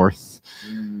Leaf North.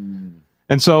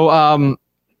 And so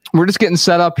we're just getting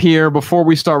set up here. Before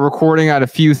we start recording, I had a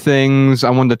few things I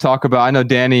wanted to talk about. I know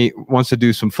Danny wants to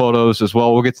do some photos as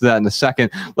well. We'll get to that in a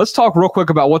second. Let's talk real quick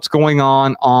about what's going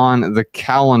on the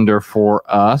calendar for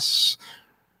us,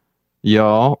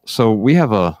 y'all. So we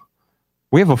have a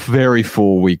very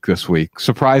full week this week,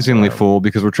 surprisingly full,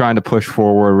 because we're trying to push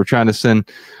forward. We're trying to send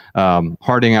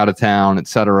Harding out of town, et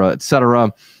cetera, et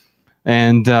cetera.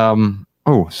 And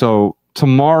so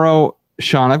tomorrow,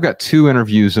 Sean, I've got 2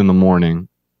 interviews in the morning.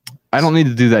 I don't need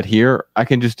to do that here. I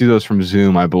can just do those from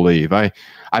Zoom, I believe. I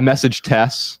messaged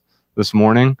Tess this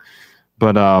morning,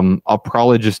 but I'll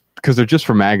probably just, because they're just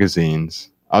for magazines,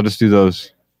 I'll just do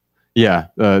those. They're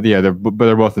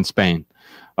both in Spain.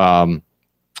 So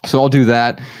I'll do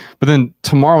that. But then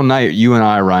tomorrow night, you and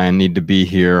I, Ryan, need to be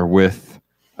here with,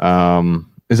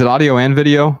 is it audio and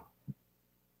video?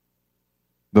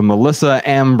 The Melissa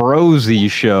Ambrosi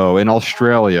show in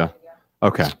Australia.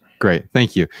 Okay, great.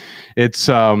 Thank you. It's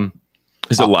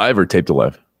is it live or taped to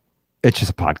live? It's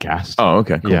just a podcast. Oh,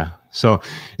 okay. Cool. Yeah. So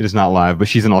it is not live, but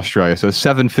she's in Australia. So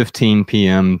 7:15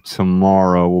 p.m.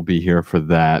 tomorrow we'll be here for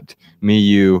that. Me,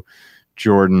 you,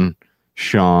 Jordan,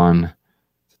 Sean,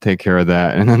 take care of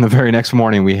that. And then the very next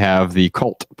morning we have the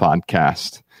Cult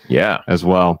podcast. Yeah. As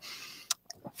well.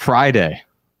 Friday.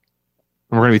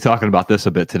 We're going to be talking about this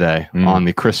a bit today on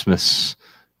the Christmas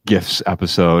gifts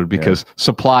episode, because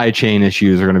supply chain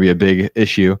issues are going to be a big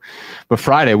issue. But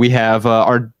Friday we have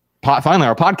finally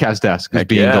our podcast desk is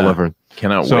being delivered.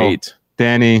 Cannot wait.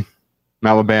 Danny,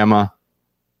 Alabama,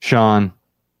 Sean,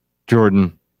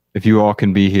 Jordan, if you all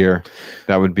can be here,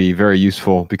 that would be very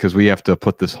useful, because we have to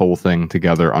put this whole thing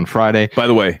together on Friday. By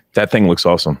the way, that thing looks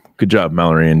awesome. Good job,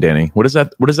 Mallory and Danny. What is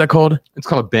that called? It's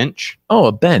called a bench. Oh,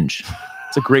 a bench.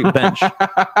 It's a great bench.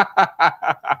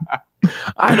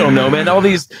 I don't know, man. All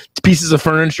these pieces of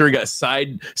furniture got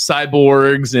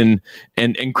cyborgs and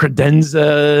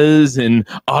credenzas and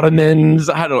ottomans.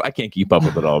 I can't keep up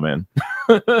with it all, man.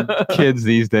 Kids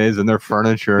these days and their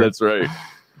furniture. That's right.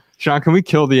 Sean, can we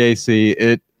kill the AC?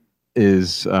 It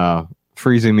is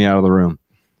freezing me out of the room.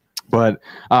 But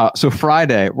so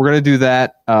Friday, we're going to do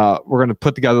that. We're going to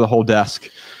put together the whole desk.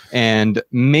 And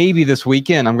maybe this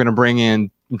weekend, I'm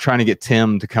trying to get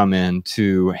Tim to come in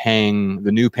to hang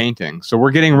the new paintings. So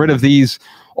we're getting rid of these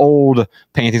old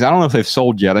paintings. I don't know if they've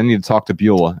sold yet. I need to talk to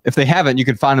Beulah. If they haven't, you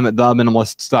can find them at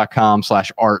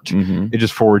theminimalists.com/art. It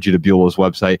just forwards you to Beulah's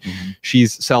website.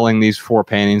 She's selling these 4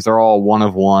 paintings. They're all one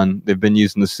of one. They've been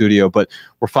used in the studio, but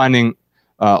we're finding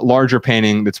larger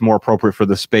painting that's more appropriate for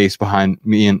the space behind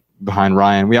me and behind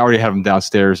Ryan. We already have them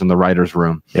downstairs in the writer's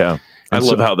room. Yeah. I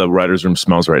love how the writer's room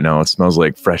smells right now. It smells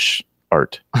like fresh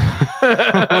art.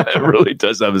 It really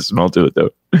does have a smell to it,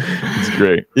 though. It's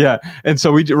great. Yeah. And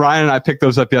so Ryan and I picked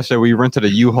those up yesterday. We rented a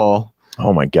U-Haul.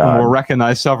 Oh my God. And we're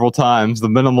recognized several times. The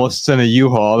minimalists in a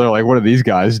U-Haul. They're like, what are these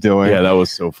guys doing? Yeah, that was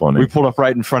so funny. We pulled up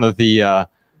right in front of the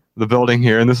building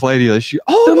here, and this lady, the minimalists.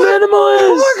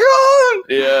 Oh my God.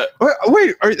 Yeah.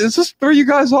 Wait, is this where you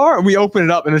guys are? And we open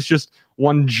it up, and it's just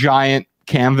one giant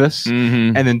canvas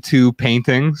and then 2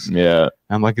 paintings. Yeah.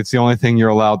 I'm like, it's the only thing you're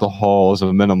allowed to haul as a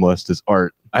minimalist is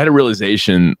art. I had a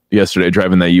realization yesterday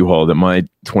driving that U-Haul that my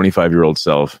 25-year-old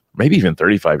self, maybe even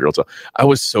 35-year-old self, I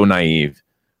was so naive.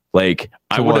 Like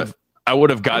I would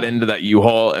have got into that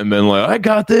U-Haul and been like, I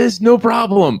got this, no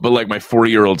problem. But like my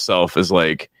 40-year-old self is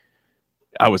like,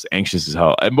 I was anxious as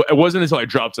hell. It wasn't until I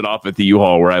dropped it off at the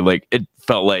U-Haul where it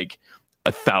felt like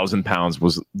 1,000 pounds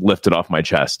was lifted off my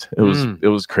chest. It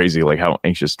was crazy, like how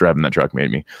anxious driving that truck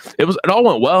made me. It all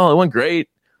went well. It went great.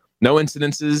 No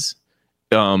incidences.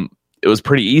 It was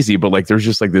pretty easy, but like there's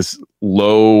just like this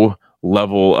low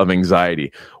level of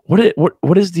anxiety. What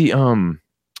is the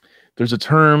there's a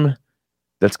term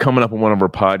that's coming up on one of our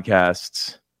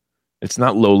podcasts. It's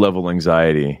not low level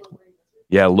anxiety.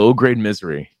 Yeah, low grade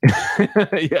misery.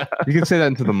 Yeah. You can say that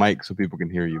into the mic so people can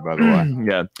hear you, by the way.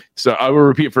 Yeah. So I will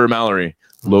repeat for Mallory,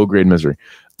 low grade misery.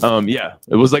 Yeah,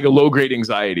 it was like a low grade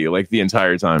anxiety like the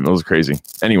entire time. It was crazy.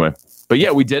 Anyway, but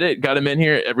yeah, we did it. Got him in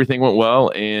here. Everything went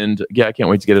well. And yeah, I can't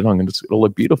wait to get it hung. And it'll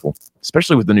look beautiful,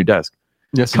 especially with the new desk.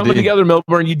 Yes, coming together,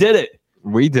 Milburn. You did it.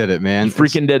 We did it, man. You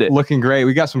freaking did it. Looking great.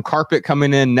 We got some carpet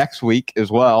coming in next week as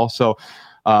well. So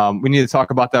we need to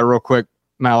talk about that real quick,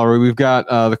 Mallory. We've got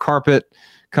the carpet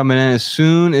coming in as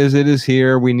soon as it is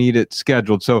here. We need it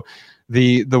scheduled. So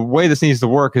the way this needs to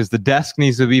work is the desk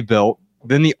needs to be built.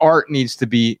 Then the art needs to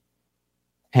be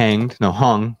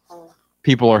hung.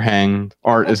 People are hanged.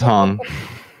 Art is hung.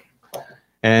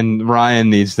 And Ryan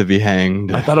needs to be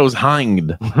hanged. I thought it was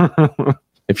hanged.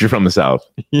 If you're from the South.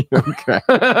 Okay.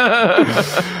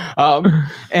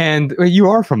 And you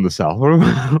are from the South. What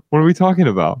are we talking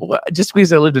about? Well, just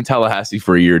because I lived in Tallahassee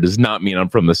for a year does not mean I'm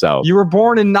from the South. You were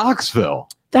born in Knoxville.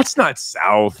 That's not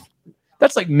South.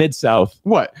 That's like Mid-South.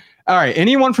 What? All right.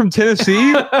 Anyone from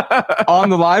Tennessee on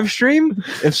the live stream?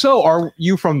 If so, are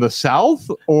you from the South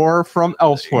or from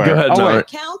elsewhere? Go ahead, Wait.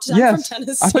 Count. I'm from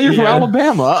Tennessee. I thought you were from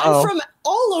Alabama. I'm from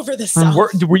all over the South.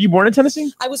 Were you born in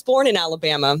Tennessee? I was born in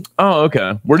Alabama. Oh,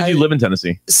 okay. Where did you live in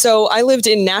Tennessee? So I lived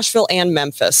in Nashville and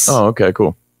Memphis. Oh, okay,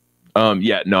 cool.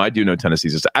 Yeah, no, I do know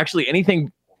Tennessee's. Actually,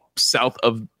 anything south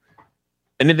of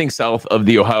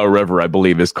the Ohio River, I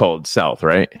believe, is called South,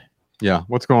 right? Yeah.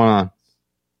 What's going on?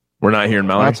 We're not here in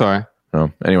Mallory. That's all right.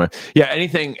 Oh, anyway, yeah.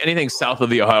 Anything south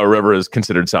of the Ohio River is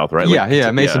considered South, right?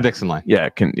 Yeah. Mason-Dixon line. Yeah,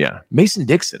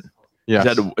 Mason-Dixon. Yeah.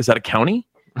 Is that a county?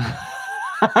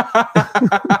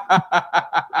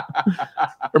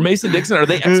 Or Mason-Dixon? Are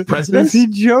they ex-presidents? Is he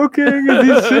joking? Is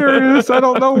he serious? I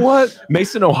don't know what.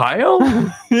 Mason, Ohio?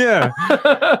 Yeah.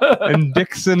 And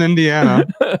Dixon, Indiana.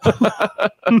 Yeah,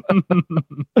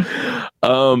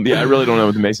 I really don't know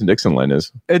what the Mason-Dixon line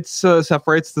is. It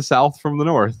separates the South from the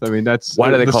North. I mean, that's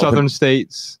why do they the call southern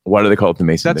states. Why do they call it the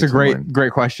Mason-Dixon That's a line?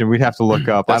 great question. We'd have to look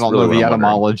up. I don't really know the what I'm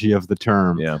etymology of the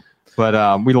term. Yeah.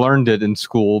 But we learned it in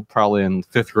school, probably in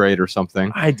 5th grade or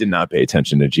something. I did not pay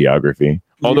attention to geography.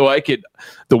 Although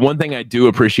the one thing I do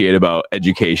appreciate about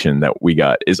education that we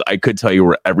got is I could tell you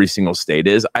where every single state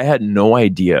is. I had no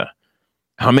idea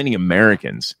how many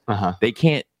Americans, they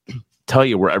can't tell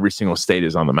you where every single state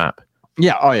is on the map.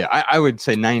 Yeah. Oh, yeah. I would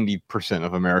say 90%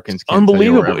 of Americans can't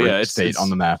Unbelievable. tell you where every It's state on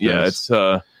the map Yeah, is.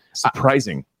 it's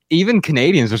surprising. Even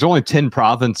Canadians, there's only 10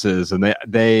 provinces, and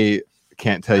they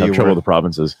can't tell Have you trouble where. with the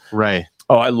provinces. Right.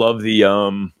 Oh, I love the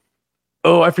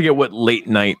I forget what late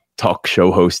night talk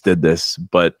show host did this,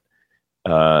 but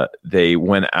they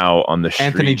went out on the streets.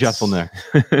 Anthony Jeselnik.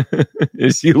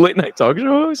 Is he a late night talk show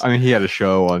host? I mean, he had a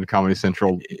show on Comedy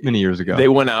Central many years ago. They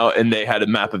went out and they had a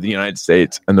map of the United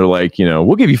States, and they're like,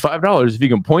 we'll give you $5 if you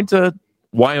can point to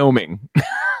Wyoming.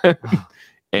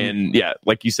 And yeah,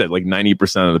 like you said, like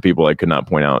 90% of the people I could not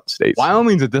point out states.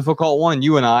 Wyoming's a difficult one.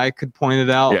 You and I could point it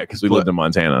out. Yeah, because we lived in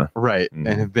Montana. Right. And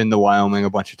have been to Wyoming a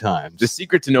bunch of times. The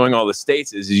secret to knowing all the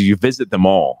states is you visit them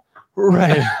all.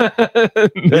 Right.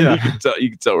 Yeah. You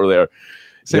can tell where they are.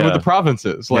 Same with the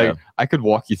provinces. Like, I could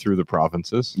walk you through the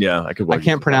provinces. Yeah, I could. I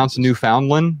can't pronounce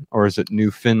Newfoundland, or is it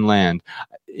Newfoundland?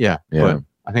 Yeah. But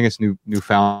I think it's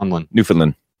Newfoundland.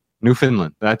 Newfoundland.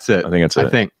 That's it. I think that's it. I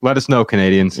think. Let us know,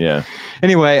 Canadians. Yeah.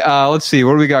 Anyway, let's see.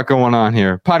 What do we got going on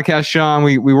here? Podcast Sean,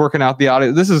 we working out the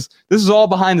audio. This is all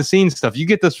behind the scenes stuff. You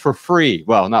get this for free.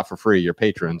 Well, not for free, your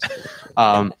patrons.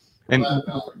 And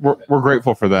we're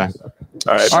grateful for that.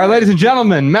 All right, ladies and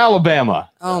gentlemen, Malabama.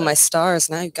 Oh, my stars.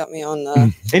 Now you've got me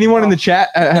on. Anyone in the chat,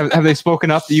 have they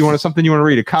spoken up? Something you want to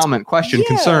read? A comment, question,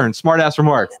 concern, smart ass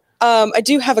remark? I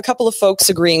do have a couple of folks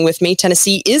agreeing with me.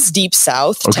 Tennessee is deep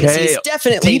south. Okay. Tennessee is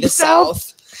definitely Deep the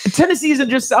South. Tennessee isn't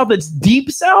just south; it's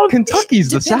deep south. Kentucky's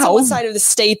the Depends on what south. side of the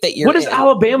state that you're What is in.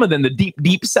 Alabama then? The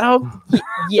deep south?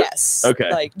 Yes. Okay.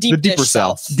 Like The deep deeper dish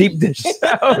south. Deep dish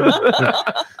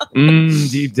south.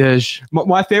 Deep dish.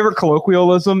 My favorite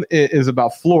colloquialism is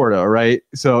about Florida, right?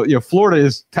 So, Florida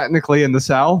is technically in the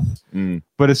south,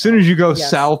 but as soon as you go Yes.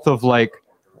 south of like,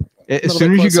 as Little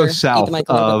soon bit as you go closer. south Eat the mic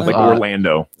a little of bit Like more.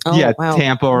 Orlando. Oh, wow.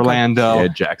 Tampa, Orlando, Yeah,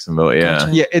 Jacksonville. Yeah.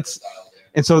 Gotcha. yeah,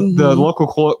 and so the local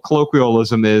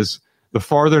colloquialism is the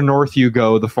farther north you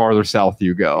go, the farther south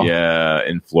you go. Yeah,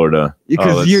 in Florida.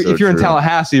 Because that's if you're in true.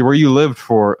 Tallahassee, where you lived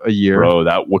for a year, Bro,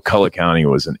 that Wakulla County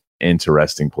was an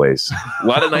interesting place. A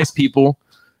lot of nice people.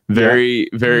 Very,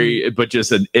 very, but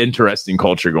just an interesting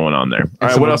culture going on there. All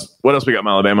right, what else? What else we got in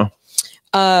Alabama?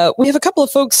 We have a couple of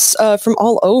folks from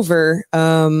all over.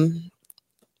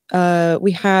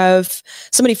 We have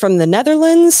somebody from the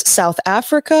Netherlands, South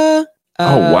Africa.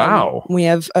 Oh, wow. We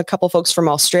have a couple folks from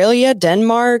Australia,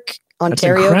 Denmark,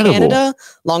 Ontario, incredible. Canada,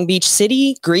 Long Beach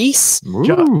City, Greece.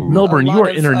 Ooh. Melbourne, A you lot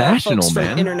are of, international, folks from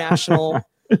man. International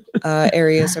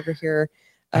areas over here.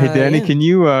 Hey, Danny, yeah.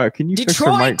 can you fix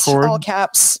your mic Detroit, cord? all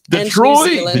caps. Detroit! And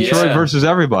New Zealand. Detroit Yeah. versus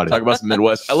everybody. Talk about some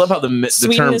Midwest. I love how the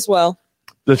Sweden term as well.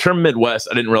 the term Midwest.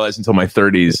 I didn't realize until my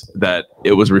 30s that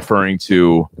it was referring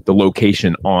to the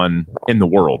location in the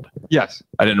world. Yes.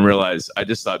 I didn't realize. I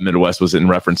just thought Midwest was in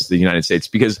reference to the United States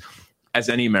because, as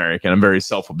any American, I'm very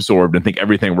self-absorbed and think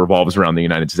everything revolves around the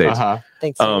United States. Uh-huh.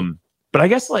 Thanks. But I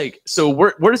guess where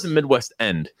does the Midwest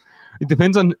end? It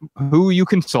depends on who you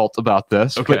consult about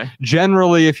this. Okay. But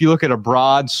generally, if you look at a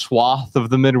broad swath of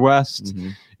the Midwest,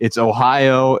 it's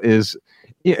Ohio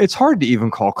it's hard to even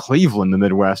call Cleveland the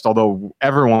Midwest, although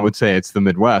everyone would say it's the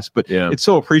Midwest, but Yeah. it's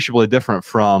so appreciably different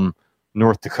from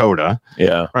North Dakota,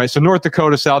 Yeah. right? So North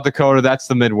Dakota, South Dakota, that's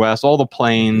the Midwest, all the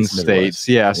plains It's Midwest. states.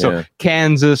 Yeah. So Yeah.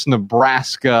 Kansas,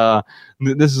 Nebraska,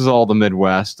 this is all the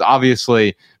Midwest.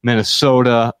 Obviously,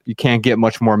 Minnesota, you can't get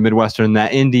much more Midwestern than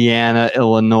that. Indiana,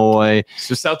 Illinois.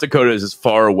 So South Dakota is as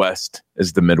far west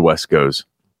as the Midwest goes.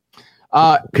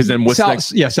 Because then what's south,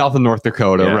 next? Yeah, south of North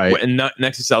Dakota, Yeah. right? And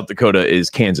next to South Dakota is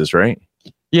Kansas, right?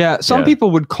 Yeah, some Yeah.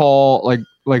 people would call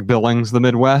like Billings the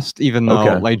Midwest, even though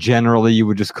Okay. like generally you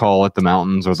would just call it the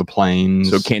mountains or the plains.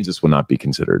 So Kansas would not be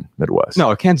considered Midwest.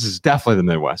 No, Kansas is definitely the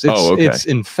Midwest. It's, Oh, okay. it's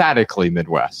emphatically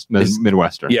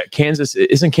Midwestern. Yeah, Kansas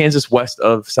isn't Kansas west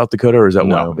of South Dakota, or is that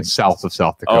No, Wyoming? it's south of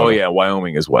South Dakota. Oh yeah,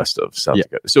 Wyoming is west of South Yeah.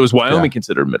 Dakota. So is Wyoming Yeah.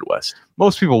 considered Midwest?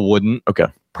 Most people wouldn't. Okay.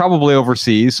 Probably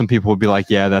overseas, some people would be like,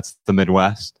 yeah, that's the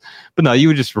Midwest. But no, you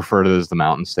would just refer to it as the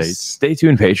mountain states. Stay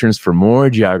tuned, patrons, for more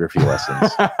geography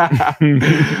lessons.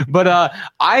 But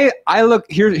I look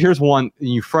here's one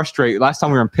you frustrate. Last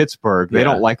time we were in Pittsburgh, they Yeah.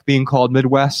 don't like being called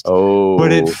Midwest, Oh,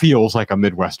 but it feels like a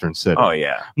Midwestern city. oh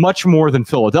yeah, Much more than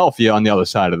Philadelphia on the other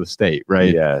side of the state,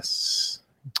 right? yes.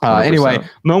 Anyway, 100%.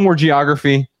 no more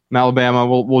geography in Alabama.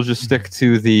 We'll just stick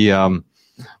to the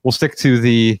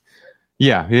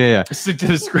yeah. Stick to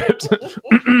the script.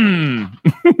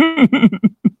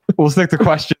 We'll stick to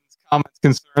questions, comments,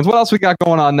 concerns. What else we got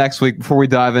going on next week before we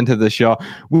dive into the show?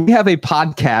 We have a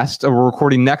podcast we're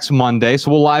recording next Monday,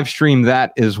 so we'll live stream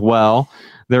that as well.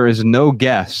 There is no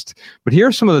guest, but here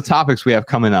are some of the topics we have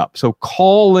coming up. So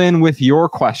call in with your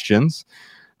questions.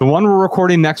 The one we're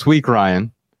recording next week,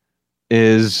 Ryan,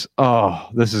 is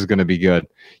this is going to be good.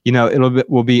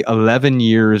 Will be 11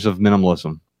 years of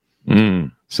minimalism.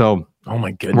 So Oh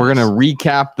my goodness. we're going to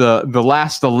recap the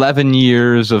last 11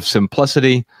 years of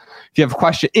simplicity. If you have a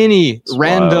question, any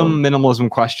random minimalism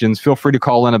questions, feel free to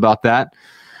call in about that.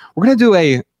 We're going to do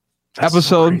a That's so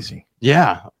episode. crazy.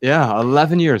 Yeah,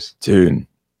 11 years. Dude.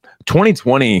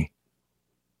 2020,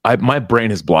 my brain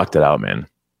has blocked it out, man.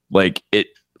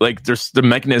 There's the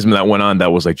mechanism that went on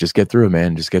that was like, just get through it,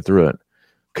 man. Just get through it.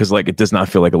 Because it does not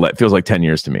feel like it feels like 10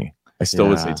 years to me. I still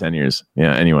would say Yeah. 10 years.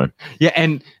 Yeah. Anyway. Yeah,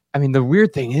 and I mean the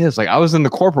weird thing is, I was in the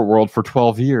corporate world for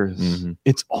 12 years. Mhm.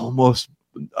 It's almost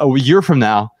a year from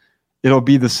now. It'll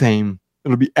be the same.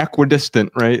 It'll be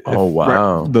equidistant, right? Oh,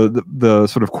 wow. The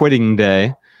sort of quitting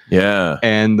day Yeah.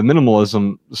 and the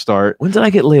minimalism start When did I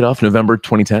get laid off? November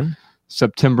 2010?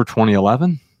 September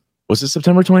 2011. Was it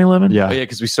September 2011? Yeah. Oh, yeah,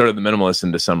 because we started the minimalist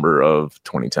in December of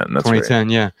 2010. That's right. 2010,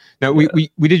 yeah. Now we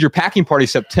did your packing party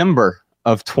September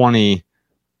of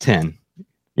 2010.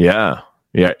 Yeah.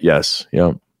 Yeah. Yes.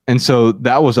 Yeah. And so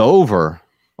that was over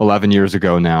 11 years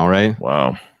ago now, right?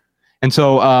 Wow. And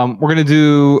so we're going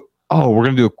to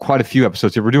do quite a few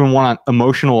episodes here. We're doing one on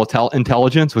emotional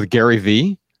intelligence with Gary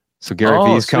Vee. So Gary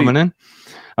Vee is sweet. coming in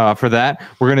for that.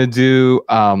 We're going to do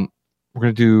We're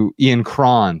going to do Ian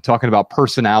Cron talking about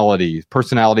personality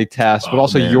tests, but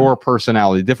also your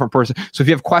personality, different person. So if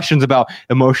you have questions about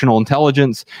emotional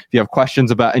intelligence, if you have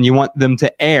questions about, and you want them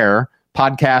to air,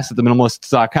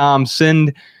 podcast@theminimalists.com,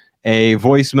 send a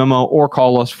voice memo or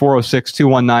call us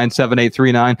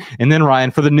 406-219-7839. And then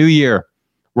Ryan, for the new year,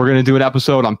 we're going to do an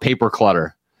episode on paper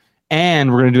clutter.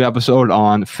 And we're going to do an episode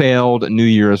on failed New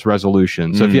Year's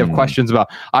resolutions. So if you have questions about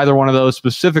either one of those,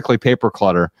 specifically paper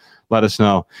clutter, let us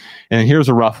know. And here's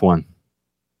a rough one.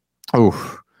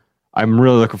 Oh, I'm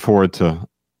really looking forward to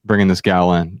bringing this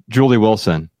gal in. Julie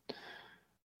Wilson.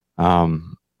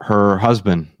 Her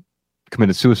husband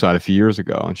committed suicide a few years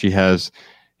ago, and he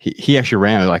actually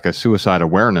ran like a suicide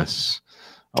awareness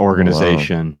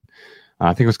organization.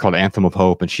 I think it was called Anthem of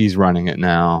Hope, and she's running it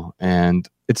now. And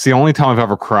it's the only time I've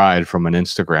ever cried from an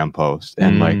Instagram post.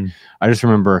 And like, I just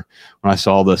remember when I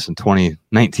saw this in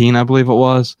 2019, I believe it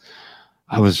was,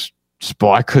 I was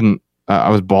bawling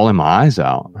my eyes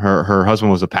out. Her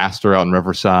husband was a pastor out in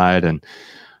Riverside, and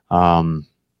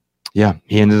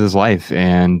he ended his life.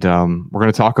 And we're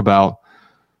going to talk about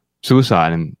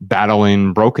suicide and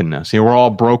battling brokenness. We're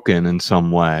all broken in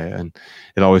some way, and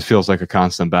it always feels like a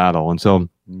constant battle. And so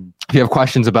if you have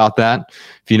questions about that,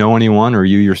 if you know anyone or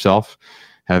you yourself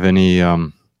have any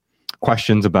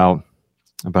questions about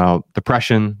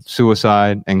depression,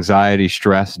 suicide, anxiety,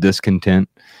 stress, discontent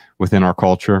within our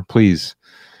culture, please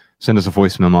send us a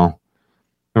voice memo. And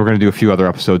we're going to do a few other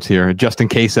episodes here, just in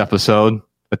case episode,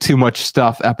 a too much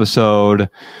stuff episode.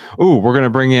 Ooh, we're going to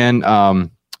bring in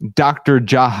Dr.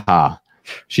 Jaha.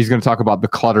 She's going to talk about the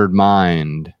cluttered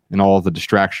mind and all of the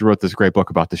distractions. She wrote this great book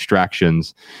about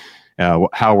distractions,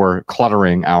 how we're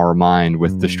cluttering our mind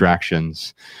with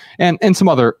distractions, and some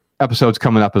other episodes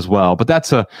coming up as well. But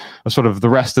that's a sort of the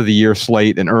rest of the year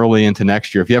slate and early into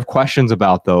next year. If you have questions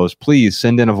about those, please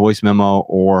send in a voice memo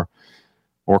or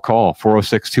call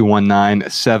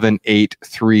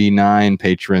 406-219-7839.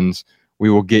 Patrons, we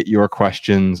will get your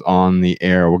questions on the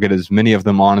air. We'll get as many of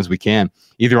them on as we can,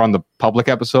 either on the public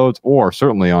episodes or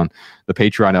certainly on the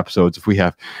Patreon episodes. If we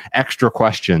have extra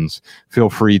questions,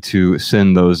 feel free to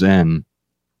send those in.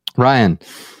 Ryan,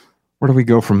 where do we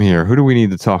go from here? Who do we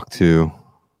need to talk to?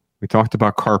 We talked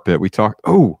about carpet.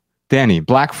 Danny,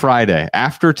 Black Friday.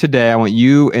 After today, I want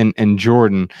you and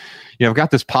Jordan. I've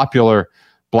got this popular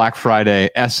Black Friday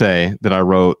essay that I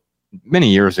wrote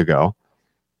many years ago,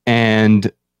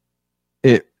 and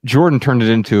Jordan turned it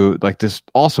into like this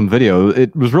awesome video.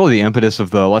 It was really the impetus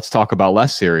of the Let's Talk About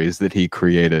Less series that he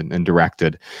created and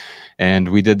directed. And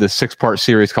we did this 6-part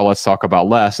series called Let's Talk About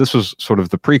Less. This was sort of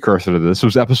the precursor to this. This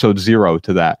was episode 0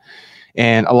 to that.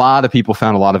 And a lot of people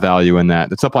found a lot of value in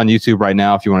that. It's up on YouTube right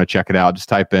now. If you want to check it out, just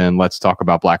type in Let's Talk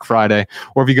About Black Friday.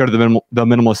 Or if you go to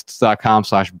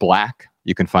theminimalists.com/black,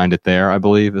 you can find it there, I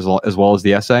believe, as well as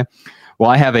the essay. Well,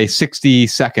 I have a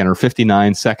 60-second or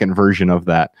 59-second version of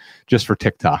that just for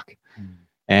TikTok.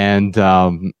 And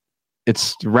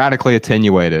it's radically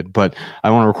attenuated, but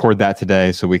I want to record that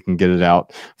today so we can get it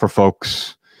out for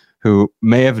folks who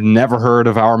may have never heard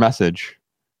of our message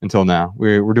until now.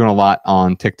 We're doing a lot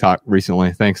on TikTok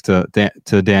recently, thanks to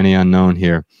Danny Unknown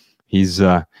here. He's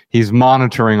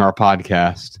monitoring our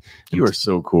podcast. You are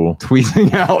so cool.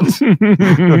 Tweeting out.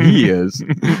 No, he is.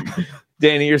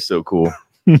 Danny, you're so cool.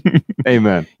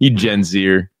 Amen. You Gen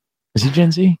Zer. Is he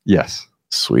Gen Z? Yes.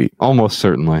 Sweet. Almost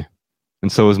certainly.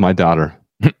 And so is my daughter.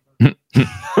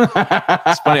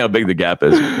 It's funny how big the gap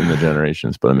is in the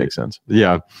generations, but it makes sense.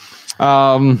 Yeah.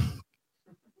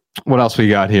 What else we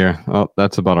got here? Oh,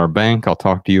 that's about our bank. I'll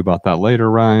talk to you about that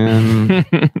later, Ryan.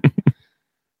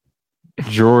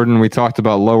 Jordan, we talked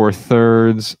about lower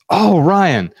thirds. Oh,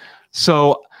 Ryan.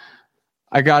 So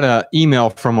I got an email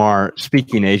from our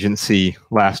speaking agency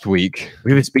last week.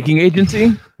 We have a speaking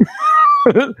agency?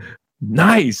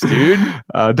 Nice, dude.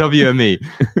 WME.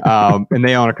 And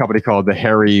they own a company called the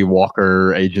Harry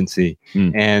Walker Agency.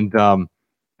 And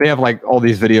they have like all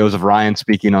these videos of Ryan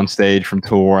speaking on stage from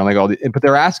tour and like but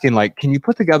they're asking like, can you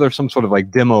put together some sort of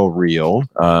like demo reel?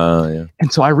 Yeah.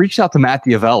 And so I reached out to Matt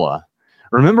D'Avella.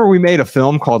 Remember we made a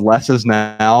film called Less Is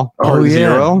Now, Part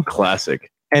Zero?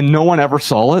 Classic. And no one ever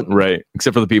saw it. Right.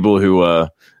 Except for the people who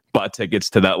bought tickets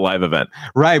to that live event.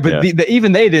 Right. But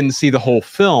even they didn't see the whole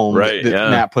film that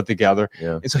Matt put together.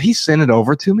 Yeah. And so he sent it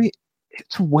over to me.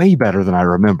 It's way better than I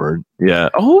remembered. Yeah.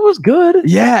 Oh, it was good.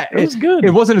 Yeah. It was good.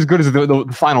 It wasn't as good as the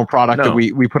final product that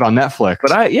we put on Netflix.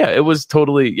 But it was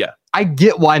totally, I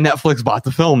get why Netflix bought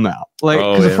the film now. Like,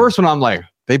 because the first one I'm like,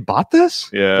 they bought this?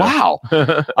 Yeah. Wow.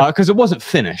 Because it wasn't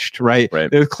finished, right?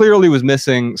 Right. It clearly was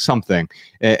missing something.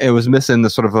 It was missing the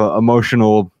sort of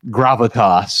emotional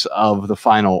gravitas of the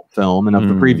final film and of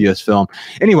the previous film.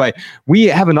 Anyway, we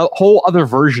have a whole other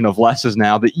version of Les's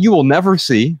now that you will never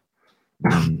see.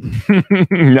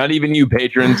 Not even you,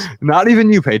 patrons. Not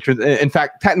even you, patrons. In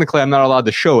fact, technically, I'm not allowed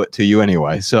to show it to you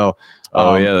anyway. So,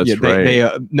 That's right. They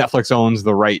Netflix owns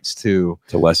the rights to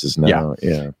Less's now.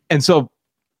 Yeah. And so,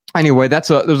 anyway,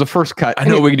 there's a first cut. I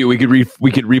know what we could do.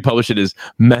 We could republish it as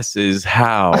Messes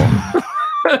How.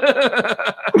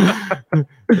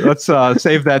 Let's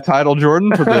save that title,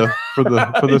 Jordan, for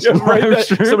this live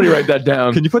stream. Somebody write that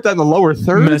down. Can you put that in the lower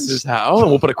third? Messes How,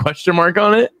 and we'll put a question mark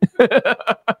on it.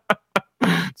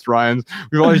 It's Ryan's.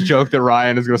 We've always joked that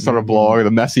Ryan is going to start a blog,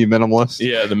 The Messy Minimalist.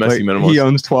 Yeah, The Messy Minimalist. He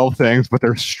owns 12 things, but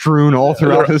they're strewn all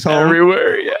throughout his home.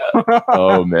 Everywhere, yeah.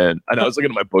 Oh, man. I know. I was looking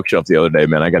at my bookshelf the other day,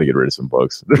 man. I got to get rid of some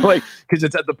books. They're like, because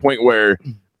it's at the point where,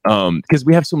 because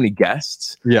we have so many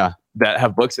guests that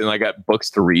have books, and I got books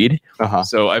to read.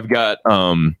 So I've got,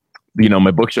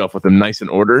 my bookshelf with them nice in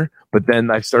order, but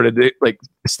then I started to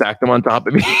stack them on top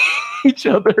of each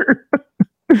other.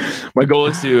 My goal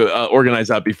is to organize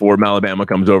that before Malabama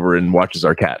comes over and watches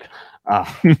our cat.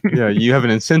 Yeah, you have an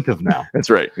incentive now. That's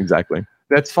right. Exactly.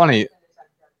 That's funny.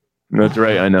 That's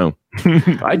right. I know.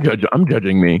 I'm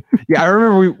judging me. Yeah, I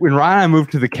remember when Ryan and I moved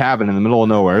to the cabin in the middle of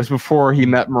nowhere. It was before he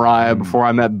met Mariah, before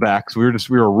I met Bex. We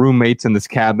were roommates in this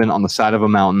cabin on the side of a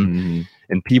mountain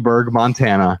in Peaburg,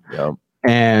 Montana. Yep.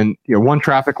 And one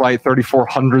traffic light,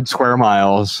 3,400 square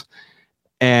miles,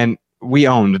 and we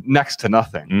owned next to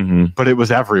nothing, but it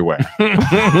was everywhere.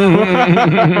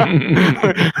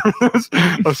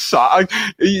 A sock.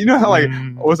 You know how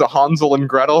was it Hansel and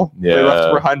Gretel? Yeah. They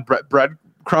left behind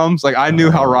breadcrumbs. I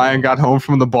knew how Ryan got home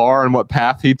from the bar and what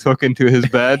path he took into his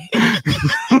bed.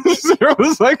 There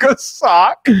was a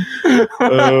sock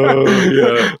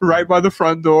right by the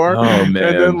front door. Oh, man.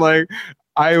 And then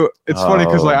it's funny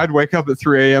because I'd wake up at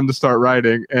 3 a.m. to start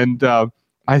writing, and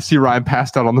I see Ryan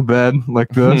passed out on the bed like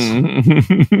this,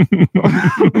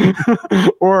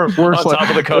 or worse, on top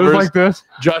of the covers like this.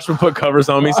 Josh would put covers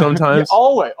on me sometimes.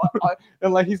 Always,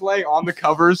 and he's laying on the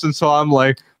covers, and so I'm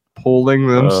pulling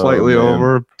them slightly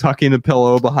over, tucking a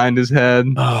pillow behind his head,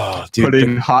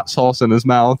 putting hot sauce in his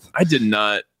mouth. I did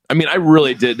not. I mean, I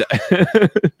really did.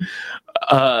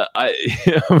 I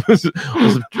was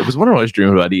wondering what I was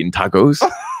dreaming about eating tacos.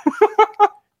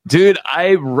 Dude,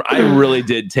 I really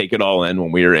did take it all in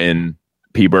when we were in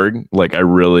Peaburg. I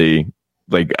really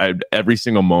every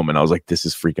single moment I was like, this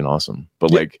is freaking awesome.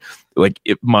 But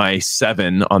my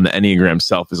 7 on the Enneagram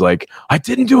self is I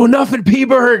didn't do enough in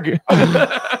Peaburg.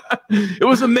 It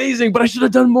was amazing, but I should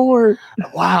have done more.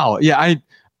 Wow. Yeah,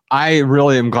 I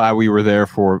really am glad we were there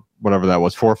for whatever that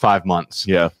was, 4 or 5 months.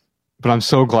 Yeah. But I'm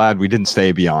so glad we didn't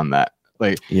stay beyond that.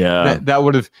 That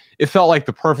would have, it felt like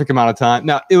the perfect amount of time.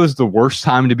 Now, it was the worst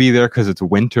time to be there because it's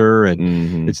winter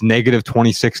and it's negative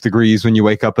 26 degrees when you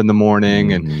wake up in the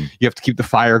morning and you have to keep the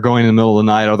fire going in the middle of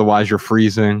the night. Otherwise, you're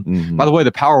freezing. By the way,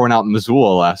 the power went out in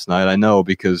Missoula last night. I know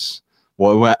because,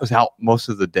 it was out most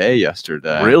of the day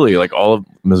yesterday. Really? All of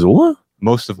Missoula?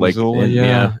 Most of Missoula,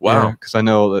 yeah. Wow. Because I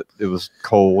know that it was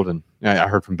cold, and I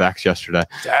heard from Bex yesterday.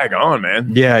 Dag on,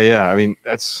 man. Yeah. I mean,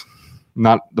 that's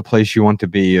not the place you want to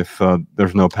be if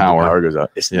there's no power. The power goes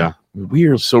out. We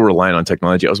are so reliant on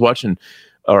technology. I was watching,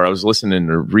 or I was listening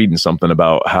or reading something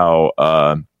about how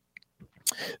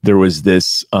there was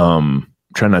this.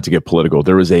 Try not to get political.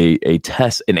 There was a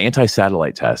test, an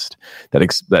anti-satellite test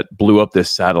that blew up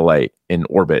this satellite in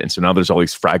orbit, and so now there's all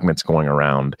these fragments going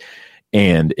around,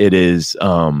 and it is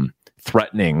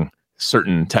threatening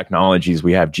certain technologies.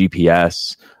 We have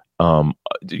GPS,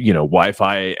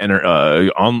 Wi-Fi,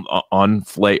 on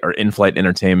flight or in-flight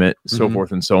entertainment, so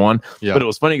forth and so on. Yeah. But it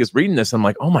was funny because reading this, I'm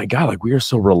like, oh my god, we are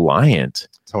so reliant,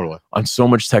 totally, on so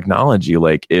much technology.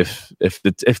 If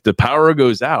the power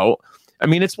goes out. I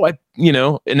mean, it's why, in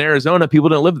Arizona, people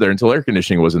didn't live there until air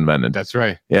conditioning was invented. That's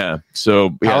right. Yeah.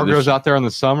 So power goes out there in the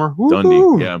summer.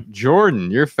 Dundee. Yeah. Jordan,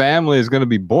 your family is going to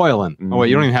be boiling. Oh, wait,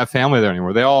 you don't even have family there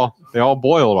anymore. They all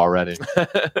boiled already.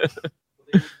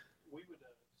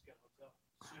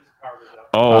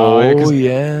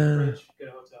 Yeah.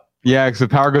 Yeah, because the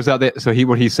power goes out there. So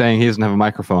what he's saying, he doesn't have a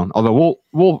microphone. Although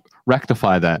we'll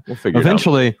rectify that. We'll figure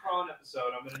eventually. It out. Episode,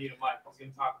 I'm going to need a mic. He's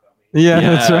going to talk about me. Yeah,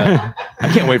 that's right. I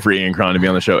can't wait for Ian Cron to be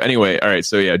on the show. Anyway, all right.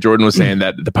 So yeah, Jordan was saying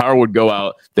that the power would go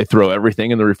out. They throw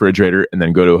everything in the refrigerator and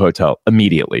then go to a hotel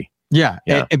immediately. Yeah.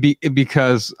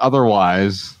 Because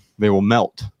otherwise they will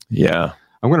melt. Yeah.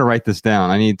 I'm going to write this down.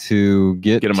 I need to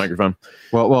get a microphone.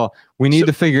 Well, we need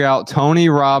to figure out Tony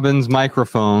Robbins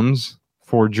microphones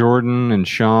for Jordan and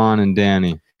Sean and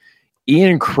Danny.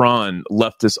 Ian Cron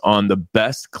left us on the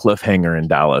best cliffhanger in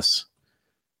Dallas.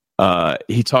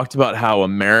 He talked about how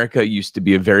America used to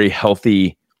be a very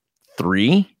healthy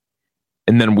 3,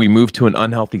 and then we moved to an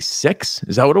unhealthy 6.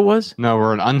 Is that what it was? No,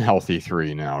 we're an unhealthy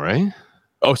 3 now, right?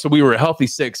 Oh, so we were a healthy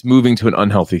 6 moving to an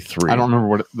unhealthy 3. I don't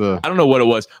remember I don't know what it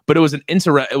was, but it was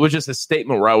it was just a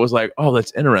statement where I was like, oh,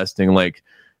 that's interesting. Like,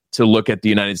 to look at the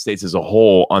United States as a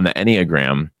whole on the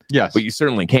Enneagram. Yes. But you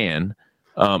certainly can.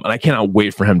 And I cannot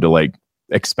wait for him to like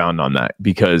expound on that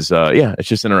because it's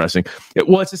just interesting.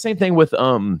 It's the same thing with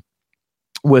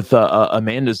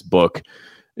Amanda's book.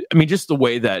 I mean, just the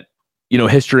way that,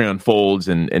 history unfolds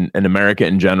and America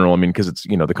in general. I mean, because it's,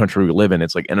 the country we live in,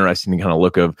 it's like interesting to kind of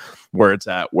look of where it's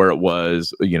at, where it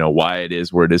was, why it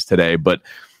is where it is today. But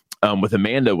with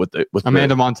Amanda, with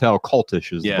Amanda Montell,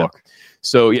 Cultish is the book.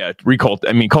 So Recult.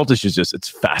 I mean, Cultish is it's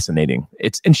fascinating.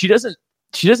 And she doesn't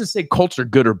say cults are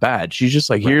good or bad. She's just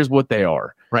like, here's what they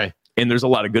are. Right. And there's a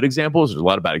lot of good examples. There's a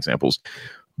lot of bad examples,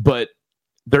 but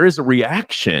there is a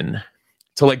reaction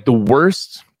to like the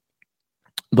worst,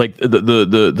 like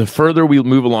the further we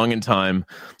move along in time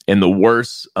and the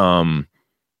worse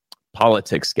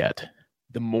politics get,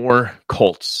 the more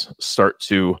cults start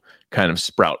to kind of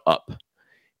sprout up.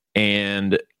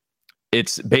 And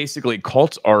it's basically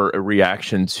cults are a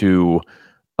reaction to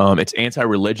it's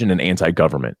anti-religion and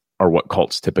anti-government are what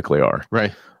cults typically are.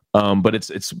 Right. But I'm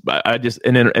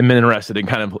interested in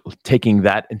kind of taking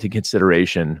that into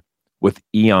consideration with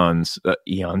Ian's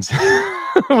Ian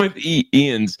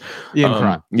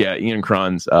Cron. Ian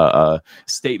Cron's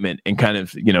statement and kind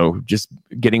of, just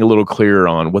getting a little clearer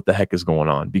on what the heck is going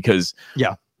on because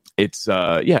it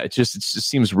just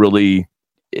seems really,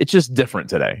 it's just different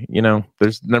today.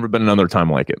 There's never been another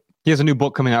time like it. He has a new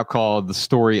book coming out called The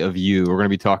Story of You. We're going to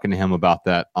be talking to him about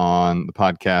that on the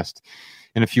podcast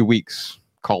in a few weeks.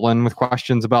 Call in with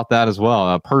questions about that as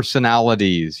well.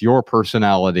 Personalities, your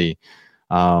personality.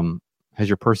 Has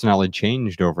your personality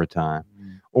changed over time?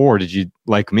 Or did you,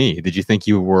 like me, did you think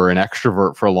you were an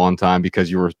extrovert for a long time because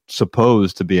you were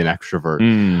supposed to be an extrovert?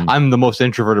 I'm the most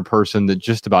introverted person that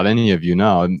just about any of you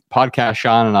know. And podcast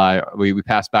Sean and I, we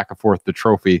pass back and forth the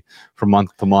trophy from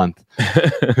month to month.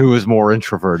 Who is more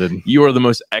introverted? You are the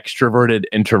most extroverted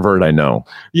introvert I know.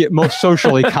 Yeah, most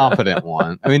socially competent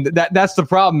one. I mean, that's the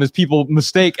problem is people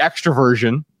mistake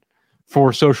extroversion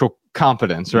for social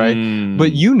competence, right?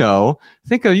 But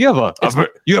think of you have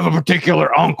a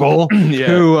particular uncle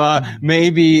who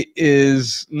maybe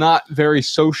is not very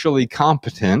socially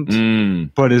competent,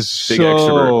 but is big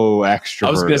extrovert.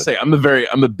 I was going to say I'm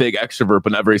a big extrovert,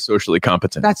 but not very socially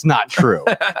competent. That's not true.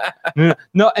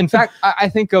 No, in fact, I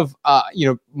think of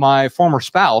my former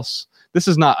spouse. This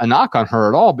is not a knock on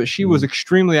her at all, but she was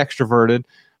extremely extroverted,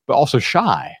 but also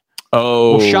shy.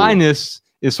 Oh, well, shyness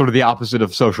is sort of the opposite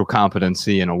of social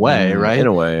competency in a way, right? In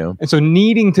a way, yeah. And so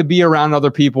needing to be around other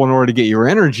people in order to get your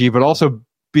energy, but also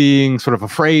being sort of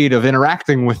afraid of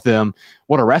interacting with them.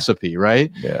 What a recipe,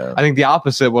 right? Yeah. I think the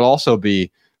opposite would also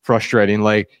be frustrating.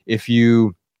 Like if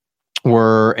you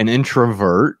were an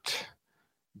introvert,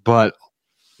 but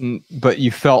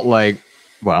you felt like,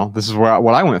 well, this is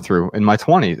what I went through in my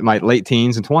 20s, my late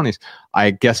teens and 20s. I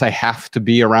guess I have to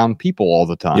be around people all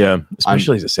the time. Yeah,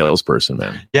 especially as a salesperson,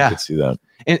 man. Yeah. I could see that.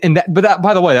 But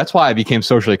by the way, that's why I became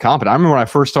socially competent. I remember when I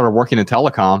first started working in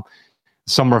telecom,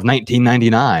 summer of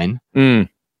 1999.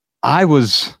 I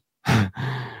was,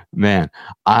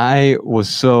 I was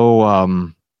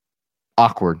so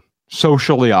awkward,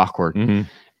 socially awkward. And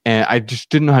I just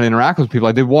didn't know how to interact with people.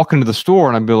 I did walk into the store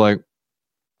and I'd be like,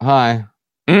 hi.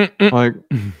 Like,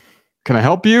 can I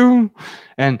help you?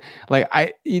 And like,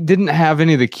 I didn't have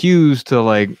any of the cues to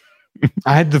like,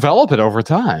 I had developed it over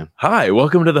time. Hi,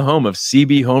 welcome to the home of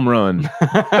CB Home Run.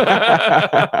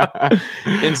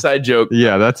 Inside joke.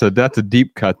 Yeah, that's a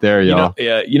deep cut there, y'all.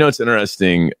 It's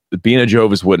interesting. Being a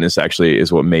Jehovah's Witness actually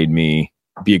is what made me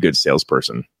be a good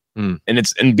salesperson.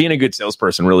 And being a good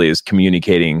salesperson really is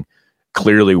communicating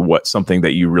clearly something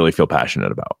that you really feel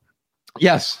passionate about.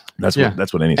 Yes. That's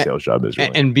what any sales job is.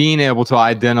 Really. And being able to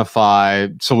identify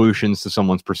solutions to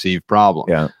someone's perceived problem.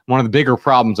 Yeah. One of the bigger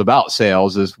problems about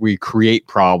sales is we create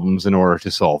problems in order to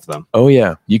solve them. Oh,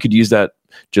 yeah. You could use that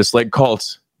just like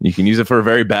cults. You can use it for a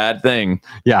very bad thing.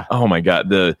 Yeah. Oh, my God.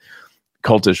 The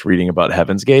cultish reading about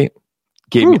Heaven's Gate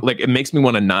gave me, like, it makes me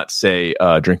want to not say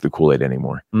drink the Kool-Aid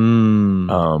anymore.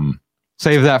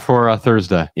 Save that for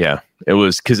Thursday. Yeah. It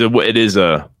was because it is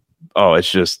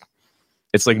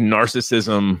it's like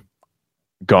narcissism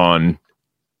gone.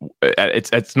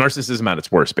 It's narcissism at its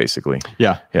worst, basically.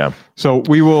 Yeah. Yeah. So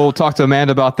we will talk to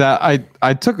Amanda about that.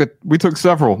 We took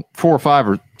several, 4 or 5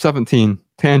 or 17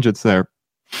 tangents there.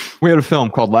 We had a film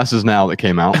called Less Is Now that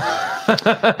came out.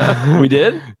 We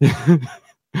did?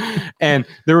 And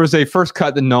there was a first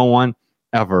cut that no one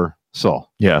ever saw.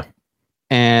 Yeah.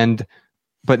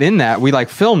 But in that, we like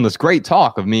filmed this great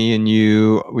talk of me and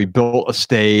you. We built a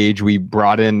stage. We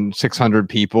brought in 600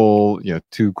 people,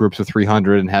 2 groups of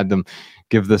 300, and had them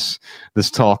give this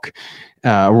talk.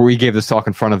 Where we gave this talk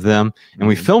in front of them, and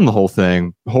we filmed the whole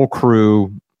thing. The whole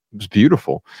crew. It was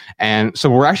beautiful. And so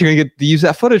we're actually going to get to use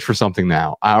that footage for something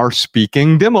now. Our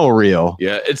speaking demo reel.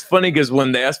 Yeah, it's funny because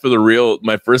when they asked for the reel,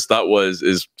 my first thought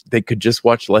is they could just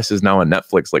watch Less Is Now on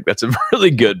Netflix. Like, that's a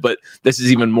really good, but this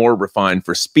is even more refined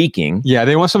for speaking. Yeah,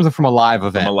 they want something from a live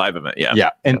event. Yeah.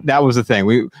 Yeah, and that was the thing.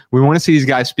 We want to see these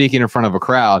guys speaking in front of a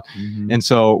crowd. Mm-hmm. And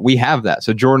so we have that.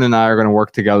 So Jordan and I are going to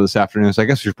work together this afternoon. So I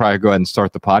guess we should probably go ahead and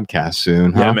start the podcast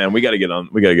soon. Huh? Yeah, man, we got to get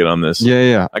on this.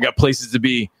 Yeah. I got places to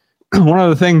be. One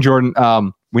other thing, Jordan,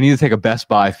 we need to take a Best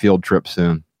Buy field trip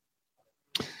soon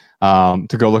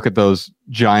to go look at those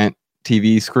giant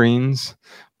TV screens,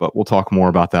 but we'll talk more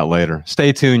about that later.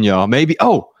 Stay tuned, y'all. Maybe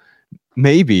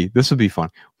this would be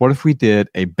fun. What if we did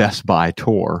a Best Buy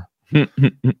tour?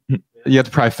 You have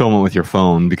to probably film it with your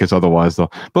phone because otherwise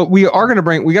they'll. But we got to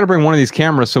bring one of these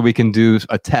cameras so we can do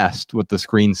a test with the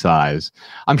screen size.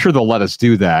 I'm sure they'll let us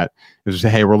do that. It was,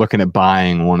 hey, we're looking at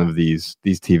buying one of these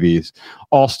TVs.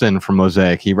 Alston from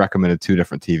Mosaic, he recommended 2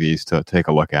 different TVs to take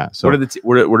a look at. So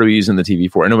what are we using the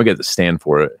TV for? I know we got the stand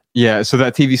for it. Yeah, so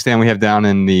that TV stand we have down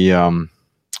in the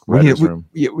room.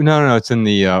 No, it's in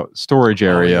the storage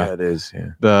area. Oh, yeah, it is.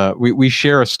 Yeah. We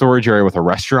share a storage area with a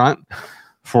restaurant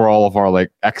for all of our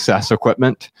like excess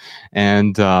equipment,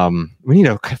 and we need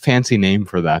a fancy name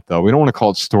for that though. We don't want to call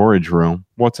it storage room.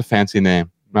 What's a fancy name?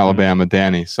 Alabama,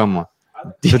 Danny, someone.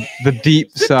 The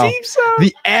deep south.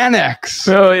 The annex.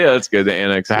 Oh yeah, that's good. The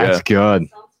annex. That's good.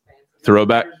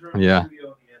 Throwback. Yeah,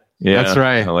 that's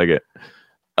right. I like it.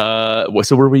 So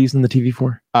what are we using the TV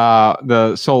for?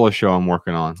 The solo show I'm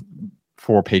working on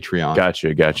for Patreon.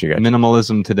 Gotcha.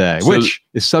 Minimalism Today, which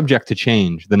is subject to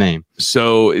change. The name.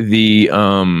 So the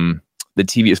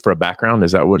TV is for a background.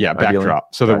 Is that what? Yeah, ideally?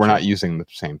 backdrop. So that we're not using the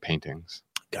same paintings.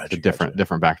 Gotcha.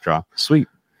 Different backdrop. Sweet.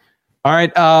 All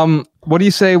right. What do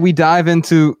you say we dive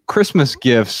into Christmas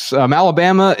gifts?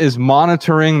 Alabama is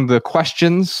monitoring the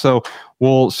questions, so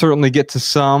we'll certainly get to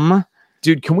some.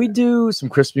 Dude, can we do some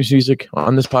Christmas music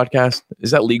on this podcast? Is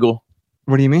that legal?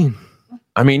 What do you mean?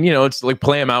 I mean, it's like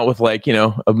play them out with like,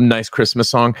 a nice Christmas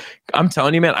song. I'm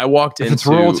telling you, man, I walked into... It's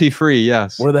royalty free,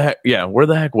 yes. Where the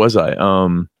heck was I?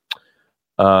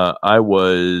 I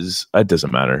was... It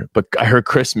doesn't matter. But I heard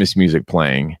Christmas music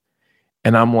playing.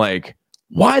 And I'm like,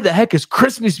 why the heck is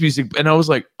Christmas music? And I was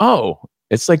like, oh,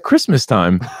 it's like Christmas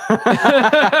time. And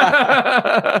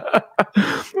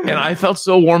I felt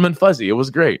so warm and fuzzy. It was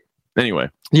great. Anyway.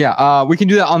 Yeah, we can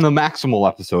do that on the Maximal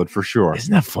episode for sure.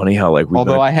 Isn't that funny how like...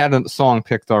 I had a song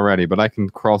picked already, but I can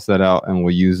cross that out and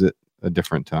we'll use it a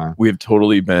different time. We have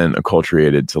totally been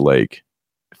acculturated to like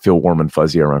feel warm and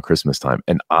fuzzy around Christmas time.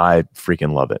 And I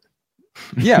freaking love it.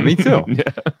 Yeah, me too.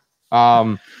 Yeah.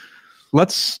 I'll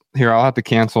have to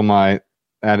cancel my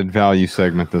added value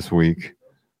segment this week.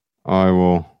 I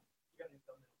will.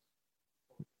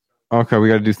 Okay, we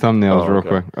got to do thumbnails real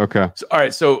quick. Okay. So, all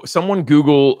right, so someone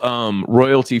Google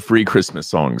royalty-free Christmas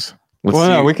songs.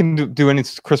 No, we can do any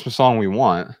Christmas song we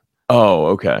want. Oh,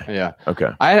 okay. Yeah.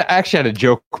 Okay. I actually had a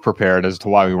joke prepared as to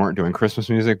why we weren't doing Christmas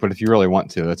music, but if you really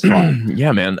want to, that's fine.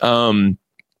 Yeah, man.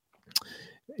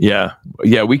 Yeah,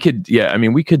 we could. Yeah, I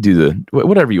mean, we could do the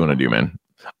whatever you want to do, man.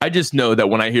 I just know that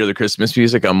when I hear the Christmas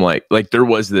music, I'm like there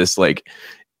was this like,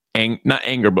 not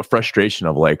anger, but frustration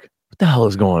of like, what the hell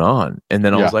is going on? And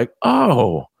then I was like,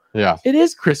 oh, yeah, it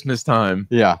is Christmas time.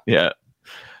 Yeah.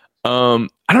 I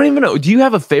don't even know. Do you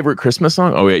have a favorite Christmas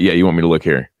song? Oh yeah. You want me to look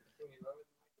here?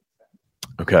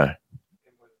 Okay.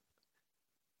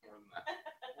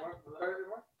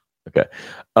 Okay.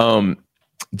 Do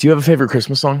you have a favorite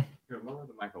Christmas song? Lower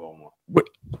the mic a little more. What?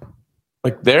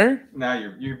 Like there? Now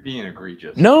you're being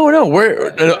egregious. No, we're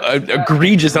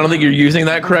egregious. I don't think you're using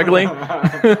that correctly. I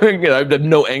have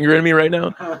no anger in me right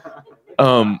now.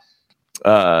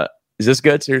 Is this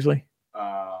good? Seriously?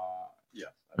 Yeah.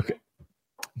 Okay.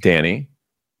 Danny.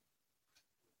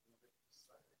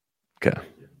 Okay.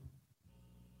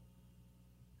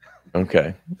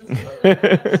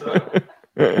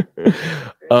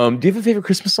 Do you have a favorite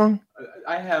Christmas song?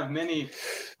 I have many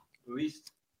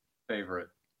least favorite,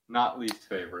 not least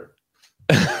favorite.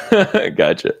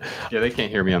 Gotcha. Yeah, they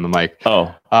can't hear me on the mic.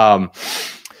 Oh.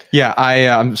 Yeah,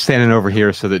 I'm standing over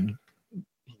here so that you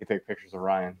can take pictures of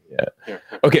Ryan. Yeah. Here.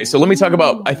 Okay, so let me talk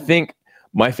about, I think,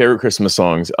 my favorite Christmas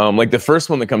songs. Like the first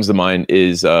one that comes to mind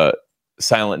is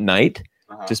Silent Night.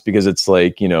 just because it's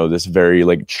like, this very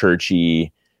like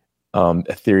churchy,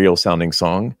 ethereal sounding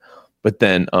song. But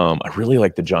then I really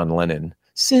like the John Lennon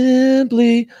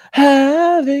 "Simply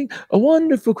Having a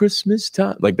Wonderful Christmas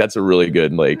Time." Like that's a really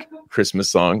good like Christmas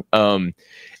song. And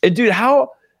dude,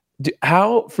 how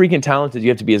freaking talented do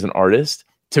you have to be as an artist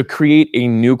to create a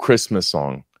new Christmas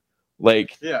song?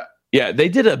 Like, yeah, they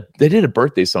did a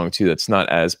birthday song too that's not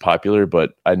as popular,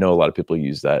 but I know a lot of people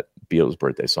use that Beatles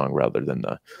birthday song rather than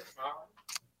the.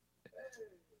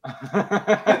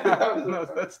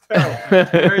 That's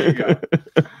terrible. There you go.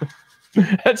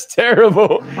 That's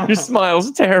terrible. Your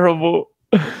smile's terrible.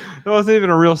 That wasn't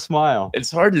even a real smile.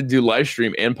 It's hard to do live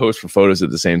stream and post for photos at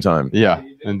the same time. Yeah,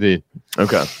 indeed.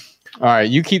 Okay. All right,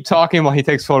 you keep talking while he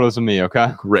takes photos of me,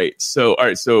 okay? Great. So, all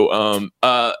right. So,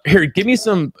 here, give me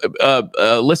some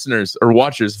listeners or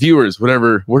watchers, viewers,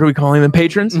 whatever. What are we calling them?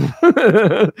 Patrons?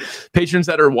 Patrons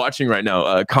that are watching right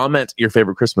now. Comment your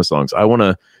favorite Christmas songs. I want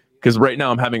to, because right now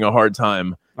I'm having a hard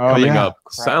time coming up.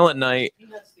 Crap. Silent Night,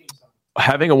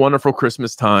 Having a Wonderful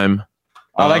Christmas Time.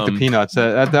 I like the Peanuts.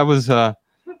 That was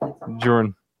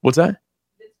Jordan. What's that?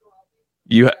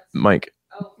 Mike.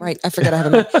 Right, I forgot I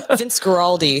have a Vince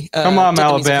Guaraldi. Come on,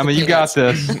 Alabama, you got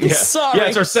this. Yeah. Sorry. Yeah,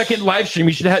 it's our second live stream.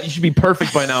 You should be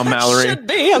perfect by now, Mallory. Should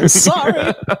be. I'm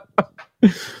sorry.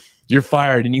 You're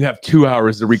fired, and you have 2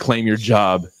 hours to reclaim your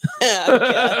job.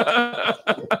 I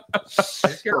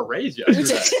just got to raise you. We do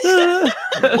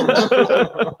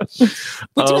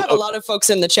have a lot of folks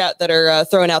in the chat that are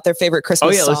throwing out their favorite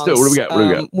Christmas songs. Let's do it. What do we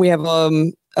got? We have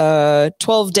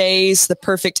 12 Days, the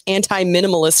perfect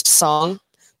anti-minimalist song.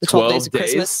 The 12 Days of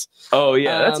Christmas. Oh,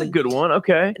 yeah, that's a good one.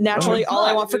 Okay. Naturally, All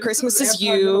I Want for Christmas Is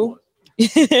You.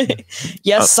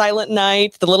 Yes, Silent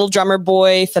Night, The Little Drummer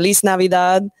Boy, Feliz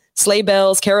Navidad, Sleigh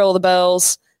Bells, Carol of the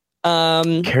Bells.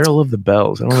 Carol of the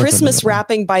Bells. I don't know Christmas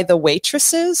Wrapping by the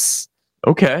Waitresses.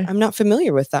 Okay. I'm not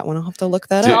familiar with that one. I'll have to look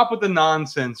that Stop up. with the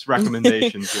nonsense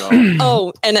recommendations, y'all.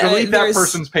 Oh, and delete that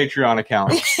person's Patreon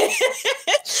account.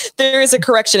 There is a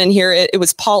correction in here. It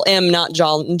was Paul M., not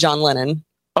John Lennon.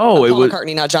 Oh, Paul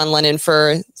McCartney, not John Lennon,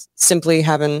 for simply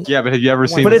having. Yeah, but have you ever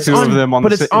seen but the it's two on, of them on but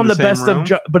the, it's on the same best room?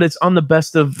 of but it's on the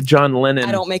best of John Lennon.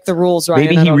 I don't make the rules, right?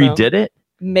 Maybe he redid it.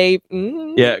 Maybe.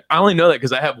 Yeah, I only know that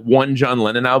because I have one John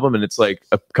Lennon album and it's like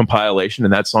a compilation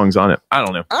and that song's on it. I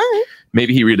don't know. All right.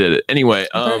 Maybe he redid it. Anyway,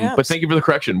 but thank you for the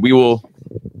correction. We will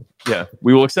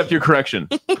accept your correction.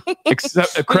 Correction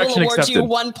we will award accepted. you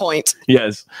 1 point.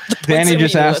 Yes. Danny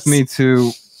just asked me meaningless.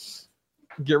 to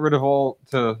get rid of all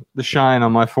the shine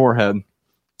on my forehead.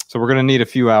 So we're gonna need a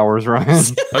few hours, Ryan.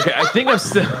 Okay, I think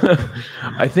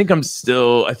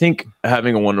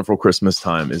Having a Wonderful Christmas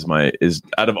Time is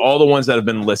out of all the ones that have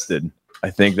been listed. I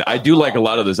think that I do like a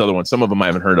lot of those other ones. Some of them I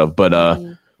haven't heard of, but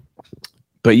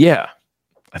yeah,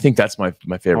 I think that's my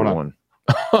favorite one.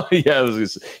 Yeah,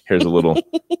 here's a little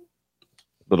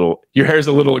your hair's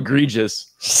a little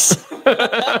egregious.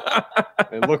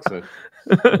 It looks it.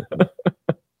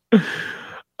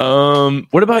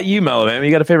 What about you, Melvin?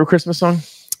 You got a favorite Christmas song?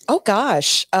 Oh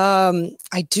gosh,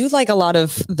 I do like a lot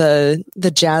of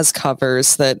the jazz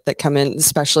covers that come in,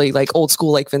 especially like old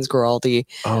school, like Vince Guaraldi.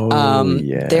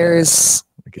 Yeah. There's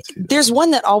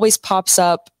one that always pops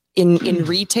up in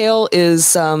retail.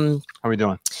 Is How are we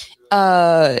doing?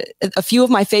 A Few of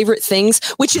My Favorite Things,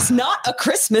 which is not a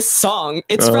Christmas song.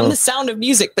 It's from The Sound of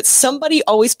Music, but somebody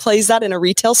always plays that in a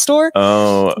retail store.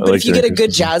 Oh, but if you get a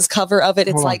good jazz cover of it,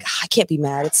 it's like, I can't be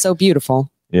mad. It's so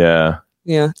beautiful. Yeah.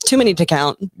 Yeah. Too many to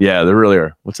count. Yeah, there really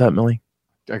are. What's that, Millie?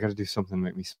 I got to do something to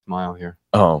make me smile here.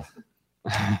 Oh.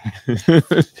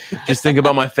 Just think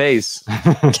about my face.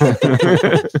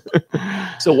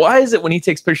 So why is it when he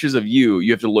takes pictures of you,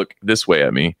 you have to look this way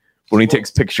at me? When he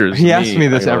takes pictures, he asks me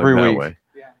this every week.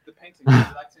 Yeah, the paintings. We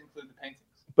like to include the paintings.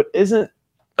 But isn't?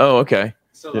 Oh, okay.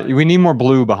 So Yeah, we need more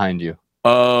blue behind you.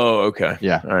 Oh, okay.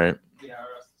 Yeah. All right. yeah,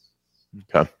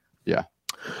 Okay. Yeah.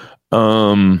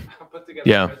 I'll put together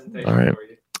Yeah. a presentation All right. for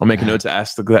you. I'll make a note to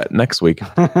ask that next week.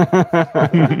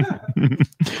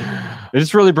 It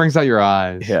just really brings out your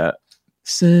eyes. Yeah.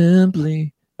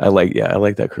 Simply. I like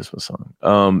that Christmas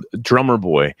song. Drummer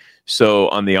Boy. So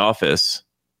on The Office,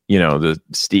 the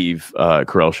Steve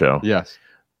Carell show. Yes.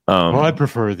 Well, I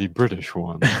prefer the British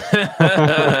one.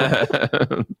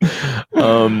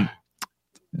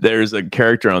 There's a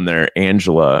character on there,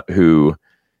 Angela, who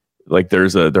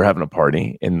they're having a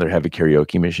party and they have a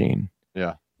karaoke machine.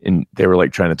 Yeah. and they were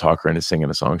like trying to talk her into singing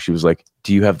a song. She was like,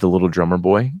 "Do you have the little drummer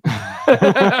boy?"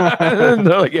 And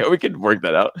they're like, "Yeah, we can work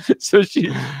that out." So she,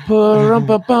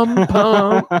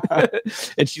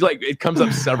 and she like, it comes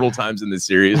up several times in the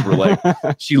series where like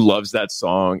she loves that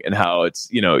song and how it's,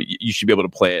 you know, you should be able to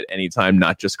play it anytime,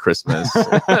 not just Christmas.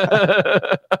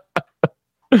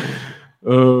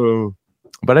 Oh,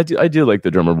 but I do like the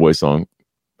drummer boy song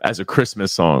as a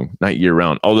Christmas song, not year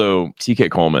round. Although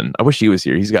TK Coleman, I wish he was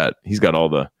here. He's got all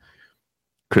the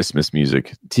Christmas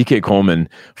music. TK Coleman,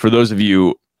 for those of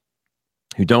you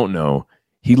who don't know,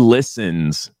 he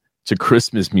listens to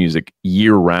Christmas music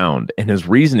year round, and his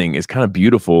reasoning is kind of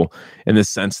beautiful in the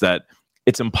sense that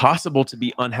it's impossible to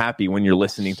be unhappy when you're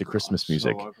listening to Christmas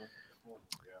music.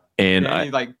 And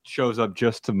he like shows up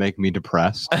just to make me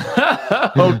depressed.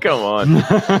 Oh, come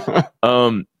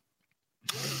on.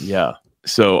 Yeah.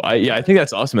 So I think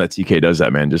that's awesome that TK does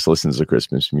that, man. Just listens to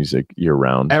Christmas music year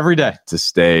round Every day. to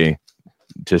stay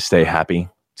happy,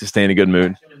 to stay in a good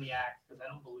mood.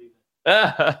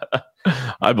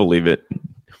 I believe it.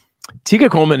 TK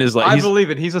Coleman is like, I believe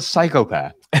it. He's a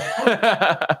psychopath.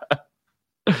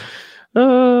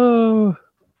 Oh,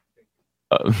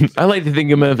 I like to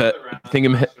think of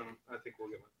him.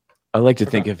 I like to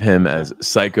think of him as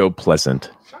psycho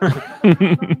pleasant.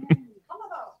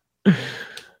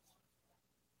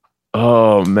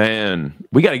 Oh man,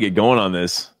 we got to get going on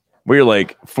this. We're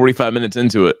like 45 minutes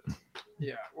into it.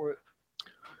 Yeah,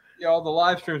 the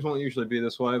live streams won't usually be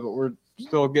this way, but we're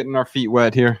still getting our feet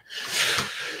wet here.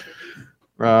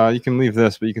 You can leave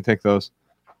this, but you can take those.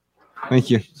 Thank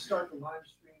you. Start the live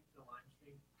stream.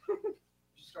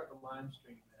 Start the live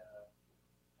stream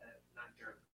at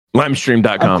 9:30.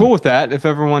 Limestream.com. I'm cool with that if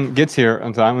everyone gets here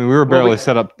on time. I mean, we were barely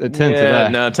set up at 10 today.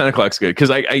 No, 10 o'clock's good because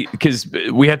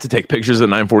we had to take pictures at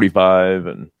 9:45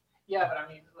 and. Yeah, but I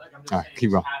mean, like I'm just All right, saying,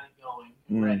 keep just going. have it going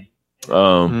and ready.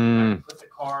 Put the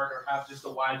card or have just a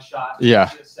wide shot. Yeah.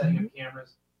 Just setting up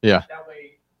cameras. Yeah. That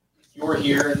way, if you're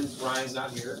here and Ryan's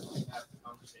not here, we can have the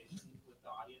conversation with the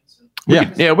audience.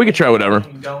 And Yeah, we could try whatever.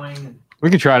 and going and We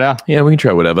can try it out. Yeah, we can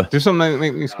try whatever. Do something that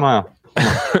make me smile.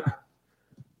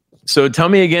 So tell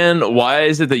me again, why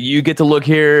is it that you get to look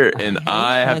here and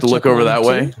I have to look over that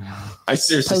way? I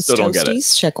seriously still don't get it.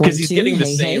 Check one, Because he's two. getting the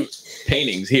Hey, same hey.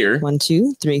 paintings here. 1,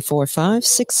 2, 3, 4, 5,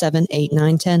 6, 7, 8,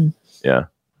 9, 10. Yeah.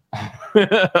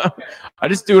 I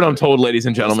just do what I'm told, ladies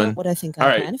and gentlemen. What I think All I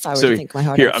right, can. If I were so to think my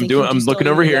heart here, out, I'm thinking just looking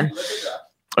all over over here.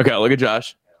 Okay, look at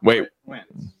Josh. Wait,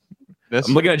 This?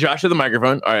 I'm looking at Josh at the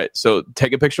microphone. All right, so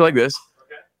take a picture like this.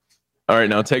 All right,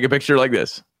 now take a picture like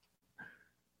this.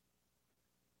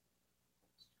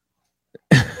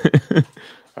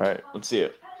 All right, let's see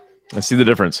it. Let's see the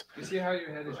difference. you see how your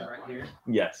head is right here?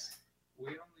 Yes. We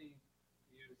only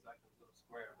use like a little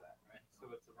square of that, right? So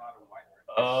it's a lot of white.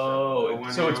 Oh,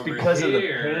 when so we're it's over because of the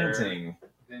here, painting.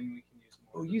 Then we can use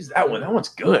more. Oh, use that one. That one's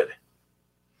good.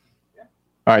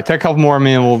 All right, take a couple more of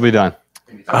me and we'll be done.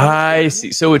 I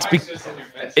see. So it's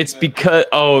because.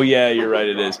 Oh yeah, you're right.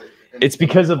 It is. It's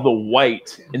because of the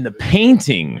white in the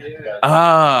painting.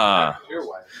 Ah. You're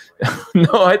white.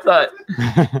 No, I thought.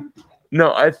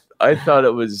 No, I thought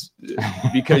it was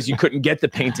because you couldn't get the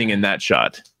painting in that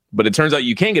shot. But it turns out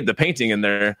you can get the painting in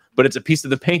there, but it's a piece of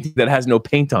the painting that has no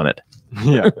paint on it.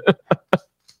 Yeah.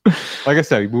 Like I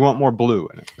said, we want more blue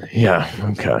in it. Yeah.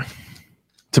 Okay.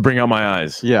 To bring out my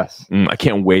eyes. Yes. I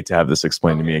can't wait to have this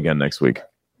explained to me again next week.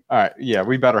 All right. Yeah,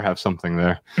 we better have something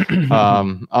there.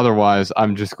 Otherwise,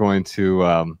 I'm just going to,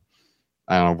 I don't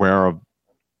know, wear a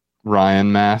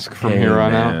Ryan mask from here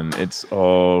on out. It's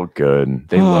all good.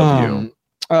 They love you.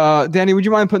 Danny, would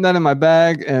you mind putting that in my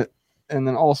bag? And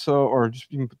then also, or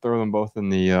just you can throw them both in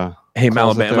the. Hey,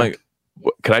 closet Malabama, there.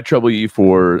 could I trouble you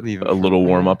for Leave it a little for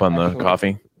warm me. up on the Absolutely.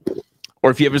 coffee? Or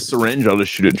if you have a syringe, I'll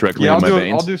just shoot it directly Yeah, in my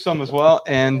veins. I'll do some as well.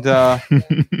 And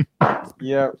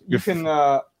yeah, you can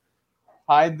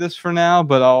hide this for now,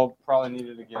 but I'll probably need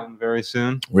it again very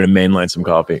soon. We're gonna mainline some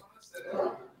coffee.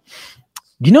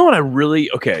 You know what?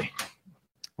 Okay.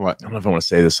 What? I don't know if I want to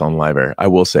say this on live air. I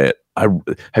will say it.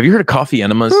 Have you heard of coffee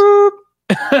enemas?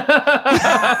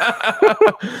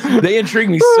 They intrigue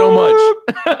me so much.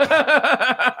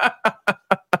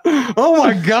 Oh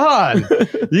my God!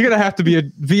 You're gonna have to be a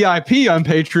VIP on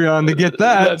Patreon to get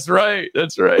that. That's right.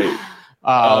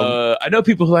 I know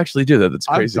people who actually do that. That's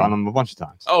I've crazy. done them a bunch of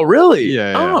times. Oh, really?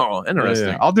 Yeah. Oh, interesting.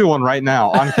 Yeah. I'll do one right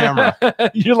now on camera.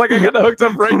 You're like, I got it hooked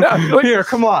up right now. You're like, Here,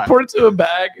 come on. pour it into a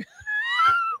bag.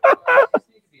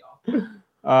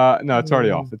 No, it's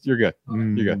already off. You're good.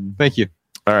 You're good. Thank you.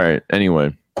 All right.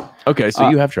 Anyway. Okay. So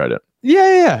you have tried it.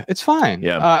 Yeah. It's fine.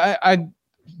 Yeah. I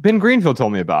Ben Greenfield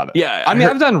told me about it. Yeah, I mean,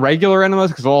 heard- I've done regular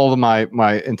enemas because all of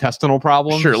my intestinal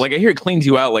problems. Sure, like I hear it cleans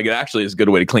you out. Like it actually is a good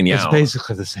way to clean you it's out.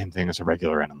 basically the same thing as a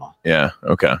regular enema. Yeah.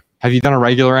 Okay. Have you done a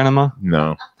regular enema?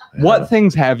 No. What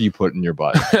things have you put in your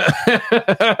butt?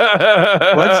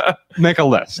 Let's make a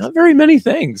list. Not very many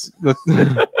things.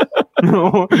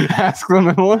 No, ask the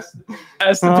minimalist.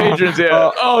 Ask the patrons. Yeah.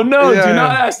 Oh no! yeah, do yeah.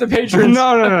 not ask the patrons.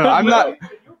 No. I'm not.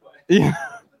 Yeah.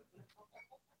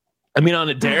 I mean, on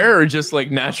a dare or just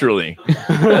like naturally.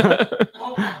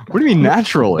 What do you mean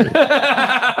naturally?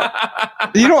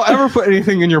 You don't ever put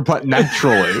anything in your butt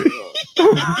naturally.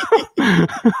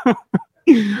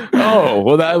 Oh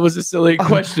well, that was a silly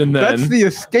question then. That's the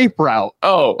escape route.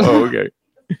 Oh, okay.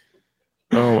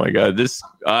 Oh my god,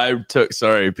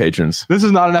 sorry, patrons. This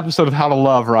is not an episode of How to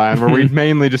Love, Ryan, where we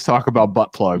mainly just talk about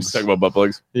butt plugs. Let's talk about butt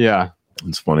plugs. Yeah,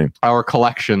 It's funny. our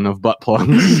collection of butt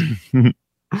plugs. All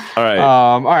right.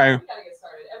 All right. We gotta get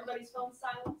started. Everybody's phone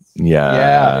silence.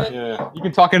 Yeah. You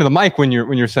can talk into the mic when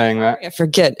you're saying that. I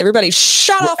forget. Everybody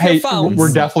shut off Hey, your phones.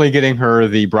 we're definitely getting her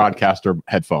the broadcaster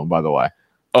headphone, by the way.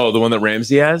 Oh, the one that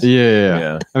Ramsey has?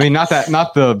 Yeah. I mean, not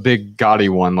the big gaudy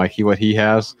one like what he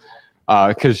has,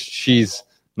 because she's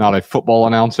not a football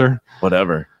announcer.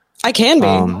 Whatever. I can be.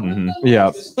 Mhm.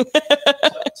 Yeah.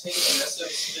 Take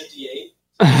SM58.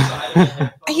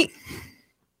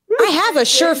 I have a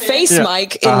sure face Yeah.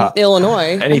 mic in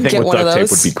Illinois. I can Anything get with one of duct tape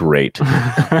those. would be great.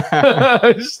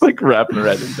 Just like wrapping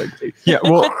around in duct tape. Yeah,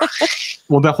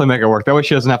 we'll definitely make it work. That way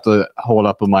she doesn't have to hold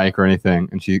up a mic or anything,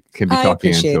 and she can be I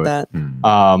talking appreciate into that.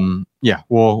 it. Yeah,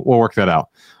 we'll work that out.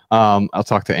 I'll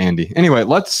talk to Andy. Anyway,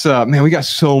 let's man, we got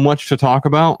so much to talk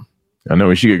about. I know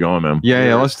we should get going, man.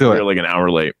 Yeah, let's do We're it. like an hour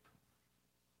late.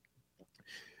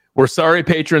 We're sorry,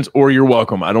 patrons, or you're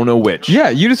welcome. I don't know which. Yeah,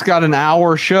 you just got an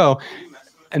hour show.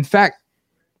 In fact,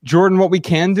 Jordan, what we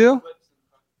can do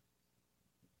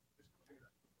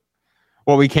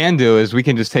is we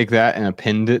can just take that and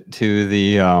append it to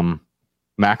the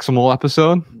Maximal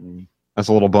episode. That's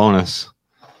a little bonus.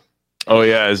 Oh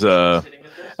yeah, as a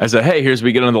hey, here's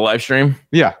we get on the live stream.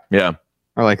 Yeah, Yeah.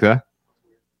 I like that.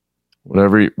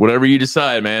 Whatever you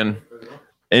decide, man.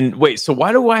 And wait, so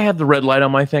why do I have the red light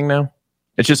on my thing now?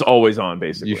 It's just always on,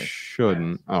 basically. You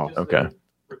shouldn't. Oh, Okay.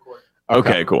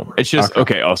 Okay, cool. It's just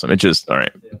okay, awesome. It's just all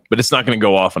right. But it's not going to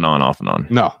go off and on, off and on.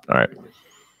 No. All right.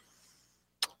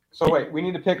 So wait, we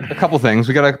need to pick a couple things.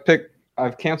 We got to pick.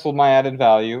 I've canceled my added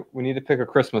value. We need to pick a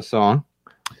Christmas song.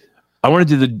 I want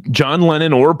to do the John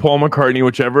Lennon or Paul McCartney,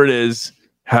 whichever it is,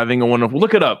 having a wonderful.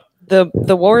 Look it up. The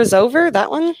war is over.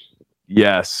 That one.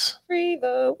 Yes. Free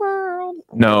the world.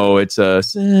 No, it's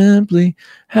simply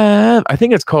have. I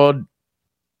think it's called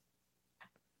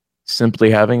Simply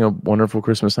Having a Wonderful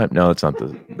Christmas Time. No, that's not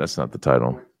the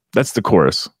title. That's the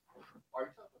chorus.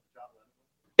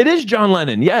 It is John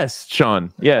Lennon. Yes,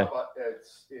 Sean. Yeah.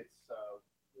 It's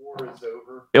War is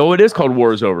Over. Oh, it is called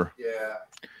War is Over. Yeah.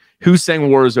 Who sang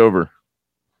War is Over?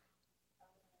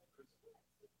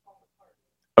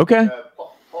 Okay.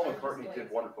 Paul McCartney did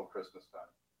Wonderful Christmas Time.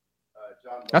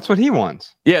 John That's what he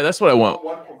wants. Yeah, that's what I want.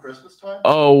 Wonderful Christmas Time?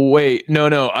 Oh, wait. No.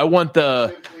 I want the.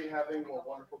 Simply Having a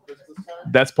Wonderful Christmas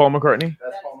Time? That's Paul McCartney?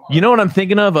 That's Paul You know what I'm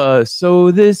thinking of?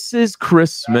 So This Is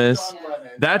Christmas. John Lennon.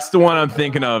 That's the one I'm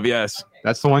thinking of. Yes.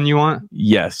 That's the one you want.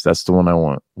 Yes, that's the one I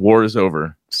want. War is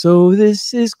over. So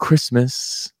this is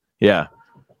Christmas. Yeah.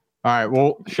 All right.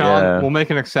 Well, Sean, Yeah. we'll make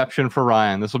an exception for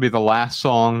Ryan. This will be the last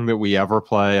song that we ever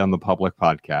play on the public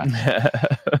podcast.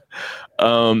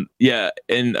 Yeah.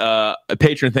 And a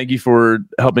patron, thank you for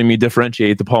helping me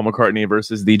differentiate the Paul McCartney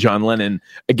versus the John Lennon.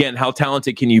 Again, how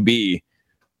talented can you be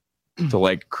to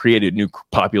like create a new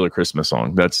popular Christmas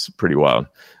song? That's pretty wild.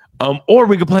 Or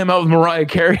we could play them out with Mariah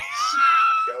Carey.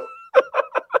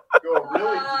 Go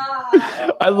really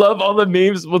deep. I love all the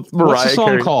memes with What's the Mariah song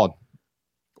Carey. called?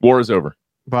 War is over.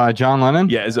 By John Lennon?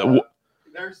 Yeah. Is it? War is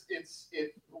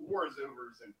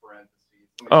Over is in parentheses.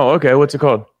 Oh, okay. What's it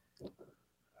called?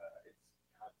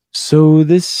 So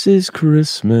this is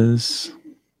Christmas.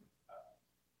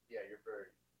 Yeah, you're very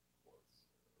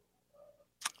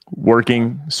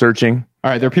Working, searching,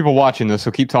 All right. There are people watching this,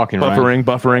 so keep talking, Ryan.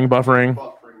 buffering.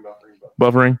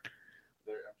 buffering.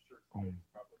 There, I'm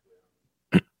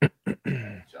sure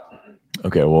probably John.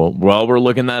 Okay, well, while we're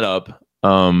looking that up,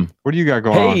 What do you got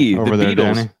going Hey, on over the there,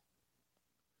 Beatles. Danny?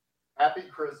 Happy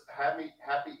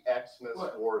Xmas.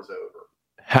 War is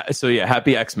over. so yeah,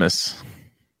 Happy Xmas.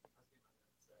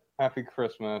 Happy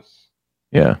Christmas.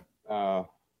 Yeah,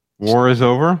 War is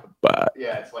over. but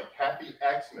Yeah, it's like Happy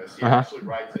Xmas. He Uh-huh. actually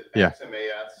writes it Yeah.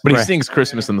 XMAS. but he Right. sings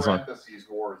Christmas in the song. Parentheses,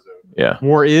 War is over. Yeah,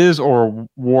 War is or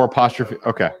war apostrophe.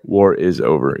 Okay. war is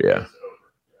over. Yeah.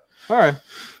 All right.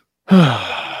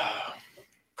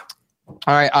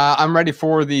 All right, I'm ready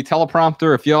for the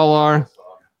teleprompter. If y'all are,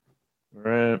 All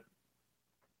right.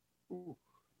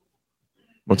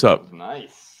 What's up?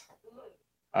 Nice.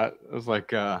 It was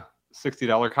like a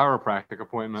 $60 chiropractic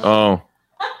appointment. Oh,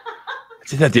 I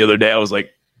did that the other day. I was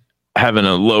like having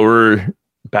a lower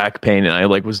back pain, and I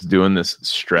like was doing this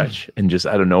stretch, and just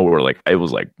out of nowhere, like it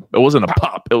wasn't a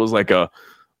pop. It was like a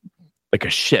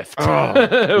shift. Oh,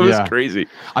 it was yeah. crazy.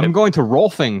 I'm going to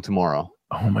Rolfing tomorrow.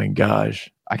 Oh my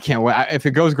gosh. I can't wait. If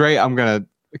it goes great, I'm gonna,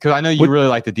 because I know you really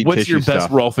like the deep What's tissue your best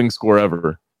stuff. Rolfing score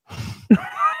ever?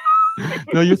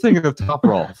 No, you're thinking of Top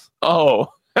Rolf.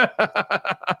 Oh. All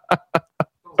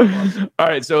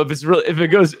right. So if it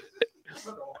goes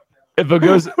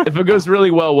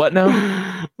really well, what now?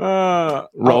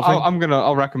 Rolfing?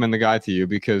 I'll recommend the guy to you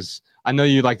because I know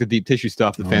you like the deep tissue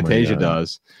stuff that Fantasia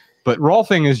does. But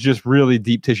Rolfing is just really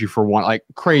deep tissue for one, like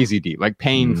crazy deep, like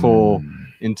painful,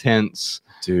 intense,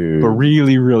 dude. But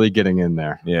really, really getting in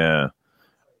there. Yeah.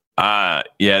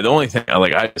 The only thing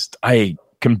I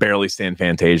can barely stand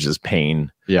Fantasia's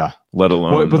pain. Yeah. Let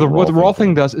alone. What the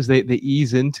Rolfing does is they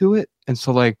ease into it. And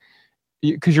so like,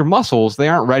 because your muscles, they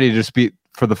aren't ready to just be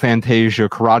for the Fantasia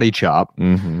karate chop.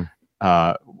 Mm-hmm.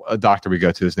 A doctor we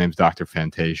go to, his name's Dr.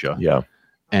 Fantasia. Yeah.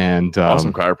 And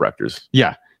awesome chiropractors.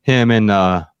 Yeah. Him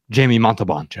and Jamie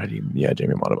Montalban. Jamie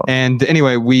Montalban. And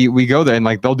anyway, we go there and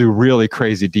like they'll do really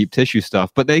crazy deep tissue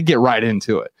stuff, but they get right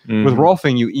into it. Mm-hmm. With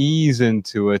Rolfing, you ease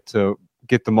into it to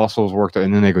get the muscles worked out,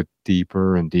 and then they go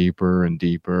deeper and deeper and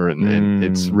deeper, and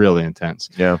it's really intense.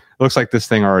 Yeah. Looks like this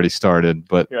thing already started,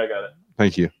 but Here, I got it.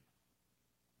 Thank you.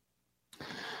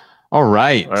 All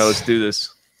right. All right, let's do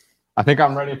this. I think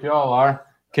I'm ready if y'all are.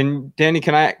 Danny,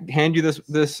 can I hand you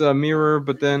this mirror?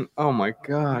 But then, oh my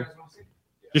God.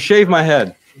 Just shave my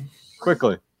head.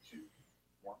 Quickly.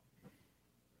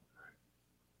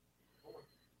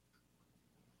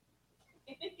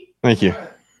 Thank you.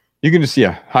 You can just,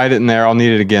 hide it in there. I'll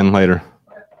need it again later.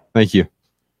 Thank you.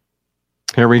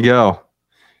 Here we go.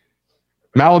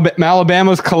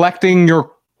 Malabama's collecting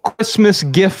your Christmas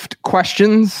gift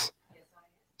questions,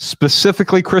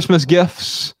 specifically Christmas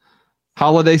gifts,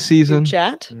 holiday season.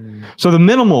 Chat. So the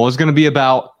minimal is going to be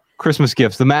about Christmas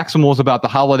gifts. The maximal is about the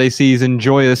holiday season,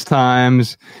 joyous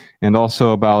times, and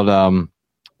also about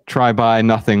try buy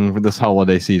nothing for this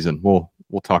holiday season. We'll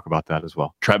talk about that as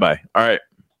well. Try buy. All right.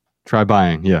 Try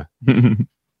buying. Yeah. Here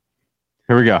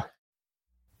we go.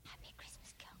 Happy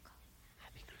Christmas, Kyoko.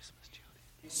 Happy Christmas,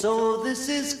 Julie. So this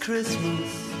is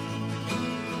Christmas.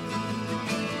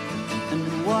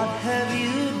 And what have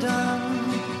you done?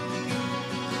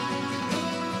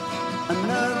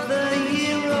 Another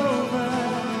year over.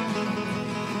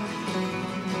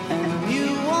 And a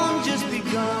new one just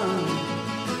begun.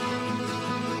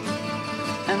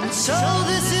 And so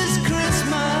this is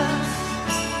Christmas.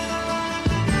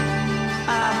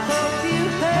 I hope you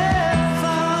had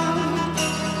fun.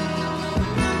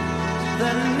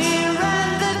 The near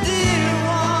and the dear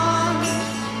ones,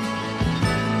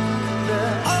 the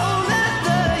old and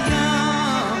the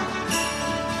young.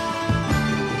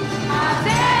 A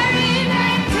very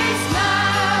Merry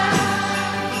Christmas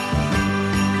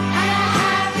and a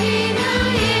Happy New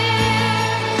Year.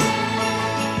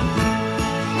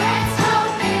 Let's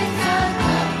hope it's a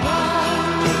good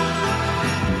one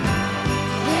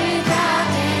without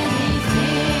any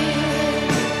fear.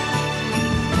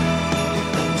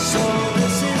 So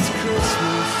this is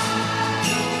Christmas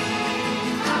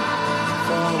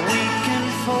for weak and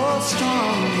for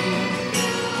strong,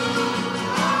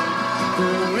 the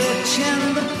rich and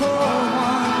the poor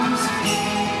ones.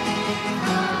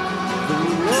 The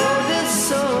road is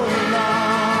so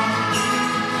long,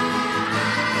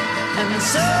 and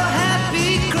so